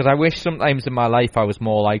 because I wish sometimes in my life I was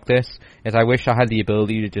more like this, is I wish I had the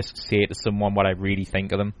ability to just say to someone what I really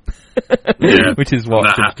think of them. Which is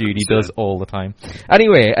what Judge Judy does all the time.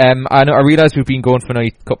 Anyway, I realise we've been going for a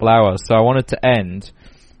couple hours, so I wanted to end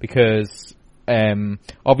because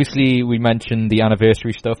obviously we mentioned the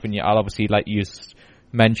anniversary stuff, and I'll obviously let you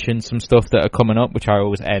mention some stuff that are coming up, which I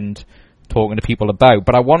always end talking to people about.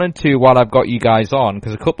 But I wanted to, while I've got you guys on,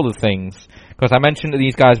 because a couple of things, because I mentioned to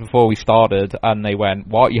these guys before we started, and they went,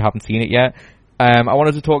 what, you haven't seen it yet? I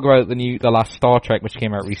wanted to talk about the last Star Trek, which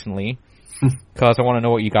came out recently, because I want to know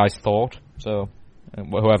what you guys thought. So,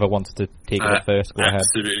 whoever wants to take it first, go ahead.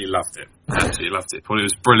 Absolutely loved it. Absolutely loved it. Probably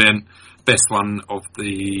was brilliant. Best one of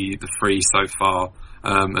the three so far.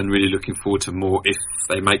 And really looking forward to more if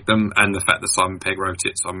they make them, and the fact that Simon Pegg wrote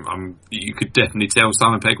it. So you could definitely tell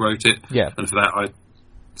Simon Pegg wrote it. Yeah. And for that, I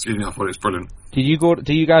thought it was brilliant. Do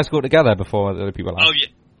you guys go together before the other people? Oh yeah.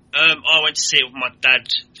 I went to see it with my dad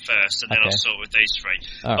first, and then I saw it with these three.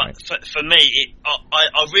 For me,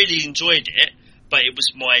 I really enjoyed it, but it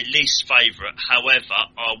was my least favourite. However,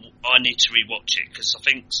 I need to rewatch it because I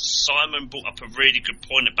think Simon brought up a really good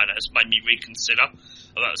point about it. It's made me reconsider.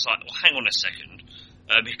 I was like, well, hang on a second.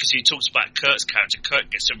 Because he talks about Kurt's character.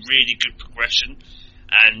 Kurt gets a really good progression,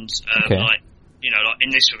 and like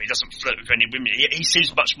in this film, he doesn't flirt with any women. He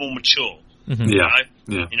seems much more mature. Mm-hmm.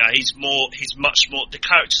 You know, he's much more. The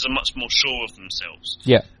characters are much more sure of themselves.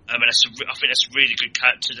 Yeah. And I think that's a really good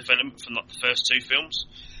character development from like the first two films.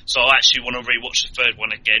 So I actually want to rewatch the third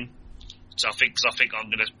one again. So I think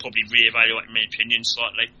I'm going to probably reevaluate my opinion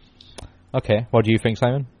slightly. Okay, what do you think,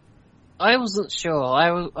 Simon? I wasn't sure.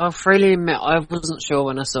 I freely admit I wasn't sure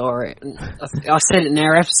when I saw it. I said it in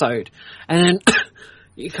their episode, and then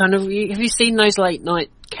have you seen those late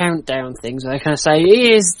night countdown things where they kind of say,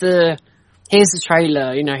 here's the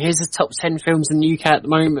trailer, here's the top 10 films in the UK at the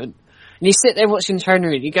moment, and you sit there watching the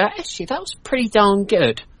trailer and you go, actually that was pretty darn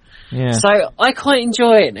good. Yeah. So I quite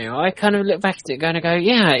enjoy it now. I kind of look back at it and go,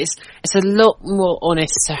 yeah, it's a lot more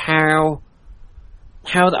honest to how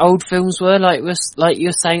the old films were, like you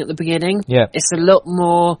were saying at the beginning. Yeah. It's a lot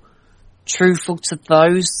more truthful to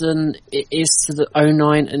those than it is to the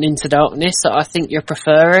 09 and Into Darkness, so I think you'll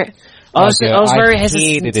prefer it. I was very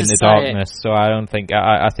hesitant to In the Darkness, so I don't think,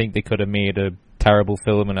 I think they could have made a terrible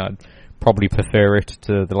film, and I'd probably prefer it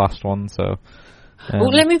to the last one, so.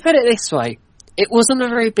 Well, let me put it this way. It wasn't a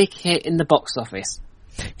very big hit in the box office.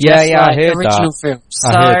 Yeah, I heard original that. Films. So,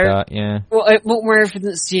 I heard that, yeah. What more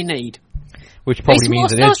evidence do you need? Which probably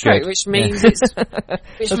means it is good. Which means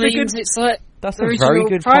it's like that's a very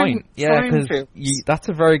good point. Yeah, because that's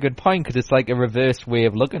a very good point, because it's like a reverse way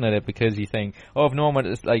of looking at it, because you think, if no one,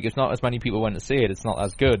 it's not as many people went to see it, it's not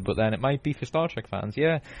as good, but then it might be for Star Trek fans.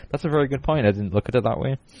 Yeah, that's a very good point. I didn't look at it that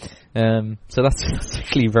way. So that's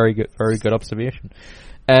actually very good observation.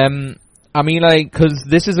 I mean, because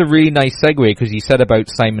this is a really nice segue, because you said about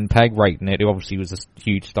Simon Pegg writing it, who obviously was a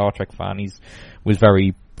huge Star Trek fan. Was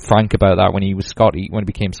very frank about that when he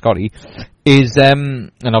became Scotty, is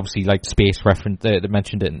and obviously like Space reference they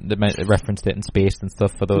mentioned it, they referenced it in Space and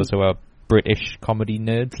stuff for those who are British comedy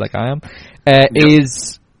nerds like I am.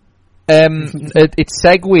 Is it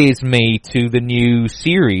segues me to the new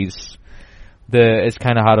series that has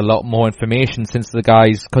kind of had a lot more information since the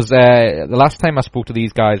guys, because the last time I spoke to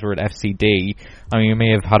these guys were at FCD. I mean, we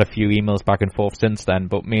may have had a few emails back and forth since then,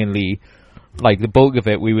 but mainly, like, the bulk of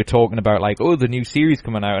it, we were talking about, like, the new series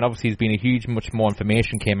coming out, and obviously there's been much more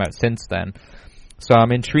information came out since then. So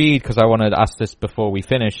I'm intrigued, because I wanted to ask this before we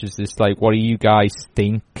finish, is this, like, what do you guys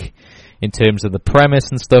think in terms of the premise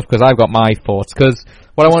and stuff? Because I've got my thoughts, because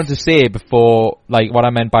what I wanted to say before, like, what I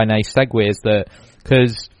meant by nice segue is that,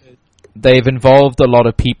 because they've involved a lot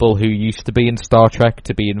of people who used to be in Star Trek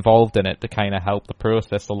to be involved in it to kind of help the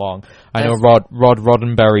process along. I know Rod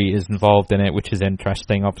Roddenberry is involved in it, which is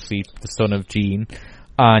interesting, obviously the son of Gene.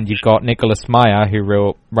 And you've got Nicholas Meyer, who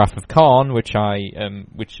wrote Wrath of Khan, which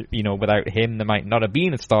you know, without him there might not have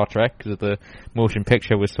been a Star Trek because the motion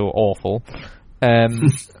picture was so awful.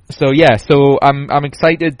 So I'm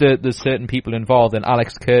excited that there's certain people involved, and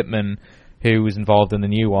Alex Kurtzman, who was involved in the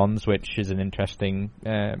new ones, which is an interesting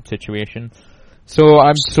situation. So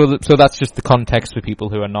that's just the context for people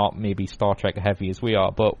who are not maybe Star Trek heavy as we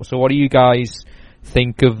are. But so, what do you guys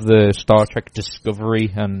think of the Star Trek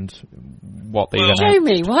Discovery and what they?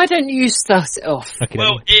 Jamie, why don't you start it off? Okay.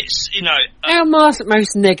 Well, it's our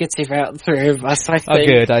most negative out of the three of us. I think. Oh,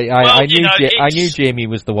 good. I knew Jamie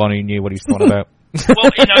was the one who knew what he's thought about.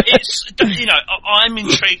 Well, I'm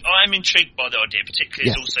intrigued. I'm intrigued by the idea, particularly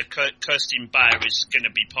as also Kirsten Bayer is going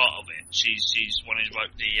to be part of it. She's one who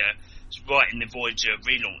wrote writing the Voyager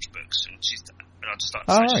relaunch books, and she's done an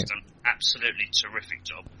absolutely terrific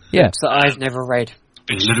job. Yeah, so I've never read.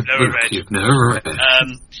 You've never read.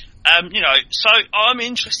 So I'm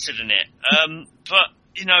interested in it. But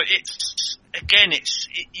you're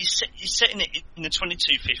setting it in the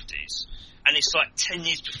 2250s. And it's like 10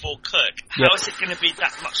 years before Kirk. How is it going to be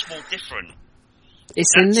that much more different?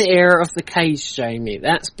 It's in the era of the Cage, Jamie.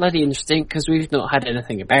 That's bloody interesting because we've not had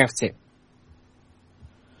anything about it.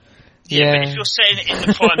 Yeah, but if you're saying it in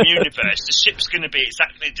the Prime Universe, the ship's going to be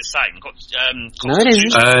exactly the same. No, it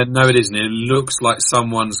isn't. No, it isn't. It looks like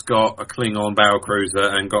someone's got a Klingon barrel cruiser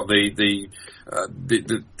and got the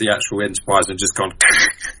actual Enterprise and just gone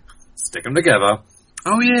stick them together.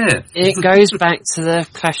 Oh, yeah. It goes back to the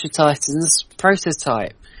Clash of Titans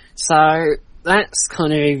prototype. So, that's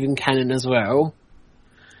kind of even canon as well.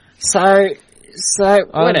 So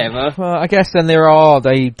whatever. Well, I guess then there are,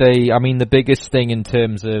 I mean, the biggest thing in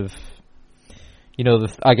terms of, you know,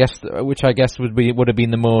 which I guess would have been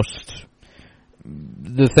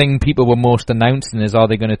the thing people were most announcing is, are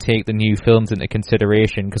they going to take the new films into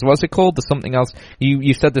consideration? Because what's it called? There's something else.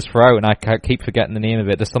 You said this throughout, and I keep forgetting the name of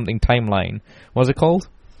it. There's something Timeline. What's it called?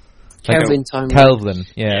 Kelvin Timeline. Kelvin,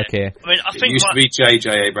 yeah, okay. I mean, I think it used to be J.J.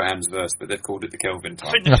 Abrams' verse, but they've called it the Kelvin Timeline.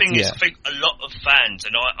 I think the thing is, I think a lot of fans,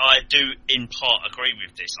 and I do in part agree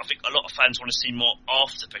with this, I think a lot of fans want to see more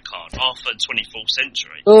after Picard, after the 24th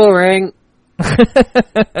century. Boring.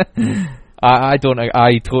 I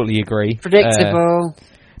totally agree. Predictable.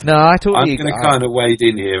 No, I totally agree. I'm going to kind of wade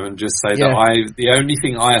in here and just say that the only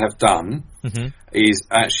thing I have done is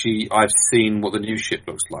actually I've seen what the new ship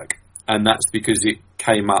looks like. And that's because it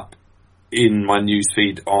came up in my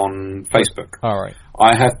newsfeed on Facebook. All right.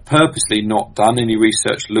 I have purposely not done any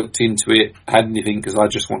research, looked into it, had anything, because I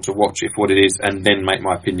just want to watch it for what it is and then make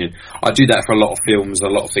my opinion. I do that for a lot of films, a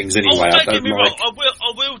lot of things anyway. Don't get me wrong, I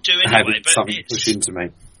will do anyway. Having something pushed into me.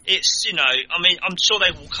 It's, I mean, I'm sure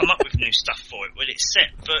they will come up with new stuff for it when it's set,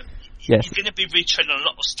 but you're going to be retreading a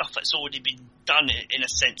lot of stuff that's already been done in a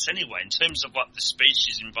sense anyway, in terms of what the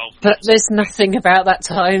species involved. But there's nothing about that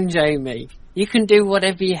time, Jamie. You can do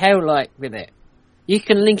whatever you hell like with it. You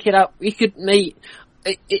can link it up. You could meet...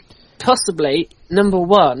 It possibly, number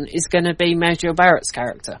one, is going to be Major Barrett's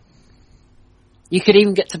character. You could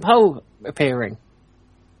even get T'Pol appearing.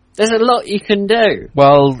 There's a lot you can do.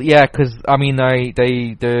 Well, yeah, because I mean,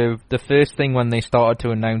 the first thing when they started to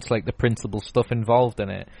announce like the principal stuff involved in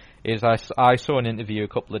it is I saw an interview a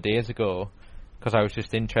couple of days ago because I was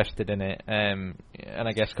just interested in it, and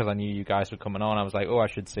I guess because I knew you guys were coming on, I was like, I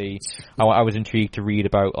should see. I was intrigued to read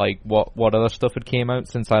about like what other stuff had came out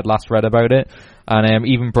since I'd last read about it, and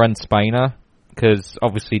even Brent Spiner, because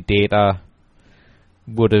obviously Data.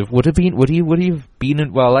 Would he have been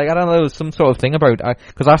in, well, like, I don't know, there was some sort of thing about,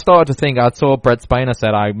 because I started to think, I saw Brett Spiner said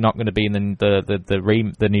I'm not going to be in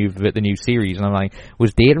the new series, and I'm like,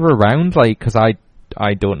 was Data around, like, because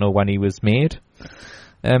I don't know when he was made.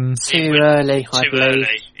 Too early, I believe.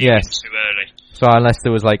 Yes. Too early. So unless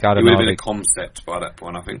there was like, I don't know. It would have been a concept by that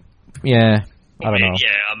point, I think. Yeah. I don't know.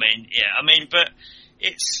 But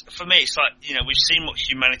it's, for me, it's like, you know, we've seen what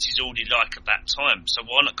humanity's already like at that time, so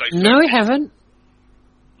why not go for No, we haven't.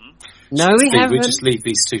 No, we haven't. We just leave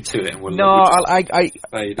these two to it. And we'll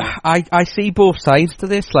I see both sides to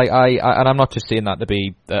this. Like and I'm not just saying that to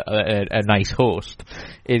be a nice host.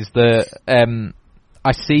 Is that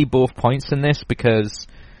I see both points in this, because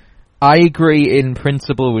I agree in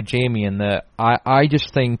principle with Jamie in that I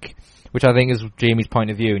just think, which I think is Jamie's point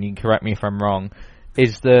of view, and you can correct me if I'm wrong,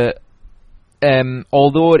 is that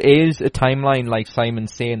although it is a timeline, like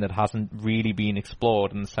Simon's saying, that hasn't really been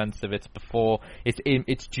explored in the sense of it's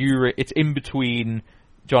in between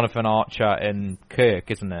Jonathan Archer and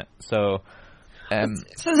Kirk, isn't it? So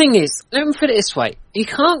the thing is, let me put it this way: you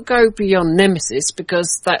can't go beyond Nemesis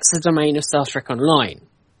because that's the domain of Star Trek Online.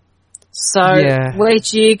 So where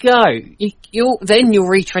do you go? You're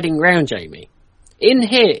retreading ground, Jamie. In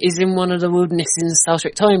here is in one of the wildernesses in the Star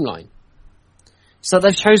Trek timeline. So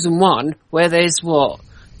they've chosen one where there's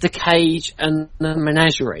the cage and the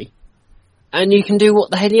menagerie, and you can do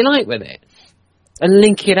what the hell you like with it, and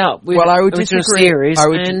link it up with I would disagree. Series.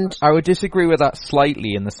 I would disagree with that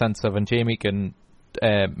slightly in the sense of, and Jamie can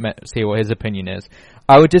say what his opinion is.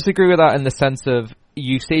 I would disagree with that in the sense of,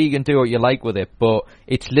 you say you can do what you like with it, but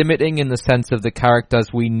it's limiting in the sense of the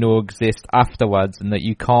characters we know exist afterwards, and that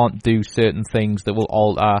you can't do certain things that will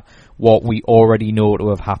alter what we already know to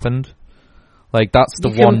have happened. Like, that's the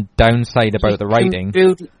one downside about the writing.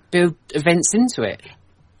 Build events into it.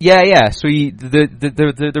 Yeah. So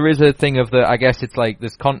there is a thing of I guess it's like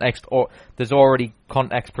there's context, or there's already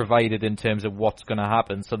context provided in terms of what's going to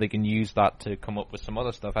happen, so they can use that to come up with some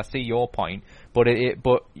other stuff. I see your point, but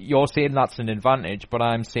but you're saying that's an advantage, but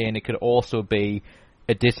I'm saying it could also be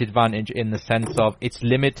a disadvantage in the sense of it's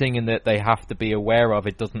limiting in that they have to be aware of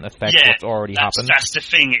it doesn't affect what's already happened. That's the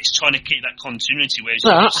thing. It's trying to keep that continuity.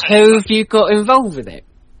 But who have you got involved with it?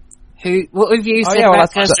 What have you said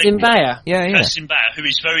about Kirsten Beyer? Kirsten Beyer, who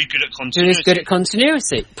is very good at continuity. Who is good at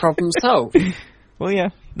continuity. Problem solved. Well, yeah.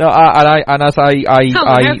 No,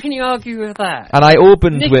 how can you argue with that? And I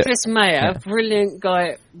opened Nicholas Meyer, brilliant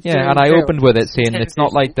guy. Yeah, and I opened with it saying it's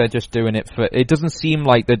not like they're just doing it for. It doesn't seem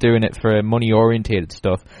like they're doing it for money-orientated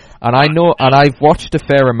stuff. And I know, and I've watched a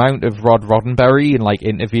fair amount of Rod Roddenberry in like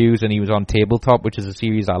interviews, and he was on Tabletop, which is a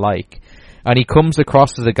series I like. And he comes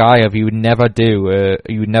across as a guy of you would never do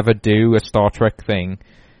a Star Trek thing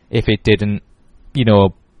if it didn't,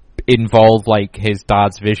 involve like his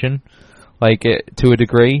dad's vision. Like, to a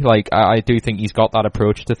degree, like, I do think he's got that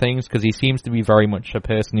approach to things, because he seems to be very much a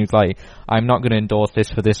person who's like, I'm not going to endorse this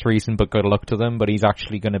for this reason, but good luck to them, but he's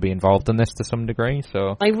actually going to be involved in this to some degree,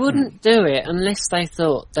 so... They wouldn't do it unless they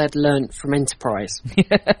thought they'd learnt from Enterprise.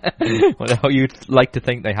 Well, you'd like to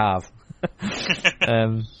think they have.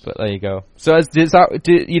 But there you go. So, I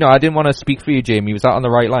didn't want to speak for you, Jamie, was that on the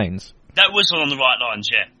right lines? That was on the right lines,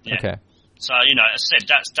 yeah. Okay. So, as I said,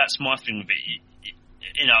 that's my thing with it.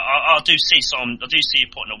 I do see you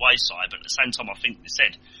putting a wayside, but at the same time, I think they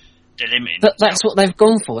said they're limiting. But that's what they've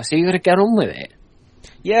gone for, so you got to get on with it.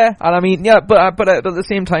 Yeah, and I mean, but at the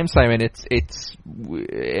same time, Simon,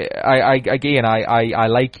 I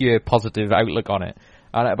like your positive outlook on it,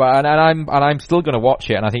 and I'm still going to watch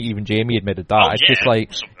it, and I think even Jamie admitted that. Just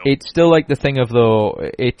like it's still like the thing of though,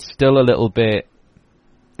 it's still a little bit.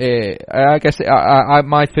 I guess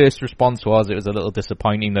my first response was it was a little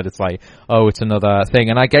disappointing that it's like, oh, it's another thing.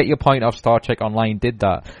 And I get your point of Star Trek Online did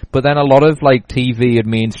that. But then a lot of like TV and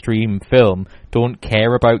mainstream film don't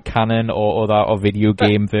care about canon or video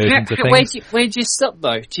game versions of things. Where do you stop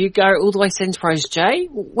though? Do you go all the way to Enterprise J?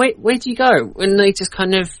 Where do you go? When they just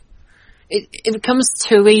kind of... It becomes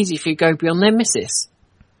too easy if you go beyond Nemesis.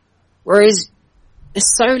 Whereas...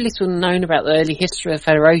 there's so little known about the early history of the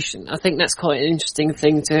Federation. I think that's quite an interesting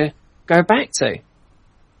thing to go back to.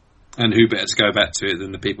 And who better to go back to it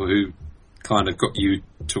than the people who kind of got you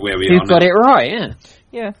to where we are now? Who got it right, yeah.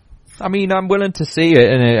 Yeah. I mean, I'm willing to see it,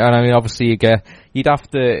 and I mean, obviously, you'd have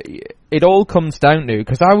to... It all comes down to...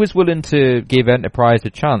 Because I was willing to give Enterprise a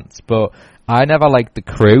chance, but I never liked the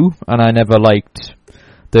crew, and I never liked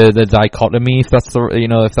the dichotomy, if that's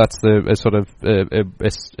the sort of...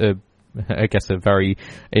 I guess a very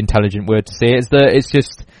intelligent word to say it's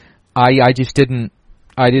just I didn't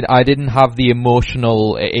have the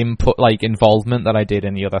emotional input, like involvement that I did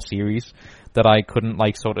in the other series, that I couldn't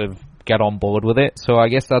like sort of get on board with it. So I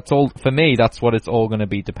guess that's all for me. That's what it's all going to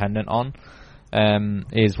be dependent on,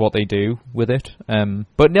 is what they do with it.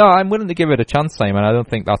 But no, I'm willing to give it a chance, Simon. I don't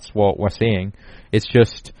think that's what we're seeing. It's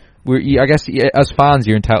just I guess as fans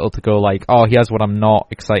you're entitled to go like, oh, here's what I'm not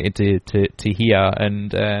excited to hear,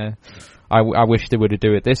 and I wish they would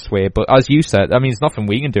do it this way. But as you said, I mean, there's nothing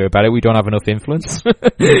we can do about it. We don't have enough influence. There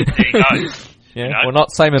you go. Yeah, well,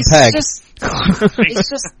 not Simon Pegg. It's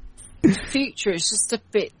just the future. It's just a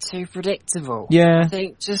bit too predictable. Yeah, I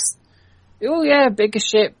think bigger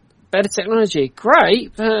ship, better technology,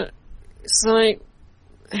 great, but it's like,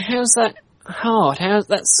 how's that hard?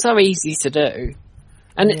 That's so easy to do,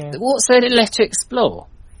 and what's there left to explore?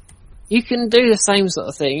 You can do the same sort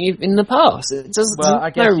of thing in the past. It doesn't. Well, I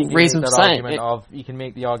guess no reason for saying it. You can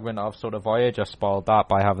make the argument of sort of Voyager spoiled that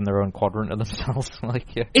by having their own quadrant of themselves.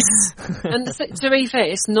 And to be fair,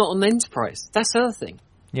 it's not on the Enterprise. That's the other thing.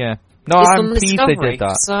 Yeah. No, I'm pleased they did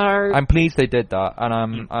that. So I'm pleased they did that,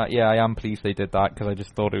 and I am pleased they did that because I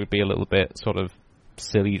just thought it would be a little bit sort of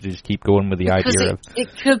silly to just keep going with the idea of. It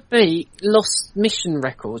could be lost mission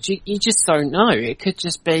records. You just don't know. It could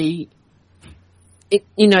just be.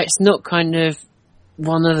 It's not kind of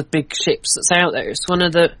one of the big ships that's out there. It's one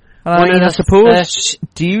of the. I suppose.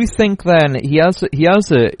 Do you think then he has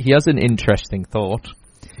an interesting thought?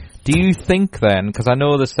 Do you think then, because I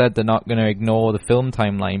know they said they're not going to ignore the film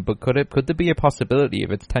timeline, but could there be a possibility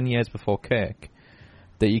if it's 10 years before Kirk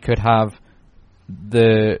that you could have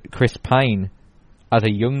the Chris Pine as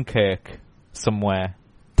a young Kirk somewhere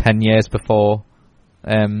 10 years before,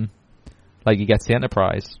 he gets the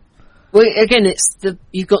Enterprise? Well, again,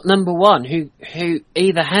 you've got number one who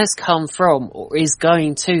either has come from or is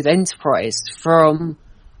going to the Enterprise from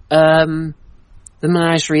the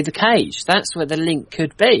Menagerie, the Cage. That's where the link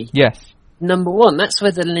could be. Yes. Number one, that's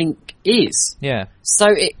where the link is. Yeah. So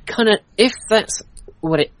it kind of, if that's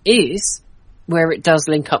what it is, where it does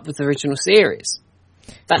link up with the original series.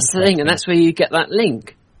 That's the thing, and that's where you get that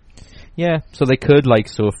link. Yeah, so they could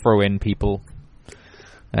throw in people.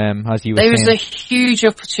 As you were There is saying. a huge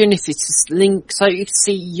opportunity to link, so you can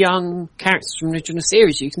see young characters from the original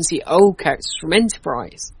series, you can see old characters from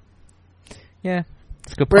Enterprise. Yeah,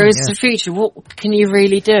 that's a good point. Whereas the future, what can you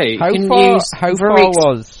really do? How far was,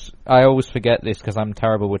 I always forget this because I'm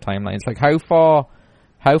terrible with timelines, how far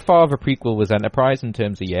of a prequel was Enterprise in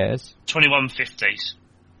terms of years? 2150s.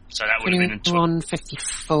 So that would have been in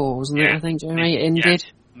 2154, wasn't it, I think, Jeremy? It ended.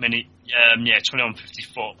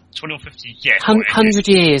 2154. 2150, yeah. 100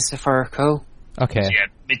 years, if I recall. Okay. So, yeah,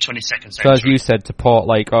 mid-22nd century. So as you said to Paul,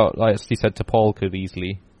 Paul could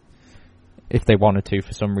easily, if they wanted to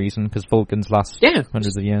for some reason, because Vulcans last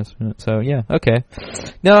hundreds of years. So, yeah, okay.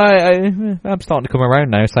 No, I'm starting to come around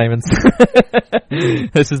now, Simon.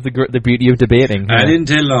 This is the beauty of debating. I didn't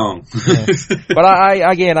take long. But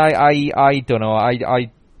I don't know.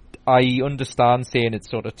 I understand saying it's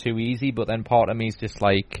sort of too easy, but then part of me is just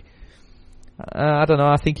I don't know,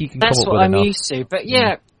 I think you can come up with enough. That's what I'm used to, but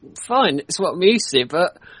fine, it's what I'm used to,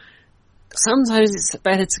 but sometimes it's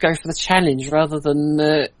better to go for the challenge rather than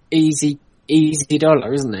the easy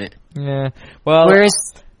dollar, isn't it? Yeah, well,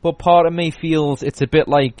 but part of me feels it's a bit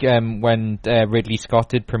like when Ridley Scott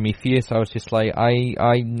did Prometheus. I was just I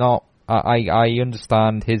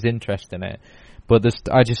understand his interest in it. But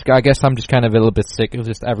I guess I'm just kind of a little bit sick of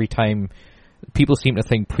just every time people seem to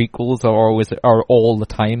think prequels are all the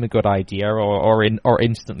time a good idea or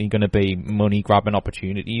instantly going to be money grabbing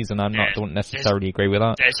opportunities, and don't necessarily agree with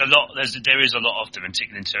that. There is a lot of them,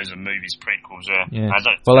 particularly in terms of movies, prequels.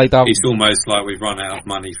 It's almost like we've run out of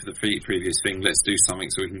money for the previous thing. Let's do something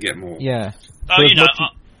so we can get more. Yeah.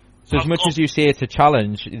 So as much as you say it's a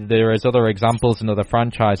challenge, there is other examples in other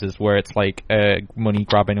franchises where it's a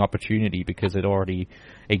money-grabbing opportunity because it already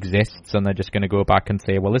exists, and they're just going to go back and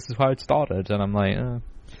say, well, this is how it started, and I'm like...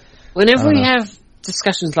 Whenever we have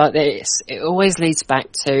discussions like this, it always leads back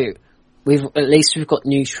to, we've got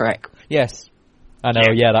new Trek. Yes. I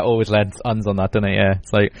know, that always ends on that, doesn't it? Yeah,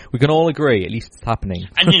 it's we can all agree, at least it's happening.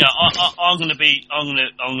 And I'm going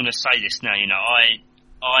to say this now.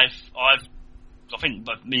 I think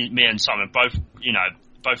me and Simon both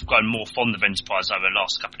grown more fond of Enterprise over the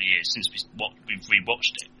last couple of years since we've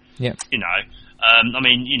rewatched it. Yeah. You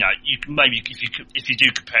can maybe if you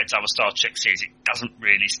do compare it to other Star Trek series, it doesn't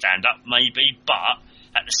really stand up, maybe. But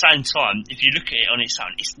at the same time, if you look at it on its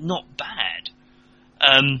own, it's not bad.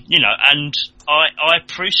 And I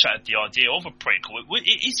appreciate the idea of a prequel.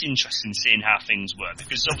 It is interesting seeing how things were,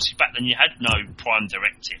 because obviously back then you had no Prime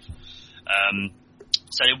Directive.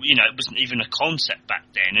 So it wasn't even a concept back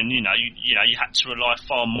then, and you had to rely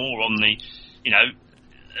far more on the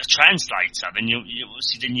a translator than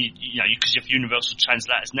because you have universal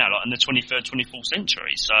translators now, in the 23rd, 24th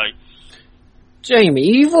century. So, Jamie,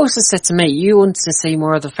 you've also said to me you wanted to see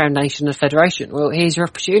more of the Foundation of Federation. Well, here's your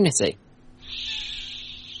opportunity.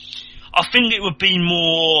 I think it would be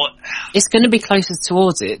more. It's going to be closer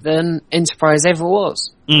towards it than Enterprise ever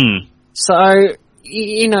was. Mm. So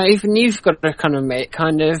even you've got to kind of admit,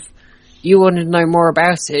 you want to know more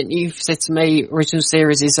about it. And you've said to me, original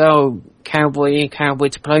series is, Cowboy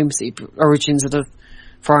Diplomacy, origins of the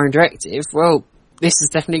Foreign Directive. Well, this is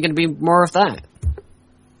definitely going to be more of that.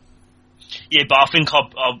 Yeah, but I think I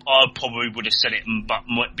probably would have said it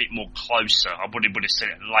a bit more closer. I would have said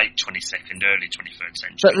it late 22nd, early 23rd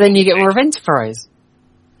century. But then you get more of Enterprise.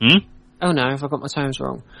 Oh no, have I got my times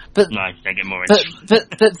wrong? No, you don't get more Enterprise.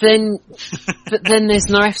 But then there's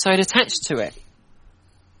no episode attached to it.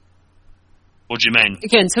 What do you mean?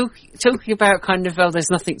 Again, talking about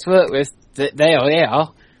there's nothing to work with. They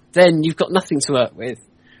are. Then you've got nothing to work with.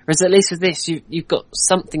 Whereas at least with this, you've got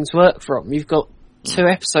something to work from. You've got 2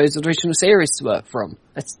 episodes of the original series to work from.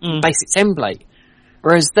 That's basic template.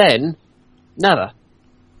 Whereas then, nada.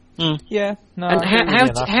 Yeah. No. And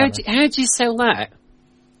how do you sell that?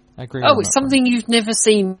 I agree. It's something you've never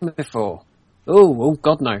seen before. Oh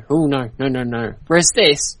God, no. Oh no. Whereas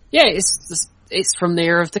this, it's from the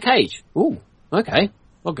era of the Cage. Oh, okay.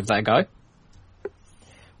 I'll give that a go.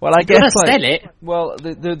 Well, I guess sell it. Well,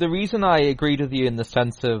 the reason I agreed with you in the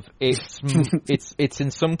sense of it's in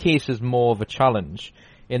some cases more of a challenge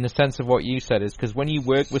in the sense of what you said is because when you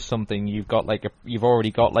work with something, you've already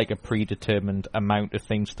got a predetermined amount of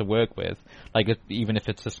things to work with. Even if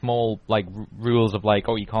it's a small rules of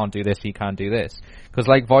you can't do this, you can't do this. Because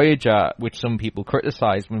Voyager, which some people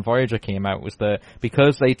criticised when Voyager came out, was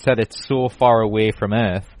because they said it's so far away from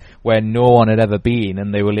Earth, where no one had ever been,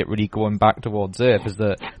 and they were literally going back towards Earth, is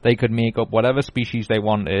that they could make up whatever species they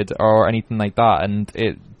wanted or anything like that, and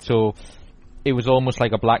it was almost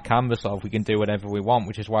like a black canvas of we can do whatever we want,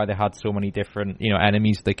 which is why they had so many different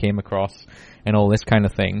enemies they came across and all this kind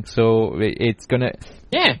of thing. So it's gonna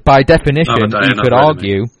by definition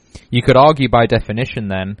you could argue by definition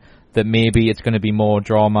then that maybe it's going to be more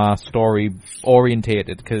drama story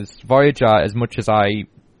orientated, because Voyager, as much as I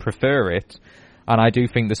prefer it, and I do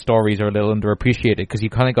think the stories are a little underappreciated because you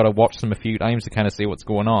kind of got to watch them a few times to kind of see what's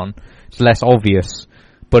going on. It's less obvious,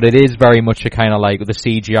 but it is very much a kind of the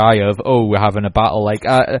CGI of we're having a battle.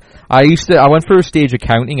 I went through a stage of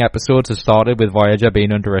counting episodes that started with Voyager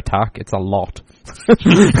being under attack. It's a lot.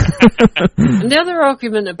 The other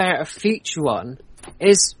argument about a future one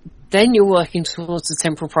is then you're working towards the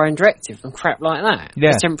Temporal Prime Directive and crap like that.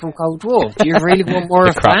 Yeah. The Temporal Cold War. Do you really want more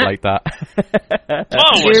of crap that? Like that.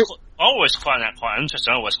 I always find that quite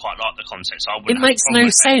interesting. I always quite like the concept. So it makes no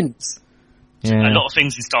sense. Yeah. A lot of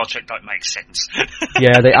things in Star Trek don't make sense.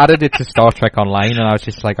 Yeah, they added it to Star Trek Online, and I was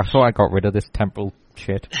just I thought I got rid of this temporal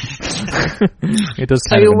shit. It does.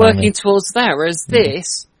 So you're working towards that, whereas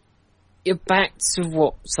this, you're back to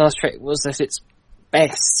what Star Trek was at its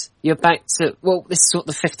best. You're back to this is what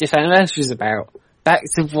the 50th anniversary is about. Back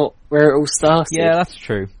to where it all started. Yeah, that's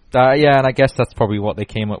true. And I guess that's probably what they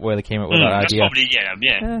came up with. That idea. Probably,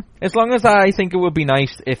 yeah. As long as I think it would be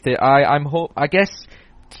nice if I guess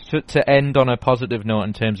to end on a positive note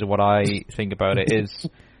in terms of what I think about it is,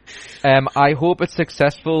 I hope it's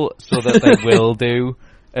successful so that they will do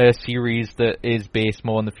a series that is based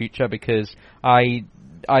more in the future, because I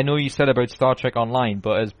know you said about Star Trek Online,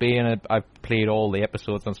 but as I've played all the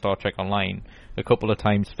episodes on Star Trek Online a couple of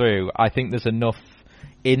times through, I think there's enough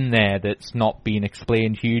in there that's not being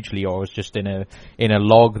explained hugely, or is just in a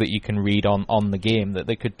log that you can read on the game, that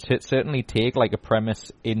they could certainly take a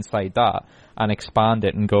premise inside that and expand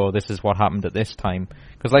it and go, this is what happened at this time.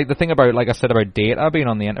 Because the thing about, I said about Data being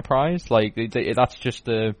on the Enterprise, that's just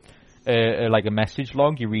a message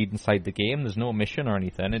log you read inside the game. There's no mission or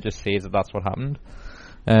anything. It just says that that's what happened.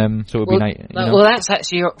 So it would be nice. Well, that's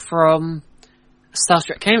actually from Star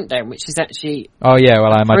Trek Countdown, which is actually I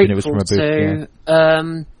imagine it was from a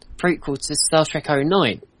book. Prequel to Star Trek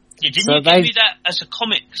 09. Yeah, didn't you give me that as a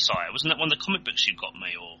comic site? Wasn't that one of the comic books you got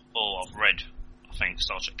me, or I've read? I think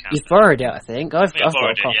Star Trek Countdown. You've borrowed it, I think. I've got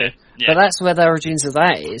a copy. Yeah. But that's where the origins of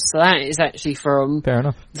that is. So that is actually from Fair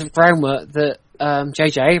enough. The groundwork that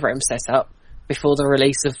J.J. Abrams set up before the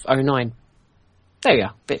release of 09. There you go.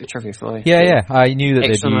 Bit of trivia for you. Yeah. I knew that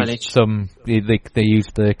they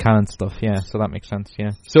used the canon stuff. Yeah, so that makes sense.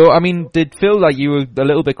 Yeah. So did Phil you were a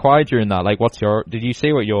little bit quiet during that? Did you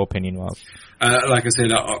say what your opinion was? Like I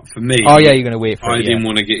said, for me. Oh yeah, you're going to wait for it. I didn't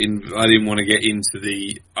want to get into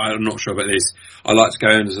the. I'm not sure about this. I like to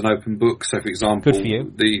go in as an open book. So, for example, good for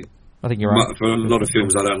you. I think you're right. For a lot of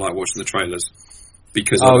films, I don't like watching the trailers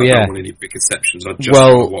because I don't want any preconceptions. I just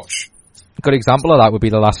want to watch. A good example of that would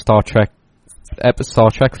be the last Star Trek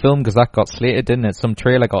film, because that got slated, didn't it? Some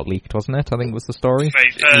trailer got leaked, wasn't it? I think was the story.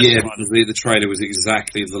 The trailer was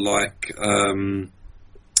exactly the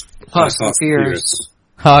Fast and Furious.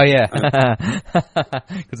 Oh yeah,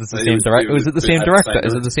 because it's the same director. Was it the same director?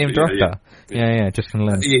 Is it the same director? Yeah. Justin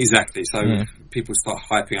Lin. Yeah, exactly. So people start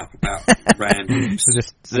hyping up about random.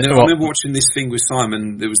 I remember watching this thing with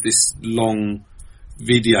Simon. There was this long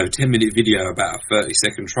video, 10-minute video about a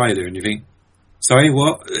 30-second trailer, and you think, sorry,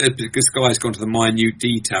 what? This guy's gone to the minute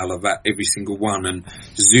detail of that every single one and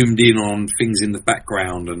zoomed in on things in the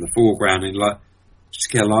background and the foreground, and like, just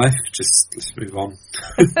get a life, let's move on.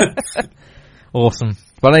 Awesome.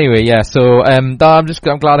 But anyway, yeah, so I'm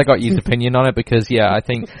glad I got your opinion on it, because I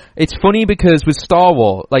think it's funny because with Star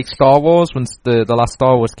Wars, when the last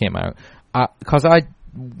Star Wars came out, because I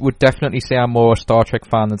would definitely say I'm more a Star Trek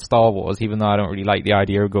fan than Star Wars, even though I don't really like the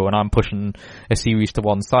idea of I'm pushing a series to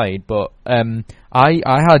one side. But I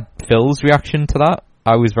had Phil's reaction to that.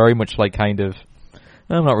 I was very much like, kind of,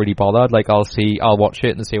 I'm not really bothered. Like, I'll watch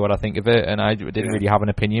it and see what I think of it, and I didn't really have an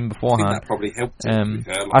opinion beforehand. I think that probably helped. A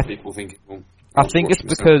lot of people think. I think it's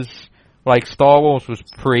because like Star Wars was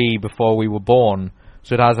before we were born,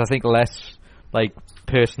 so it has, I think, less like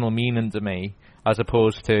personal meaning to me, as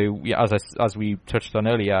opposed to as we touched on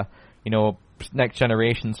earlier. Next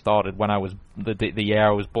Generation started when I was the year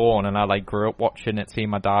I was born, and I like grew up watching it, seeing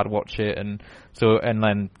my dad watch it, and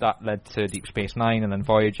then that led to Deep Space Nine and then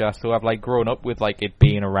Voyager. So I've like grown up with like it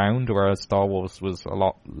being around, whereas Star Wars was a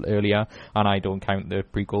lot earlier, and I don't count the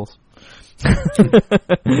prequels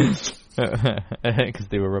because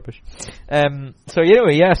they were rubbish. So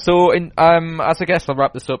anyway, yeah. So as I guess I'll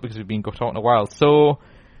wrap this up because we've been talking a while. So,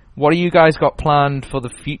 what do you guys got planned for the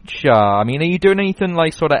future? I mean, are you doing anything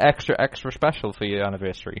like sort of extra special for your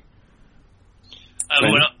anniversary?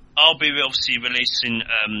 Well, I'll be obviously releasing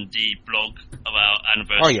the blog of our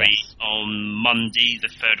anniversary on Monday, the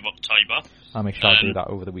 3rd of October. I'll make sure I'll do that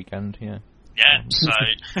over the weekend, yeah. Yeah, so...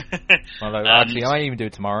 well, actually, I might even do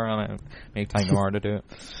it tomorrow. I might make time tomorrow to do it.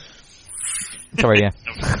 Sorry, yeah.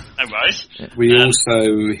 No worries. We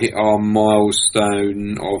also hit our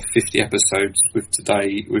milestone of 50 episodes with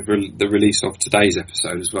the release of today's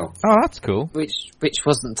episode as well. Oh, that's cool. Which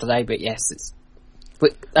wasn't today, but yes, it's...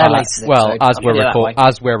 well, as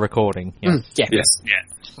we're recording, yes. Yes.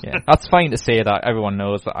 Yeah, that's fine to say that everyone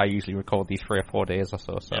knows that I usually record these 3 or 4 days or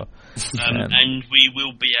so. And we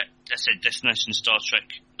will be at, as I said, Destination Star Trek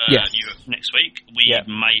Europe next week. We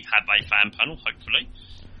may have a fan panel, hopefully.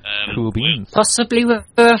 Cool beans. Possibly with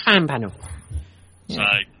a fan panel. So,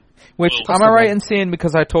 which am I right in saying,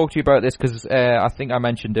 because I talked to you about this, because I think I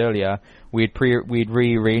mentioned earlier we'd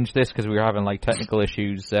rearranged this because we were having like technical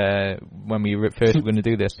issues when we first were going to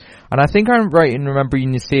do this, and I think I'm right in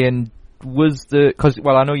remembering you saying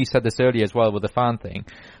I know you said this earlier as well with the fan thing.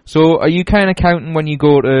 So are you kind of counting when you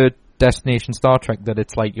go to Destination Star Trek that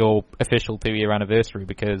it's like your official 2-year anniversary?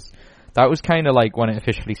 Because that was kind of like when it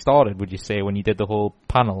officially started, would you say, when you did the whole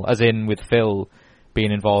panel, as in with Phil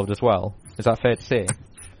being involved as well? Is that fair to say?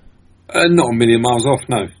 Not a million miles off,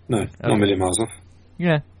 no, not a million miles off.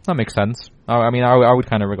 Yeah, that makes sense. I mean, I would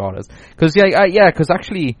kind of regard it as... Because, because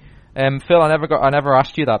actually, Phil, I never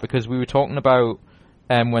asked you that, because we were talking about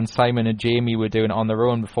when Simon and Jamie were doing it on their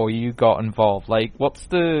own before you got involved. Like, what's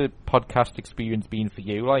the podcast experience been for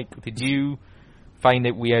you? Like, did you find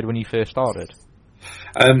it weird when you first started?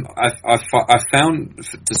 I found,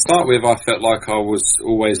 to start with, I felt like I was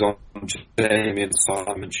always on Jamie and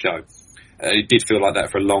Simon's show. It did feel like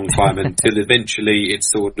that for a long time until eventually it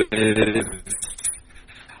sort of...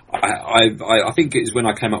 I think it was when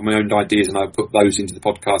I came up with my own ideas and I put those into the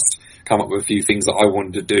podcast, come up with a few things that I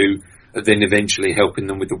wanted to do, then eventually helping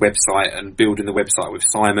them with the website and building the website with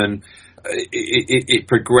Simon. It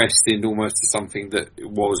progressed into almost to something that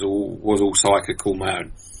was also I could call my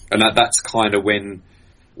own. And that's kind of when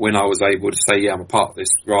I was able to say, yeah, I'm a part of this,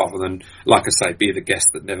 rather than, like I say, be the guest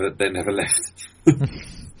that never left.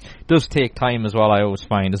 It does take time as well. I always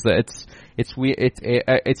find is that it's weird.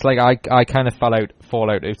 It's like I kind of fall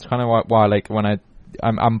out. It's kind of why like when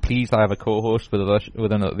I'm pleased I have a co-host with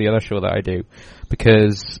the other show that I do,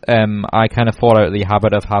 because I kind of fall out of the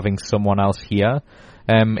habit of having someone else here.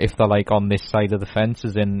 If they're like on this side of the fence,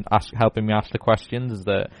 as in helping me ask the questions, is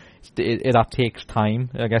that that takes time,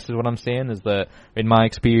 I guess is what I'm saying. Is that in my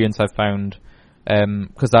experience I've found,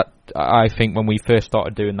 because I think when we first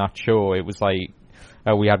started doing that show, it was like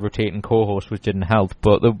we had rotating co-hosts, which didn't help.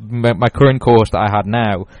 But my current co-host that I had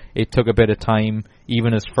now, it took a bit of time,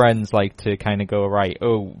 even as friends, like to kind of go, right,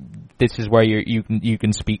 oh, this is where you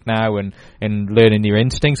can speak now, and learning your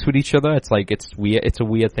instincts with each other. It's like it's weird. It's a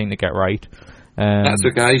weird thing to get right. That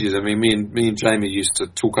took ages. I mean, me and Jamie used to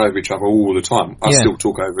talk over each other all the time. I still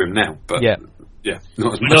talk over him now, but not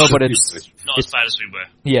as much. But it's not as bad as we were.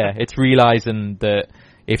 Yeah, it's realising that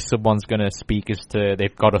if someone's going to speak as to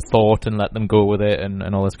they've got a thought and let them go with it and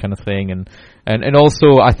all this kind of thing. And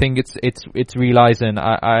also I think it's realizing,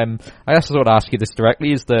 I also want to ask you this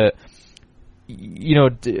directly, is that, you know,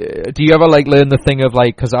 do you ever like learn the thing of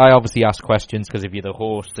like, because I obviously ask questions because if you're the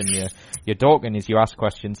host and you're talking, is you ask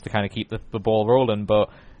questions to kind of keep the ball rolling, but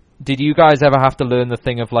did you guys ever have to learn the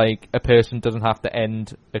thing of like a person doesn't have to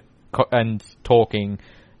end talking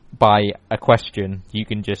by a question, you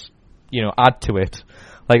can just, you know, add to it?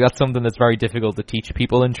 Like, that's something that's very difficult to teach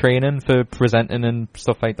people in training for presenting and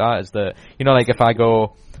stuff like that, is that, you know, like if I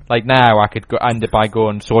go, like now I could go end it by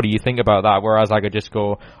going, so what do you think about that? Whereas I could just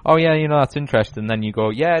go, oh yeah, you know, that's interesting. And then you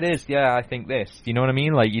go, yeah, it is. Yeah, I think this. You know what I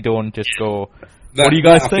mean? Like, you don't just go, what do you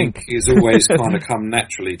guys think? It's always kind of come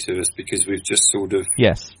naturally to us because we've just sort of...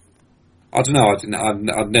 Yes. I don't know.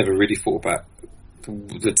 I'd never really thought about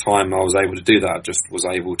the time I was able to do that. I just was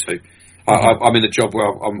able to. I'm in a job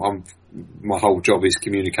where my whole job is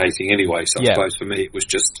communicating anyway, so I suppose for me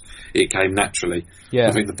it came naturally. Yeah.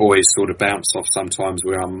 I think the boys sort of bounce off sometimes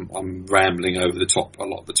where I'm rambling over the top a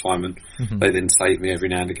lot of the time, and they then save me every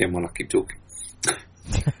now and again when I keep talking.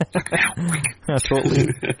 Totally.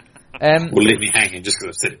 Or leave me hanging just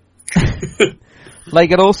because I said it.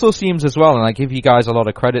 Like, it also seems as well, and I give you guys a lot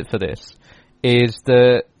of credit for this, is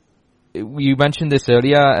that you mentioned this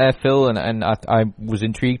earlier, Phil, and I was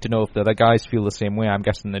intrigued to know if the other guys feel the same way. I'm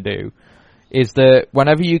guessing they do. Is that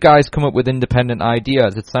whenever you guys come up with independent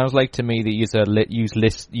ideas, it sounds like to me that you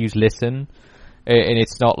use listen, and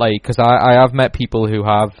it's not like, because I have met people who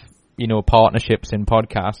have, you know, partnerships in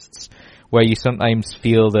podcasts where you sometimes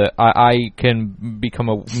feel that I can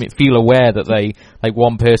feel aware that they, like,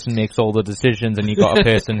 one person makes all the decisions, and you got a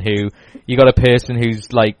person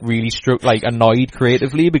who's like really like annoyed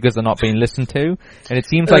creatively because they're not being listened to. And it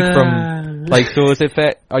seems like from like, so is it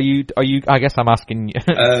fair? Are you? I guess I'm asking you.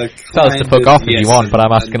 Tell us to fuck off if you want, but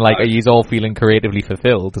I'm asking, like, are you all feeling creatively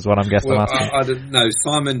fulfilled? Is what I'm guessing. Well, I'm asking. I don't know.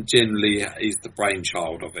 Simon generally is the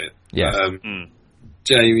brainchild of it. Yes.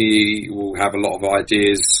 Jamie will have a lot of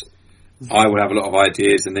ideas. I will have a lot of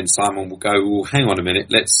ideas, and then Simon will go, well, hang on a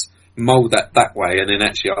minute, let's mould that way, and then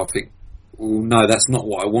actually I'll think, well, no, that's not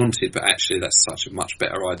what I wanted, but actually that's such a much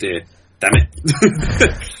better idea. Damn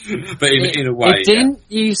it. But in a way... It didn't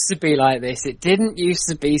used to be like this. It didn't used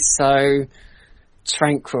to be so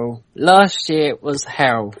tranquil. Last year it was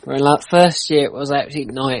hell. First year it was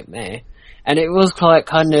absolute nightmare. And it was quite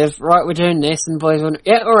kind of, right, we're doing this, and the boys went,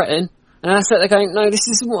 yeah, alright then. And I sat there going, no, this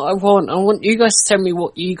isn't what I want. I want you guys to tell me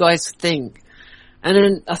what you guys think. And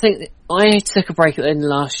then I think I took a break at the end of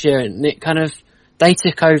last year, and it kind of, they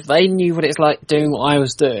took over. They knew what it's like doing what I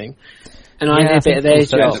was doing. And I did a bit of their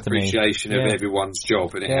job. Appreciation of everyone's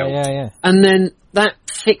job, and it helped. Yeah. And then that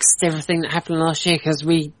fixed everything that happened last year, because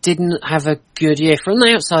we didn't have a good year. From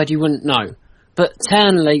the outside, you wouldn't know. But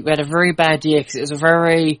internally, we had a very bad year, because it was a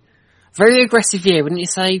very, very aggressive year, wouldn't you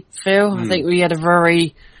say, Phil? I think we had a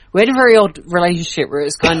very odd relationship where it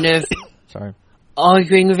was kind of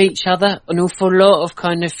arguing with each other, an awful lot of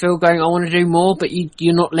kind of Phil going, I want to do more, but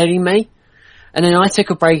you're not letting me. And then I took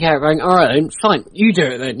a break out going, alright then, fine, you do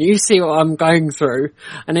it then, you see what I'm going through.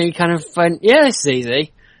 And then he kind of went, yeah, this is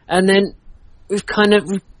easy. And then we've kind of,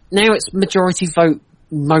 now it's majority vote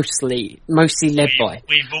mostly led by.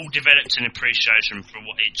 We've all developed an appreciation for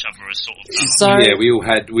what each other has sort of done. So, yeah,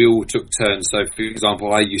 we all took turns. So, for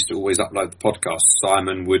example, I used to always upload the podcast.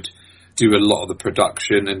 Simon would do a lot of the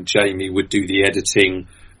production, and Jamie would do the editing,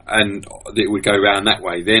 and it would go around that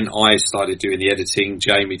way. Then I started doing the editing.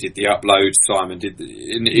 Jamie did the upload. Simon did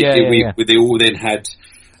we all then had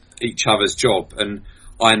each other's job, and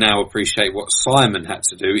I now appreciate what Simon had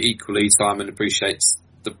to do. Equally, Simon appreciates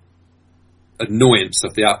annoyance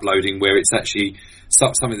of the uploading, where it's actually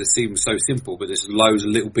something that seems so simple, but there's loads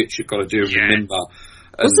of little bits you've got to do and remember.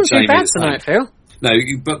 Wasn't too bad tonight, Phil. No,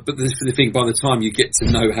 but the thing, by the time you get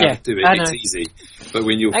to know how to do it, it's easy. But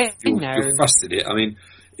when you're thrust at it, I mean,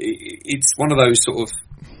 it's one of those sort of,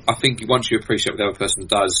 I think once you appreciate what the other person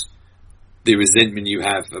does, the resentment you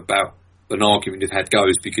have about an argument you've had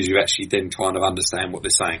goes, because you actually then kind of understand what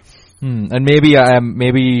they're saying. And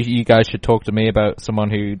maybe you guys should talk to me about someone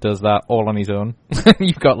who does that all on his own.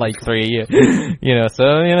 You've got like 3 years,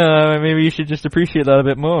 so maybe you should just appreciate that a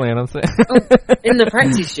bit more. You know what I'm saying? In the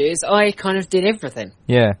practice years, I kind of did everything.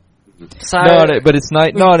 Yeah. So but it's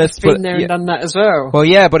nice. No, it's been there and done that as well. Well,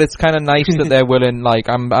 yeah, but it's kind of nice that they're willing. Like,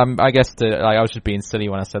 I guess I was just being silly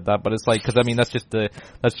when I said that, but it's like, because I mean that's just the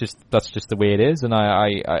way it is, and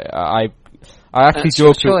I actually that's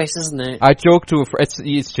joked. Your choice, isn't it? I joked to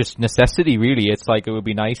it's just necessity, really. It's like, it would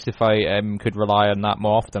be nice if I could rely on that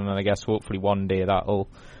more often, and I guess hopefully one day that'll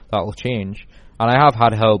that'll change. And I have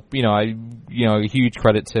had help, a huge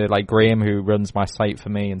credit to like Graham, who runs my site for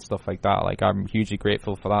me and stuff like that. Like, I'm hugely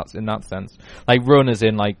grateful for that in that sense. Like, run as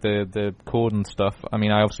in like the code and stuff. I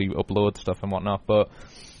mean, I obviously upload stuff and whatnot, but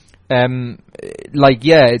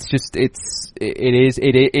it's just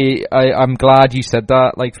I'm glad you said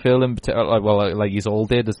that, like Phil, in particular, like you all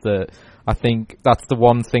did, is that I think that's the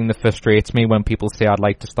one thing that frustrates me when people say I'd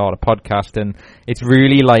like to start a podcast, and it's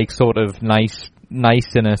really like sort of nice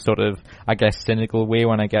in a sort of, I guess, cynical way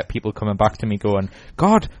when I get people coming back to me going,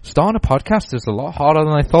 God, starting a podcast is a lot harder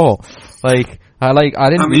than I thought. I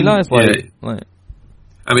didn't realize. It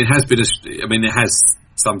has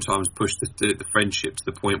sometimes pushed the friendship to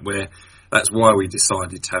the point where that's why we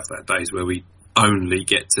decided to have that days where we only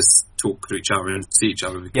get to talk to each other and see each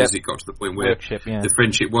other, because it got to the point where the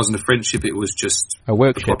friendship wasn't a friendship, it was just a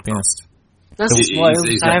workship. That's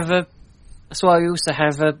why we also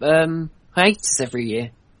have a hiatus every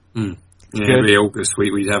year. Every August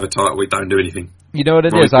we have a title. We don't do anything. You know what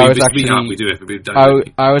it is? I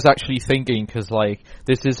was actually thinking, because like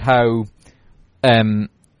this is how,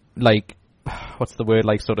 what's the word?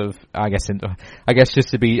 Like, sort of, I guess just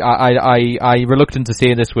to be, I reluctant to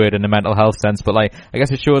say this word in a mental health sense, but like, I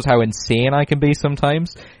guess it shows how insane I can be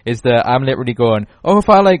sometimes. Is that I'm literally going, oh, if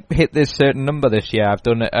I like hit this certain number this year, I've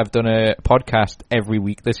done a podcast every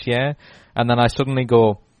week this year, and then I suddenly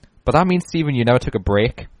go, but that means, Stephen, you never took a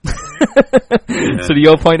break. So to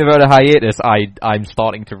your point about a hiatus, I'm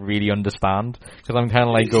starting to really understand, because I'm kind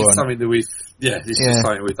of like going. It's something that just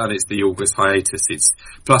something we've done. It's the August hiatus. It's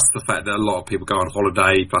plus the fact that a lot of people go on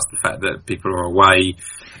holiday, plus the fact that people are away.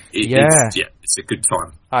 It's a good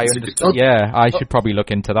time. I should probably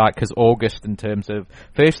look into that, because August, in terms of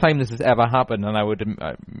first time this has ever happened, and I would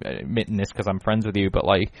admit this because I'm friends with you, but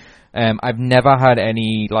like, I've never had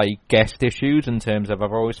any like guest issues in terms of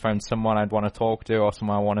I've always found someone I'd want to talk to or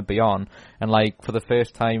someone I want to be on, and like for the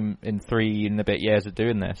first time in 3 and a bit years of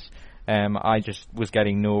doing this, I just was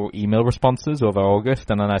getting no email responses over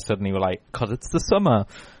August, and then I suddenly were like, cause it's the summer.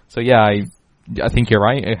 So yeah, I think you're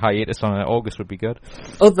right. A hiatus on August would be good.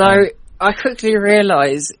 Although I quickly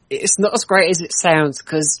realise it's not as great as it sounds,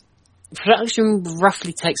 because production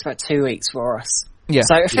roughly takes about 2 weeks for us. Yeah.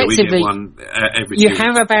 So effectively, we get one every 2 weeks.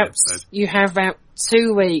 You have about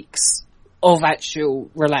 2 weeks of actual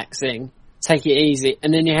relaxing, take it easy,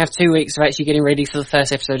 and then you have 2 weeks of actually getting ready for the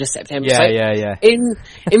first episode of September. Yeah. In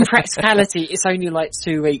practicality, it's only like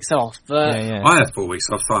 2 weeks off. But I have 4 weeks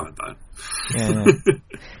off. Fine, though. Yeah.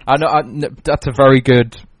 I know that's a very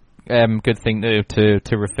good thing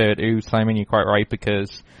to refer to, Simon. You're quite right,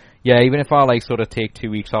 because even if I like sort of take 2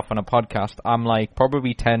 weeks off on a podcast, I'm like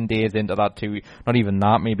probably 10 days into that 2 weeks, not even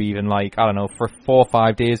that, maybe even like, I don't know, for 4 or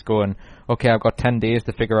 5 days going, okay, I've got 10 days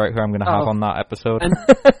to figure out who I'm going to have on that episode. And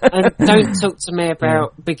don't talk to me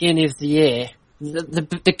about beginning of the year.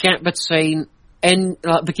 The gap between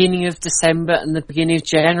beginning of December and the beginning of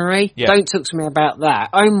January. Yeah. Don't talk to me about that.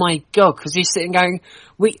 Oh my God, because you're sitting going,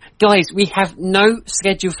 we have no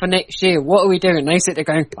schedule for next year. What are we doing? And they sit there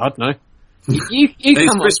going, I don't know. You come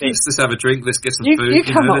up with it. Let's have a drink, let's get some food. You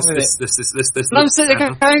come up with it. I'm sitting there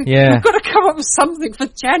going, you've got to come up with something for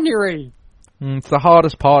January. It's the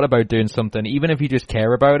hardest part about doing something, even if you just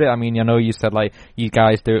care about it. I mean, I know you said like you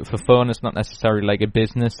guys do it for fun. It's not necessarily like a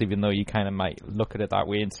business, even though you kind of might look at it that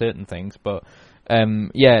way in certain things. But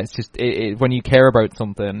it's just when you care about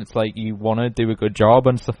something, it's like you want to do a good job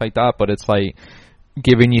and stuff like that. But it's like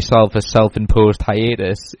giving yourself a self-imposed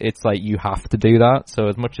hiatus. It's like you have to do that. So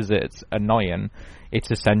as much as it's annoying, it's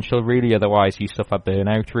essential, really. Otherwise, you suffer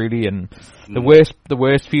burnout, really. And the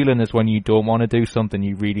worst feeling is when you don't want to do something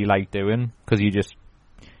you really like doing, because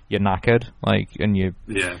you're knackered, like, and you're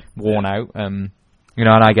worn out. And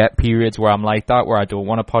I get periods where I'm like that, where I don't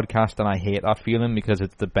want a podcast, and I hate that feeling because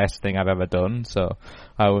it's the best thing I've ever done. So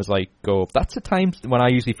I always like that's the time when I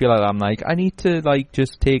usually feel like I'm like, I need to like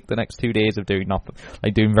just take the next 2 days of doing nothing,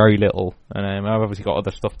 like doing very little. And I've obviously got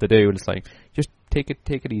other stuff to do, and it's like, just take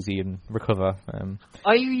it easy and recover.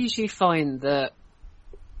 I usually find that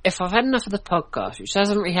if I've had enough of the podcast, which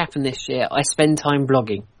hasn't really happened this year, I spend time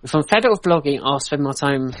blogging. If I'm fed up with blogging, I'll spend my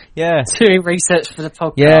time doing research for the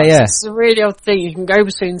podcast. Yeah. It's a really odd thing. You can go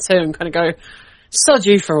between two and kind of go, sod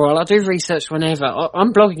you for a while. I'll do research whenever.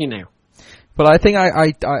 I'm blogging now. Well, I think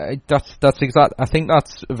that's exact. I think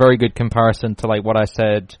that's a very good comparison to like what I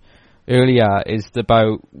said earlier, is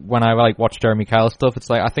about when I like watch Jeremy Kyle stuff. It's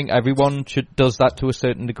like I think everyone does that to a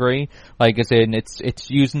certain degree. Like, as in, it's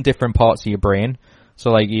using different parts of your brain. So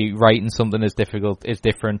like you writing something is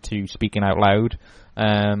different to speaking out loud.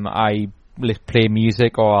 I play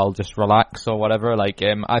music, or I'll just relax or whatever. Like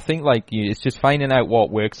I think like it's just finding out what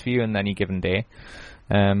works for you in any given day.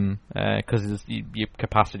 because your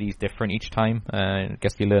capacity is different each time. I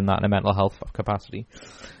guess you learn that in a mental health capacity.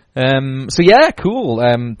 So yeah, cool.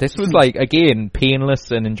 This was like, again,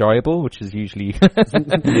 painless and enjoyable, which is usually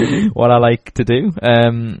what I like to do.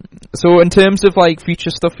 So in terms of like future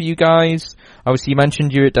stuff for you guys, obviously you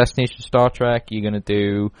mentioned you're at Destination Star Trek. You're going to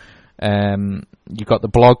do, you've got the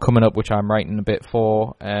blog coming up, which I'm writing a bit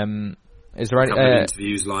for. Is there any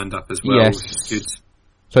interviews lined up as well? Yes. Which is good.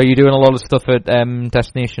 So you're doing a lot of stuff at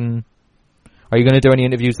Destination. Are you going to do any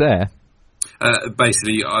interviews there?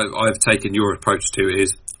 Basically, I've taken your approach to it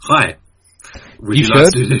is, hi. You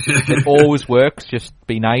should. It always works. Just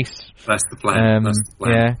be nice. That's the plan.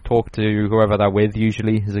 Yeah, talk to whoever they're with.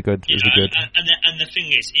 Usually is a good. And the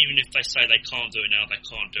thing is, even if they say they can't do it now, they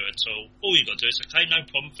can't do it at all you got to do is, okay, no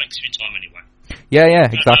problem. Thanks for your time anyway. Yeah,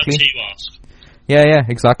 exactly. Until you ask. Yeah,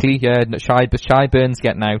 exactly. Yeah, shy Burns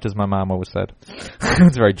getting out, as my mum always said.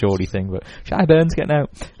 It's a very Geordie thing, but shy Burns getting out.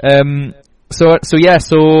 So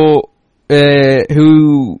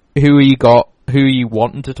who you got? Who are you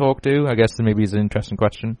wanting to talk to? I guess maybe is an interesting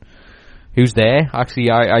question. Who's there?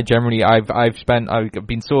 Actually, I've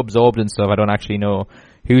been so absorbed in stuff, I don't actually know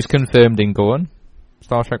who's confirmed in going,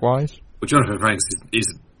 Star Trek wise. Well, Jonathan Frakes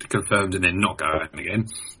is confirmed and then not going again.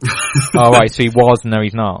 Oh right, so he was and now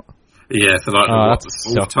he's not. Yeah, for like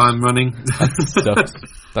the fourth time running.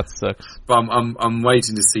 That sucks. But I'm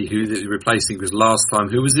waiting to see who they're replacing, because last time,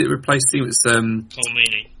 who was it replacing? It was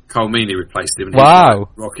Cole Meany replaced him. And wow.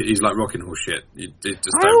 He's like rocking horse shit.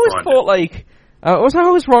 I always thought like, was I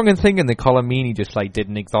always wrong in thinking that Colin Meaney just like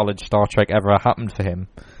didn't acknowledge Star Trek ever happened for him?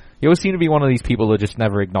 He always seemed to be one of these people that just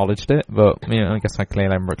never acknowledged it, but I guess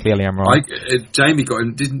clearly I'm wrong. Jamie got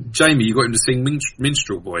him. Jamie, you got him to sing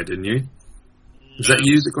Minstrel Boy, didn't you? Was that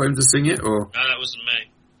you that got him to sing it, or? No, that wasn't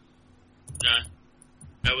me. No,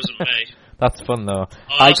 that wasn't me. That's fun though.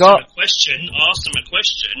 I asked him a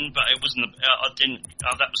question, but it wasn't. I didn't.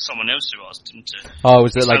 That was someone else who asked him to. Oh,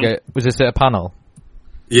 was this at a panel?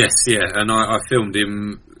 Yes, yeah, and I filmed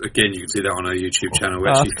him. Again, you can see that on our YouTube channel. We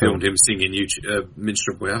actually filmed him singing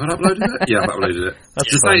Minstrel Boy. Have I uploaded it? Yeah, I've uploaded it.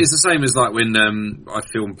 It's the same as like when I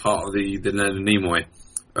filmed part of the Leonard Nimoy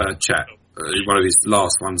chat. One of his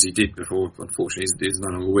last ones he did before. Unfortunately, he's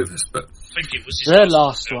no longer with us. But I think it was his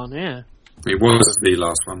last one. Yeah, it was the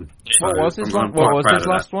last one. Yeah. So what was his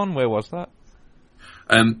last one? Where was that?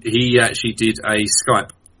 He actually did a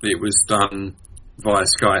Skype. It was done via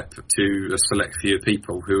Skype to a select few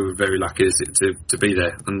people who were very lucky to be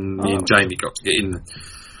there, and me and Jamie got to get in.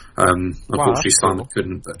 Unfortunately, Simon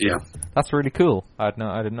couldn't. But yeah, that's really cool. I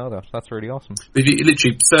didn't know that. That's really awesome. If you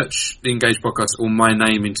literally search the Engage podcast or my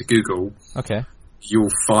name into Google, okay,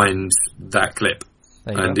 you'll find that clip,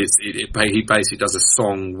 and go. He basically does a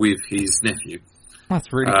song with his nephew.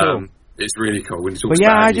 That's really cool. It's really cool. When but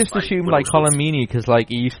yeah, I just assumed like Colin Meaney, because like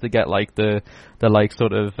he used to get like the like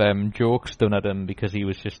sort of jokes done at him because he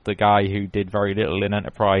was just the guy who did very little in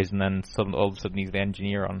Enterprise, and then all of a sudden he's the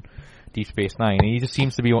engineer on Deep Space Nine. And he just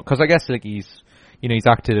seems to be, because I guess like he's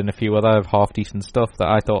acted in a few other half decent stuff that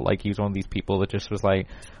I thought like he was one of these people that just was like,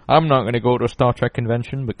 I'm not going to go to a Star Trek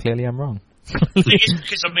convention, but clearly I'm wrong.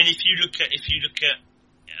 Because I mean, if you look at his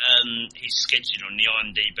schedule on the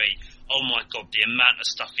IMDb, oh my god, the amount of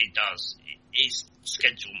stuff he does, his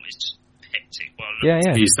schedule is just hectic.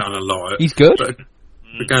 Yeah. He's done a lot. He's good.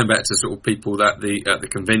 But going back to sort of people at the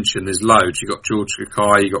convention, there's loads. You got George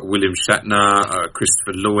Takei, you got William Shatner,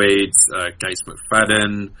 Christopher Lloyd, Gates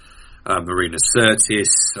McFadden, Marina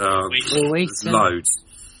Sirtis, loads.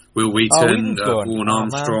 Will Wheaton, Warren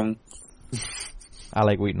Armstrong. I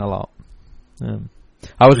like Wheaton a lot.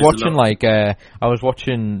 I was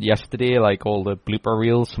watching yesterday like all the blooper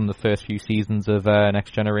reels from the first few seasons of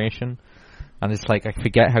Next Generation. And it's like I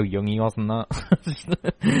forget how young he was in that.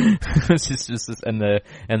 It's just in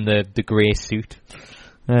the grey suit.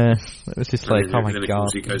 It was just like, oh my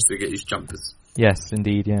god. He goes to get his jumpers. Yes,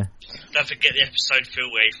 indeed, yeah. Don't forget the episode,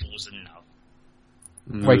 Phil, where he falls in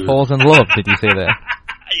love. Where he falls in love? Did you say that?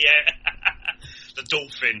 Yeah. The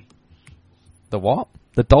dolphin. The what?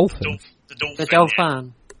 The dolphin. The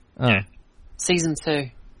dolphin. Yeah. Oh. Season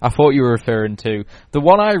 2. I thought you were referring to the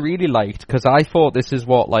one I really liked, because I thought this is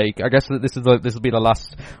what, like, I guess this will be the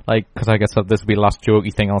last, like, because I guess this will be the last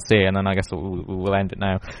jokey thing I'll say, and then I guess we'll end it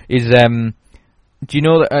now. Is do you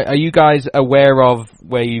know, are you guys aware of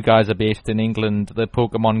where you guys are based in England, the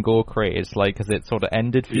Pokemon Go craze? Like, has it sort of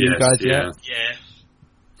ended for you guys yet? Yeah.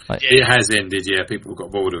 Like, it has ended, yeah. People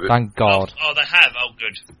got bored of it. Thank God. Oh, they have? Oh,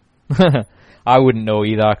 good. I wouldn't know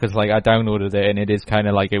either, because like I downloaded it and it is kind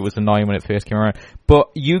of like, it was annoying when it first came around.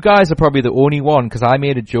 But you guys are probably the only one, because I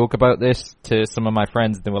made a joke about this to some of my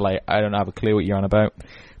friends and they were like, I don't have a clue what you're on about.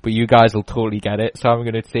 but you guys will totally get it. So I'm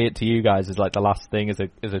going to say it to you guys as like the last thing, as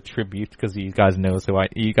a tribute, because you guys know. So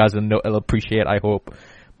you guys will appreciate, I hope,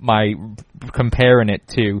 my comparing it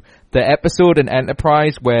to the episode in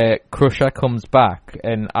Enterprise where Crusher comes back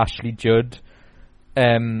and Ashley Judd.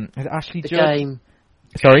 Ashley Judd? Game.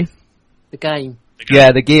 Sorry? The game.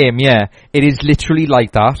 Yeah, the game, yeah. It is literally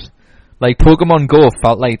like that. Like, Pokemon Go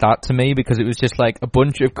felt like that to me, because it was just like a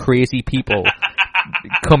bunch of crazy people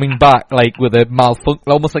coming back, like, with a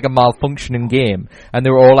almost like a malfunctioning game, and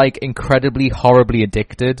they were all like incredibly, horribly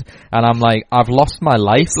addicted, and I'm like, I've lost my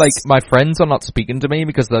life. Like, my friends are not speaking to me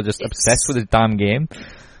because they're just obsessed with this damn game.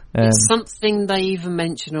 It's something they even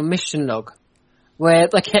mentioned on Mission Log, where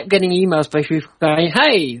they kept getting emails by people going,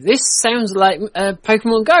 hey, this sounds like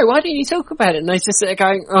Pokemon Go, why don't you talk about it? And they just sit there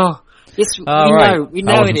going, oh, yes, we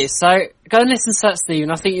know it is. So go and listen to that,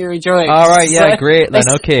 Stephen. I think you'll enjoy it. Alright, yeah, great then,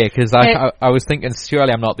 okay, because I was thinking,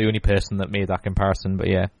 surely I'm not the only person that made that comparison, but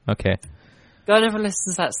yeah, okay. Go and have a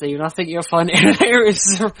listen to that, Stephen. I think you'll find it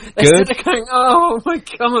hilarious. They're still going, oh my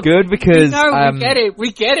god. Good, because...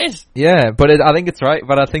 we get it. Yeah, but I think it's right,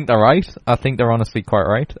 but I think they're right. I think they're honestly quite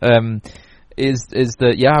right. I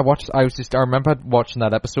remember watching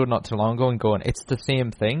that episode not too long ago and going, it's the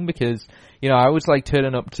same thing, because, you know, I was like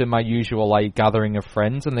turning up to my usual like gathering of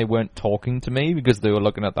friends and they weren't talking to me because they were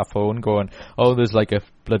looking at their phone going, oh, there's like a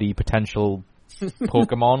bloody potential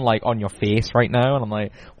Pokemon like on your face right now, and I'm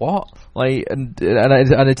like, what? Like, and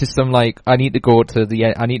it's just, I'm like, I need to go to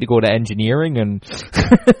engineering and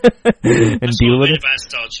and deal with it. About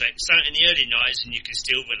Star Trek, starting in the early 90s, and you can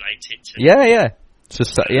still relate it to. Yeah.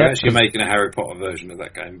 Just, We're actually making a Harry Potter version of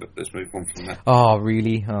that game, but let's move on from that. Oh,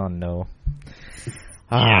 really? Oh, no.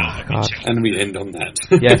 God. And we end on that.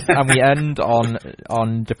 Yes, and we end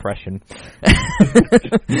on depression.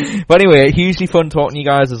 But anyway, hugely fun talking to you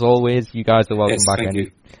guys as always. You guys are welcome back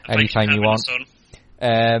anytime you want.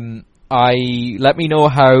 Let me know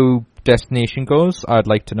how Destination goes. I'd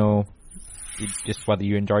like to know just whether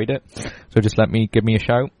you enjoyed it. So just give me a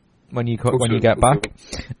shout when you get back.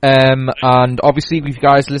 And obviously, if you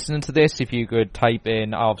guys listening to this, if you could type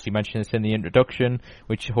in, I'll obviously mention this in the introduction,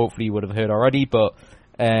 which hopefully you would have heard already, but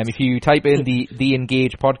if you type in the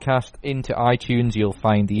Engage podcast into iTunes, you'll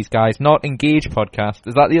find these guys. Not Engage podcast.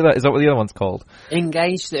 Is that what the other one's called?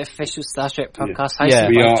 Engage, the official Star Trek podcast. Yeah,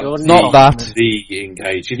 we are Jordan. Not that. The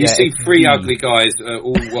Engage. If you see three ugly guys,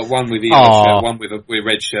 one with the shirt, one with a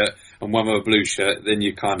red shirt, and one with a blue shirt, then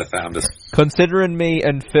you kind of found us. Considering me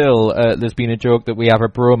and Phil, there's been a joke that we have a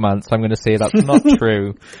bromance. I'm going to say that's not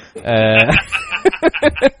true.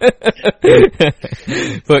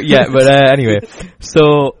 Anyway.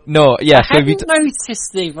 So, no, yeah. I hadn't noticed,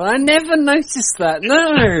 Stephen. I never noticed that.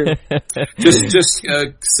 No. just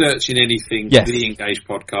searching anything for the Engage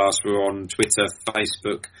podcast. We're on Twitter,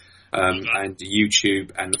 Facebook, and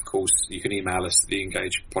YouTube, and of course you can email us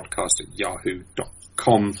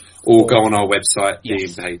theengagepodcast@yahoo.com or go on our website,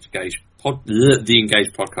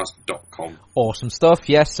 theengagepodcast.com. Awesome stuff,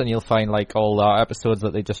 yes, and you'll find like all our episodes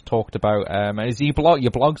that they just talked about. Is your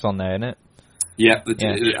blog's on there, isn't it? Yeah, the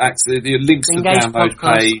links to the download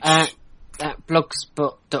page at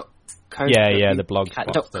blogspot.com. The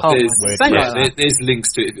blogspot. There's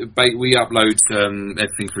links to it. We upload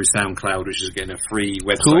everything through SoundCloud, which is again a free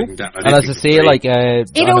website. Cool. You can download. And as I say, like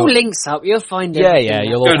it all links up. You'll find it. Yeah,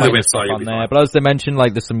 you'll all find stuff on there. But as they mentioned,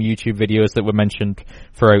 like there's some YouTube videos that were mentioned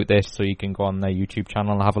throughout this, so you can go on their YouTube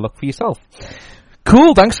channel and have a look for yourself.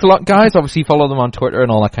 Cool, thanks a lot guys. Obviously follow them on Twitter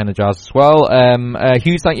and all that kind of jazz as well.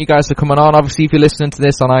 Huge thank you guys for coming on. Obviously if you're listening to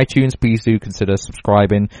this on iTunes, please do consider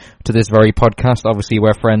subscribing to this very podcast. Obviously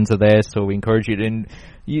we're friends of theirs, so we encourage you to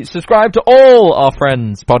subscribe to all our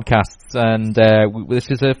friends' podcasts. And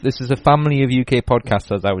this is a family of UK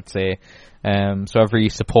podcasters, I would say. So every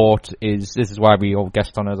support this is why we all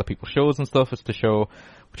guest on other people's shows and stuff, is to show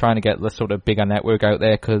we're trying to get the sort of bigger network out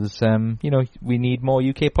there, because we need more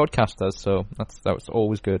UK podcasters, so that's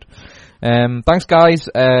always good. Thanks guys.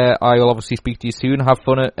 I will obviously speak to you soon. Have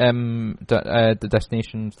fun at the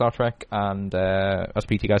Destination Star Trek, and I'll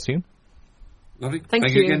speak to you guys soon. Lovely. Thank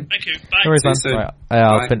you again. Thank you. Bye. No worries, man.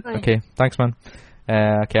 Right, okay, thanks man.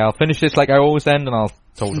 I'll finish this like I always end, and I'll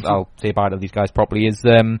say bye to these guys properly.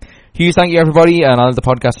 Huge thank you everybody, and I'll end the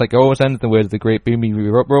podcast like I always end, the words of the great Boomy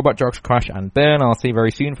Robot Jocks, Crash and Burn. I'll see you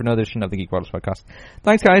very soon for another edition of the Geek Brothers podcast.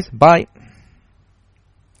 Thanks guys, bye.